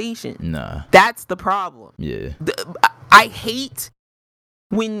conversations. Nah. That's the problem. Yeah. I hate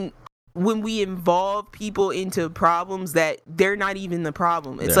when we involve people into problems that they're not even the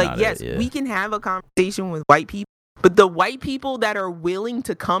problem. It's like, yes, we can have a conversation with white people, but the white people that are willing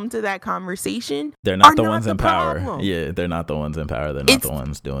to come to that conversation, they're not the ones in power. Yeah, they're not the ones in power. They're not the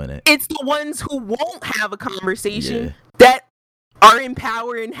ones doing it. It's the ones who won't have a conversation that are in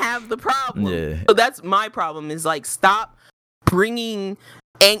power and have the problem. Yeah. So that's my problem, is like, stop bringing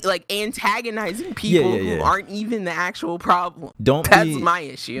and like antagonizing people who aren't even the actual problem. That's my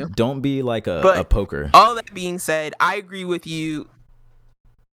issue. Don't be like a poker. All that being said, I agree with you.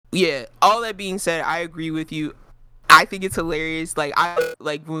 Yeah, all that being said, I agree with you. I think it's hilarious. Like, I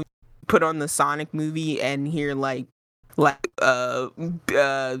like when we put on the Sonic movie and hear like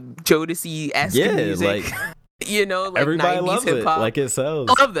Jodeci-esque music. Like like everybody 90s loves hip-hop. it. Like it sells.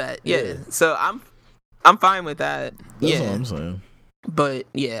 I love that. Yeah. So I'm fine with that. That's what I'm saying. But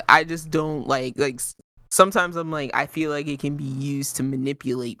yeah, I just don't like sometimes I'm like, I feel like it can be used to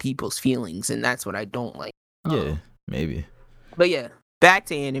manipulate people's feelings, and that's what I don't like. Yeah, maybe. But yeah, back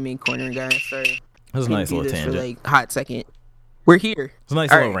to Anime Corner, guys. Sorry. That was a nice little tangent. For like hot second. We're here. It's a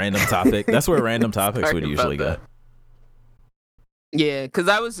nice little random topic. That's where random topics would usually go. Yeah, because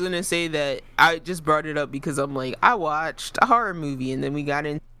I was going to say that I just brought it up because I'm like, I watched a horror movie and then we got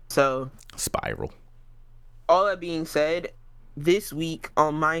in. So, Spiral. All that being said, this week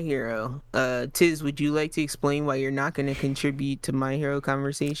on My Hero, Tiz, would you like to explain why you're not going to contribute to My Hero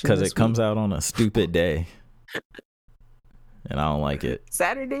conversation? Because it comes out on a stupid day. And I don't like it.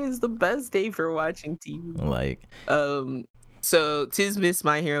 Saturday is the best day for watching TV. Like, so Tiz missed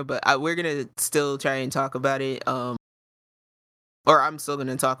My Hero, but we're gonna still try and talk about it. Or or I'm still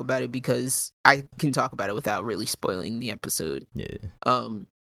gonna talk about it because I can talk about it without really spoiling the episode. Yeah.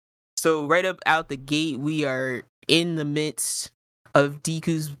 So right up out the gate, we are in the midst of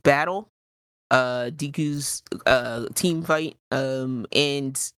Deku's battle. Deku's team fight.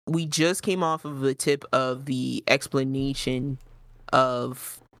 And we just came off of the tip of the explanation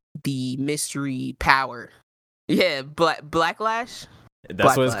of the mystery power. Yeah, Blacklash.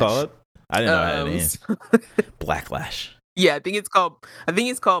 That's what it's Blacklash. called? I didn't know it had a name. Blacklash. Yeah, I think it's called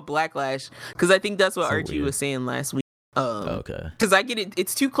Blacklash because I think that's what So Archie weird. was saying last week. Okay. Because I get it,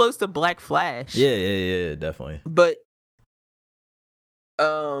 it's too close to Black Flash. Yeah, definitely. But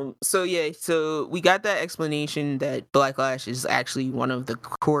so we got that explanation that Blacklash is actually one of the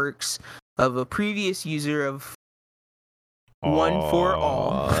quirks of a previous user of One for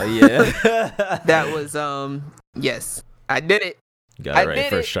All. Yeah. That was yes, I did it. Got it right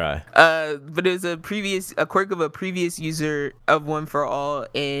first try. But it was a quirk of a previous user of One for All,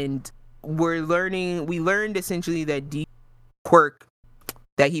 and we learned essentially that D quirk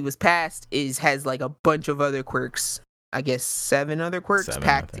that he was passed has like a bunch of other quirks. I guess 7 other quirks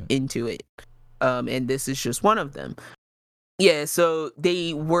packed into it. And this is just one of them. Yeah, so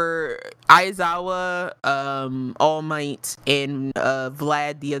they were Aizawa, All Might, and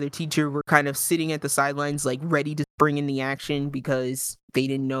Vlad, the other teacher, were kind of sitting at the sidelines, like ready to spring in the action because they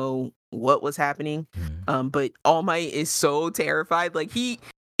didn't know what was happening. But All Might is so terrified. Like he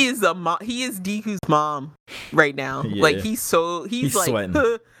is Deku's mom right now. Yeah. Like he's like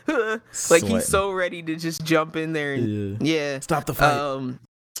sweating. Like he's so ready to just jump in there and yeah. Stop the fight.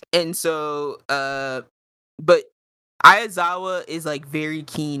 And so but Aizawa is like very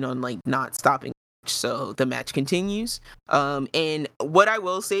keen on like not stopping, so the match continues. And what I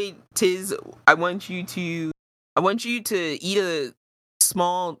will say, Tiz, I want you to eat a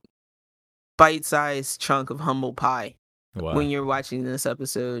small bite-sized chunk of humble pie when you're watching this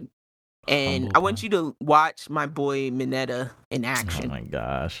episode. And I want you to watch my boy Mineta in action. Oh my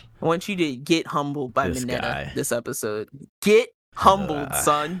gosh. I want you to get humbled by This Mineta guy. this episode. Get humbled,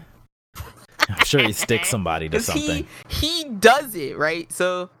 son. I'm sure he sticks somebody to something. He does it, right?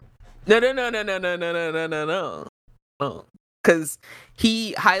 So no. Because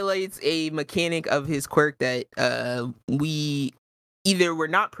he highlights a mechanic of his quirk that we either were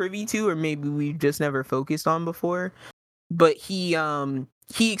not privy to or maybe we've just never focused on before. But he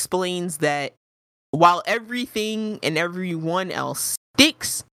explains that while everything and everyone else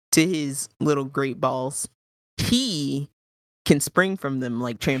sticks to his little great balls, he can spring from them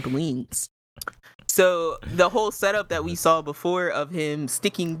like trampolines. So the whole setup that we saw before of him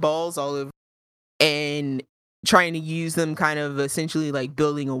sticking balls all over and trying to use them, kind of essentially like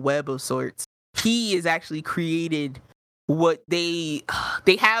building a web of sorts, he has actually created what they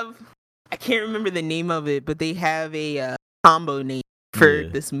have. I can't remember the name of it, but they have a combo name for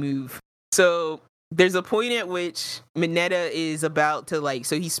this move. So there's a point at which Mineta is about to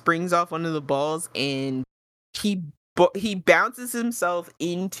so he springs off one of the balls and he bounces himself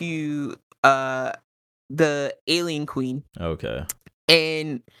into the alien queen. Okay.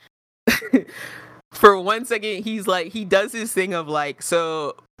 And for 1 second he does his thing of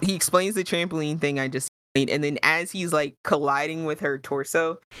so he explains the trampoline thing I just explained, and then as he's colliding with her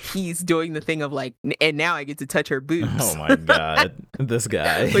torso, he's doing the thing of and now I get to touch her boobs. Oh my god. This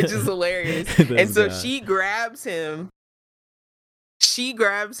guy. Which is hilarious. And so she grabs him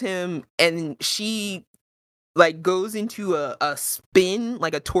and she goes into a spin,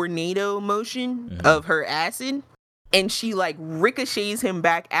 like a tornado motion of her acid, and she ricochets him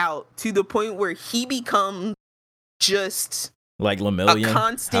back out to the point where he becomes just like Lemillion, a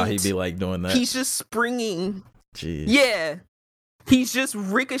constant, how he'd be doing that. He's just springing. Jeez. Yeah. He's just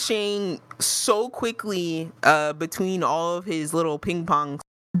ricocheting so quickly between all of his little ping pongs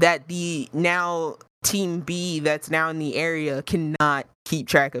that the now Team B that's now in the area cannot keep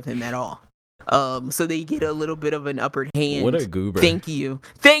track of him at all. So they get a little bit of an upper hand. What a goober. Thank you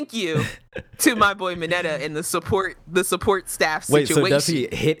to my boy Mineta and the support staff situation. Wait, so does he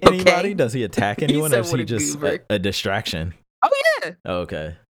hit anybody? Okay? Does he attack anyone? Or is he just goober. a distraction? Oh yeah. Oh,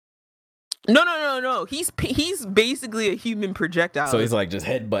 okay. No. He's basically a human projectile. So he's just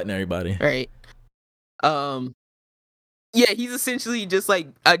headbutting everybody. Right. Yeah, he's essentially just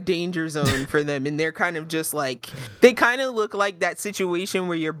a danger zone for them, and they're kind of just they kind of look like that situation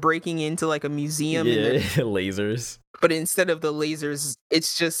where you're breaking into a museum. Yeah, lasers. But instead of the lasers,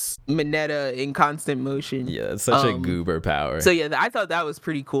 it's just Mineta in constant motion. Yeah, it's such a goober power. So yeah, I thought that was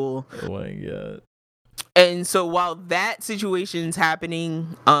pretty cool. Oh my god. And so while that situation's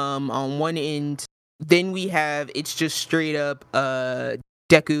happening, on one end, then we have it's just straight up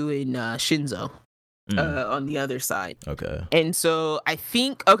Deku and Shinzo. on the other side. Okay. And so I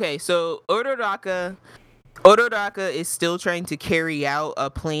think so Uraraka is still trying to carry out a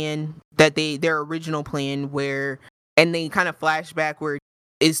plan that their original plan and they kind of flashback where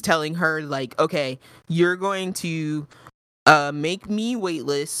is telling her like, okay, you're going to make me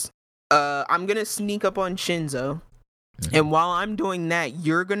weightless. I'm gonna sneak up on Shinzo, and while I'm doing that,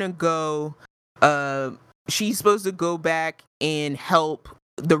 you're gonna go. She's supposed to go back and help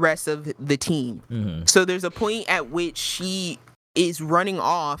the rest of the team. So there's a point at which she is running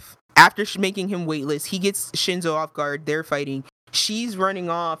off after making him weightless. He gets Shinzo off guard. They're fighting. She's running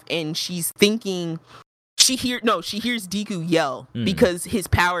off, and she's thinking. She hears Deku yell because his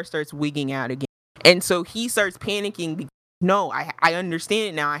power starts wigging out again, and so he starts panicking. No, I understand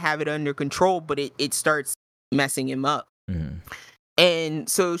it now. I have it under control, but it starts messing him up. And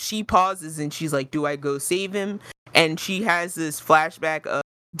so she pauses and she's like, do I go save him? And she has this flashback of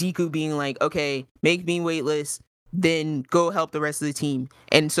Deku being like, okay, make me weightless, then go help the rest of the team.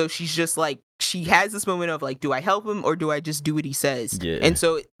 And so she's just like, she has this moment of like, do I help him or do I just do what he says? Yeah. And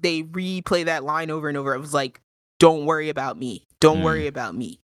so they replay that line over and over. It was like, don't worry about me. Don't worry about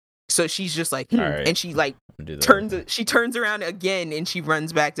me. So she's just like, right. And she like turns around again and she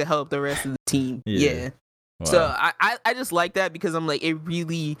runs back to help the rest of the team. Yeah. Wow. So I just like that because I'm like, it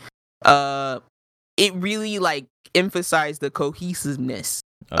really like emphasized the cohesiveness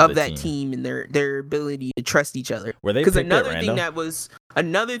of that team and their ability to trust each other. Were they because another thing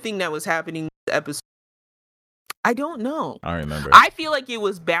that was happening in the episode, I don't know. I don't remember. I feel like it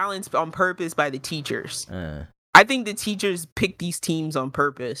was balanced on purpose by the teachers. I think the teachers picked these teams on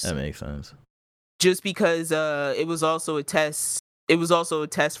purpose. That makes sense. Just because it was also a test. It was also a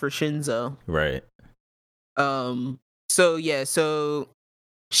test for Shinzo. Right. So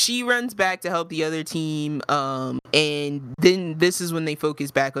she runs back to help the other team. And then this is when they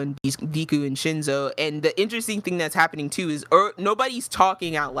focus back on Deku and Shinzo. And the interesting thing that's happening too is nobody's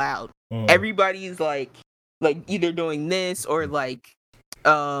talking out loud. Everybody's like either doing this or like,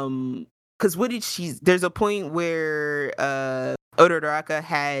 because there's a point where Uraraka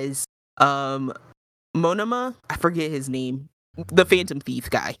has Monoma, I forget his name, the Phantom Thief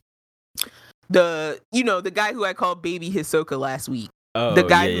guy, the guy who I called Baby Hisoka last week, the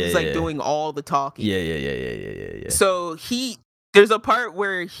guy who's doing all the talking. Yeah. So there's a part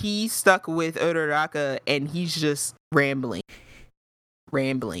where he's stuck with Uraraka and he's just rambling,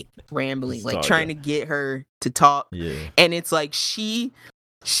 like trying to get her to talk. Yeah. And it's like she's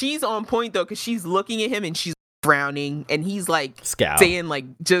on point though, because she's looking at him and she's frowning and he's like saying like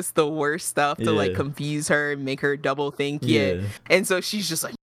just the worst stuff to like confuse her and make her double think. And so she's just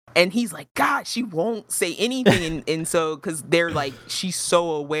like, and he's like, God, she won't say anything. and so because they're like, she's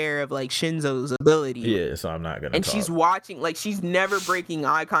so aware of like Shinzo's ability, so I'm not gonna and talk. She's watching, like she's never breaking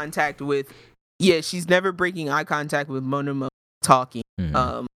eye contact with Monoma talking.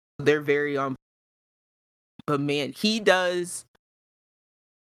 They're very on, but man, he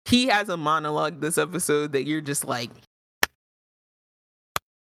has a monologue this episode that you're just like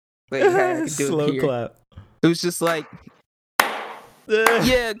slow clap. It was just like,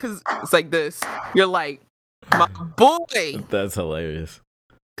 yeah, because it's like this. You're like, my boy. That's hilarious.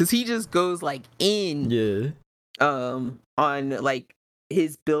 Because he just goes like in, on like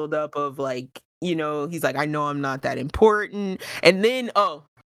his buildup of like, he's like, I know I'm not that important, and then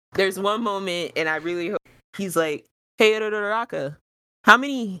there's one moment, and I really hope he's like, hey, Uraraka, how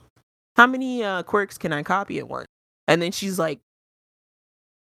many quirks can I copy at once? And then she's like,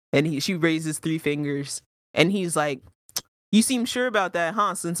 and she raises 3 fingers, and he's like, you seem sure about that,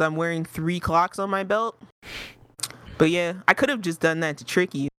 huh? Since I'm wearing 3 clocks on my belt. But yeah, I could have just done that to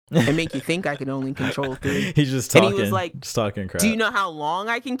trick you and make you think I could only control 3. He's just talking. And he was like, just talking crap. Do you know how long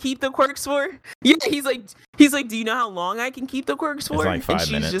I can keep the quirks for? Yeah, he's like, do you know how long I can keep the quirks for? It's like 5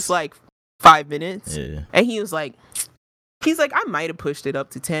 minutes. And she's just like, 5 minutes. Yeah. And he's like, I might have pushed it up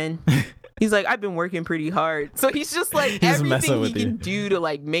to 10. He's like, I've been working pretty hard. So he's just like, everything he can do to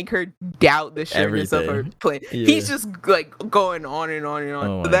like make her doubt the sureness of her plan. Yeah. He's just like going on and on and on.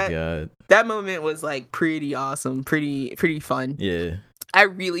 Oh so my God. That moment was like pretty awesome, pretty fun. Yeah. He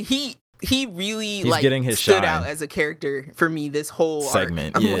really he's like getting his stood shine. out as a character for me this whole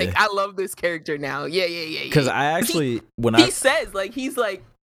segment. Arc. I'm like, I love this character now. Yeah. Because I actually says like, he's like,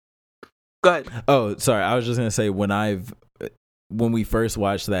 go ahead. Oh, sorry. I was just gonna say when we first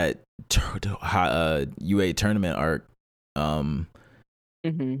watched that UA tournament arc,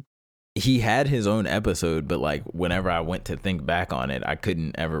 he had his own episode, but like whenever I went to think back on it, I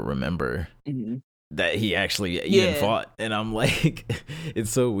couldn't ever remember that he actually even fought. And I'm like,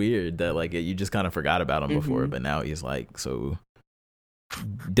 it's so weird that like you just kind of forgot about him before, but now he's like so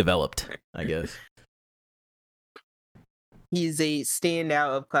developed, I guess. He's a standout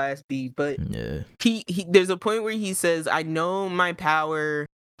of Class B, but Yeah. he there's a point where he says, I know my power.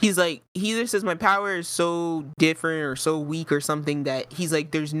 He's like, he either says my power is so different or so weak or something that he's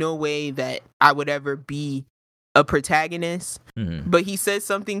like, there's no way that I would ever be a protagonist. But he says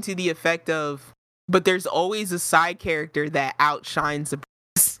something to the effect of, but there's always a side character that outshines the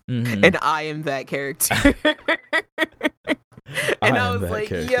and I am that character. And I was like,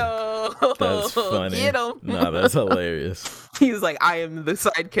 character. yo, That's funny. get him. Nah, that's hilarious. He was like, I am the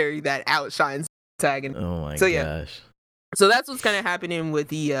side character that outshines the protagonist. Oh my So, gosh. yeah. So that's what's kind of happening with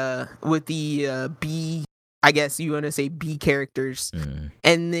the B, I guess you want to say B characters.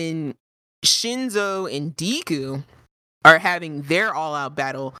 And then Shinzo and Deku are having their all-out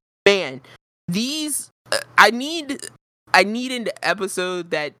battle. Man, these I need an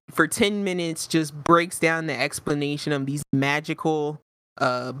episode that for 10 minutes just breaks down the explanation of these magical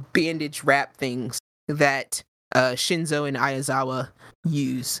bandage wrap things that Shinzo and Aizawa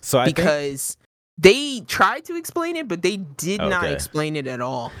use. So because they tried to explain it, but they did not explain it at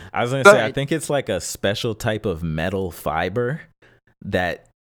all. I was going to say, I think it's like a special type of metal fiber that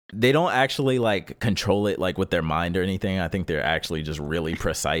they don't actually like control it like with their mind or anything. I think they're actually just really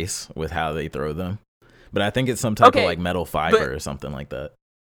precise with how they throw them. But I think it's some type of like metal fiber or something like that.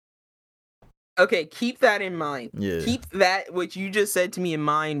 Okay, keep that in mind. Yeah. Keep that, what you just said to me, in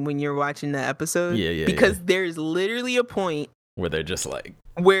mind when you're watching the episode. Yeah. Because there's literally a point where they're just like,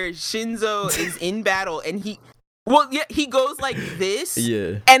 where Shinzo is in battle and he goes like this.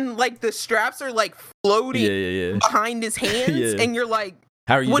 Yeah. And like the straps are like floating behind his hands. Yeah. And you're like,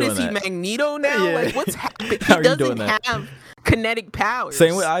 how are you what doing is that? he, Magneto now? Yeah. Like, what's happening? How He are you doing doesn't that? have kinetic powers.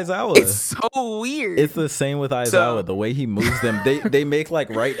 Same with Aizawa. It's so weird. It's the same with Aizawa. The way he moves them, they make like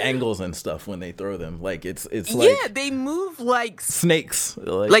right angles and stuff when they throw them. Like it's like, yeah, they move like snakes.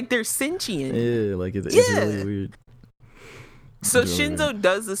 Like they're sentient. Yeah, like it's really weird. So Shinzo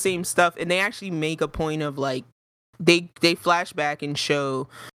does the same stuff, and they actually make a point of like they flash back and show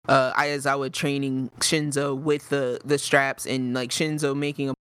Aizawa training Shinzo with the straps, and like Shinzo making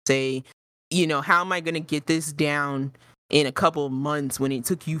a say, you know, how am I gonna get this down in a couple of months when it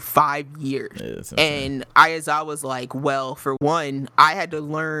took you 5 years? And Aizawa's like, well, for one, I had to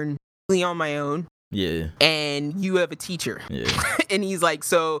learn on my own. Yeah. And you have a teacher. Yeah. And he's like,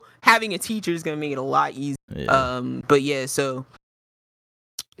 so having a teacher is gonna make it a lot easier. Yeah. But yeah, so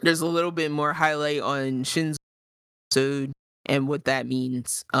there's a little bit more highlight on Shinzo episode and what that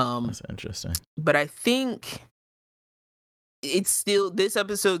means. That's interesting. But I think this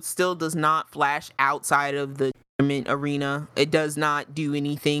episode still does not flash outside of the tournament arena. It does not do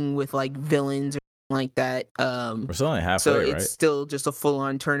anything with like villains or like that. We're still only halfway, so it's right? still just a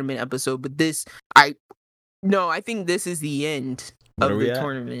full-on tournament episode. But I think this is the end of the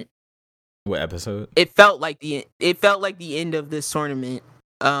tournament. What episode? It felt like the end of this tournament.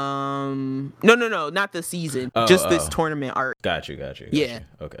 No, not the season. Just this tournament arc. Got you. Yeah.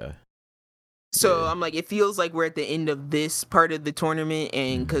 Okay. So I'm like, it feels like we're at the end of this part of the tournament,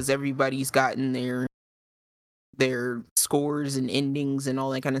 and because everybody's gotten their scores and endings and all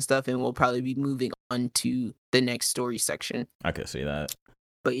that kind of stuff, and we'll probably be moving on to the next story section. I could see that.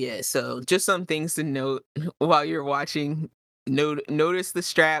 But yeah, so just some things to note while you're watching. Notice the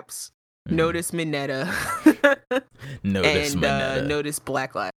straps. Notice Mineta. Notice Mineta. Notice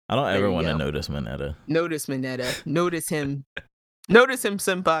Black Lives. I don't ever want to notice Mineta. Notice Mineta. Notice him. Notice him,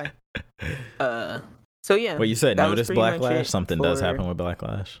 senpai. So yeah. Well, you said notice Blacklash? Something does happen with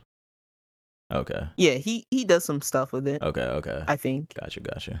Blacklash? Okay. Yeah, he does some stuff with it. Okay. I think.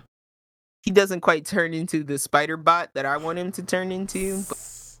 Gotcha. He doesn't quite turn into the spider bot that I want him to turn into.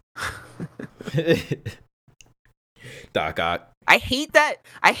 Doc Ock. I hate that.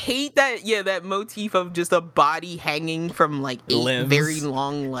 Yeah, that motif of just a body hanging from like 8 very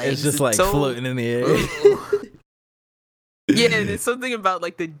long legs. It's just like floating in the air. Yeah, there's something about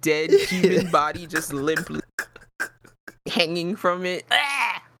like the dead human body just limply hanging from it.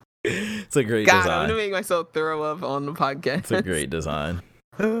 It's a great design. I'm gonna make myself throw up on the podcast. It's a great design.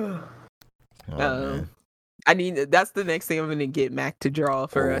 Man. That's the next thing I'm gonna get Mac to draw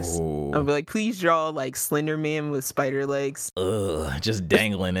for us. I'll be like, please draw like Slender Man with spider legs. Ugh, just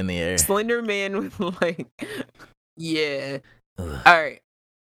dangling in the air. Slender Man with like, yeah. Ugh. All right.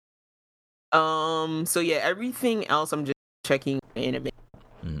 So yeah, everything else I'm just checking anime.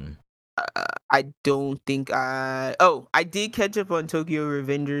 Mm-hmm. I don't think I did catch up on Tokyo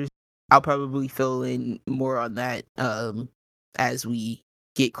Revengers. I'll probably fill in more on that as we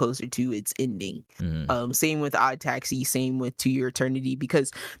get closer to its ending. Mm-hmm. Same with Odd Taxi, same with To Your Eternity,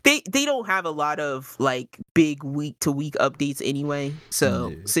 because they don't have a lot of like big week to week updates anyway.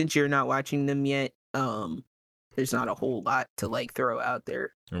 So since you're not watching them yet, there's not a whole lot to like throw out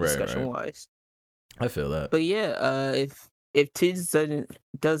there discussion wise. I feel that. But yeah, if Tids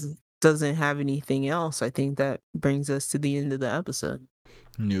doesn't have anything else, I think that brings us to the end of the episode.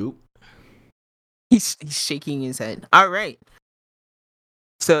 Nope. He's shaking his head. All right.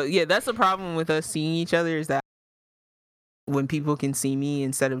 So yeah, that's the problem with us seeing each other, is that when people can see me,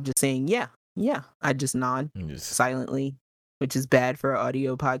 instead of just saying yeah, I just nod silently, which is bad for an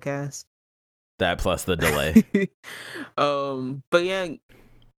audio podcast. That plus the delay. But yeah,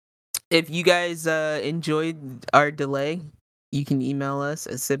 if you guys enjoyed our delay, you can email us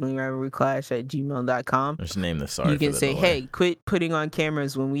at siblingrivalryclash@gmail.com. Just name the sorry. You can say, delay. hey, quit putting on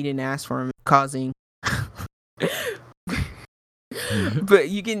cameras when we didn't ask for them, causing. But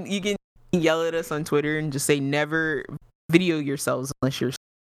you can yell at us on Twitter and just say never video yourselves unless you're.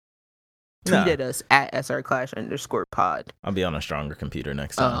 Tweet at us at @srclash_pod. I'll be on a stronger computer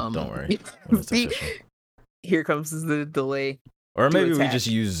next time. Don't worry. When it's official. Here comes the delay. Or maybe we just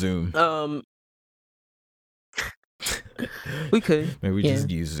use Zoom. We could. Maybe we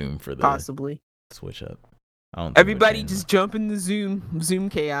just use Zoom for the possibly switch up. I don't. Everybody just jump in the Zoom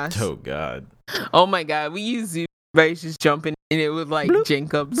chaos. Oh God. Oh my God, we use Zoom. Everybody's just jumping, and it would like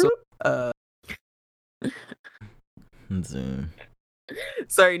jank up. So, Zoom.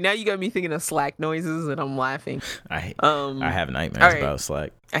 Sorry, now you got me thinking of Slack noises, and I'm laughing. I have nightmares about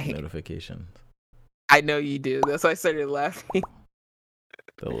Slack notifications. I know you do. That's why I started laughing.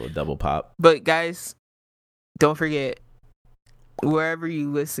 The little double pop. But guys, don't forget, wherever you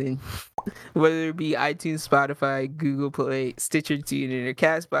listen, whether it be iTunes, Spotify, Google Play, Stitcher, TuneIn, or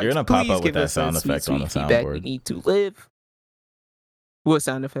Castbox, you're gonna pop up with that sound effect on the soundboard. We need to live. What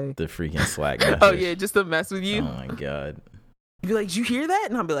sound effect? The freaking Slack message. Oh yeah, just to mess with you. Oh my God. You'd be like, did you hear that?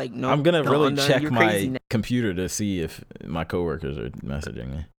 And I'll be like, no. I'm gonna really check my computer to see if my coworkers are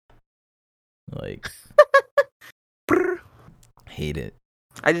messaging me. Like, hate it.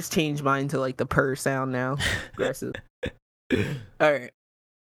 I just changed mine to like the purr sound now. Aggressive. All right.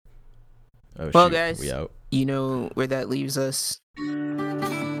 Oh, well, shoot. guys, We out. You know where that leaves us.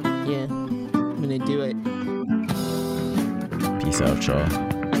 Yeah, I'm gonna do it. Peace out, y'all.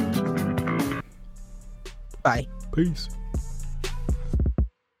 Bye. Peace.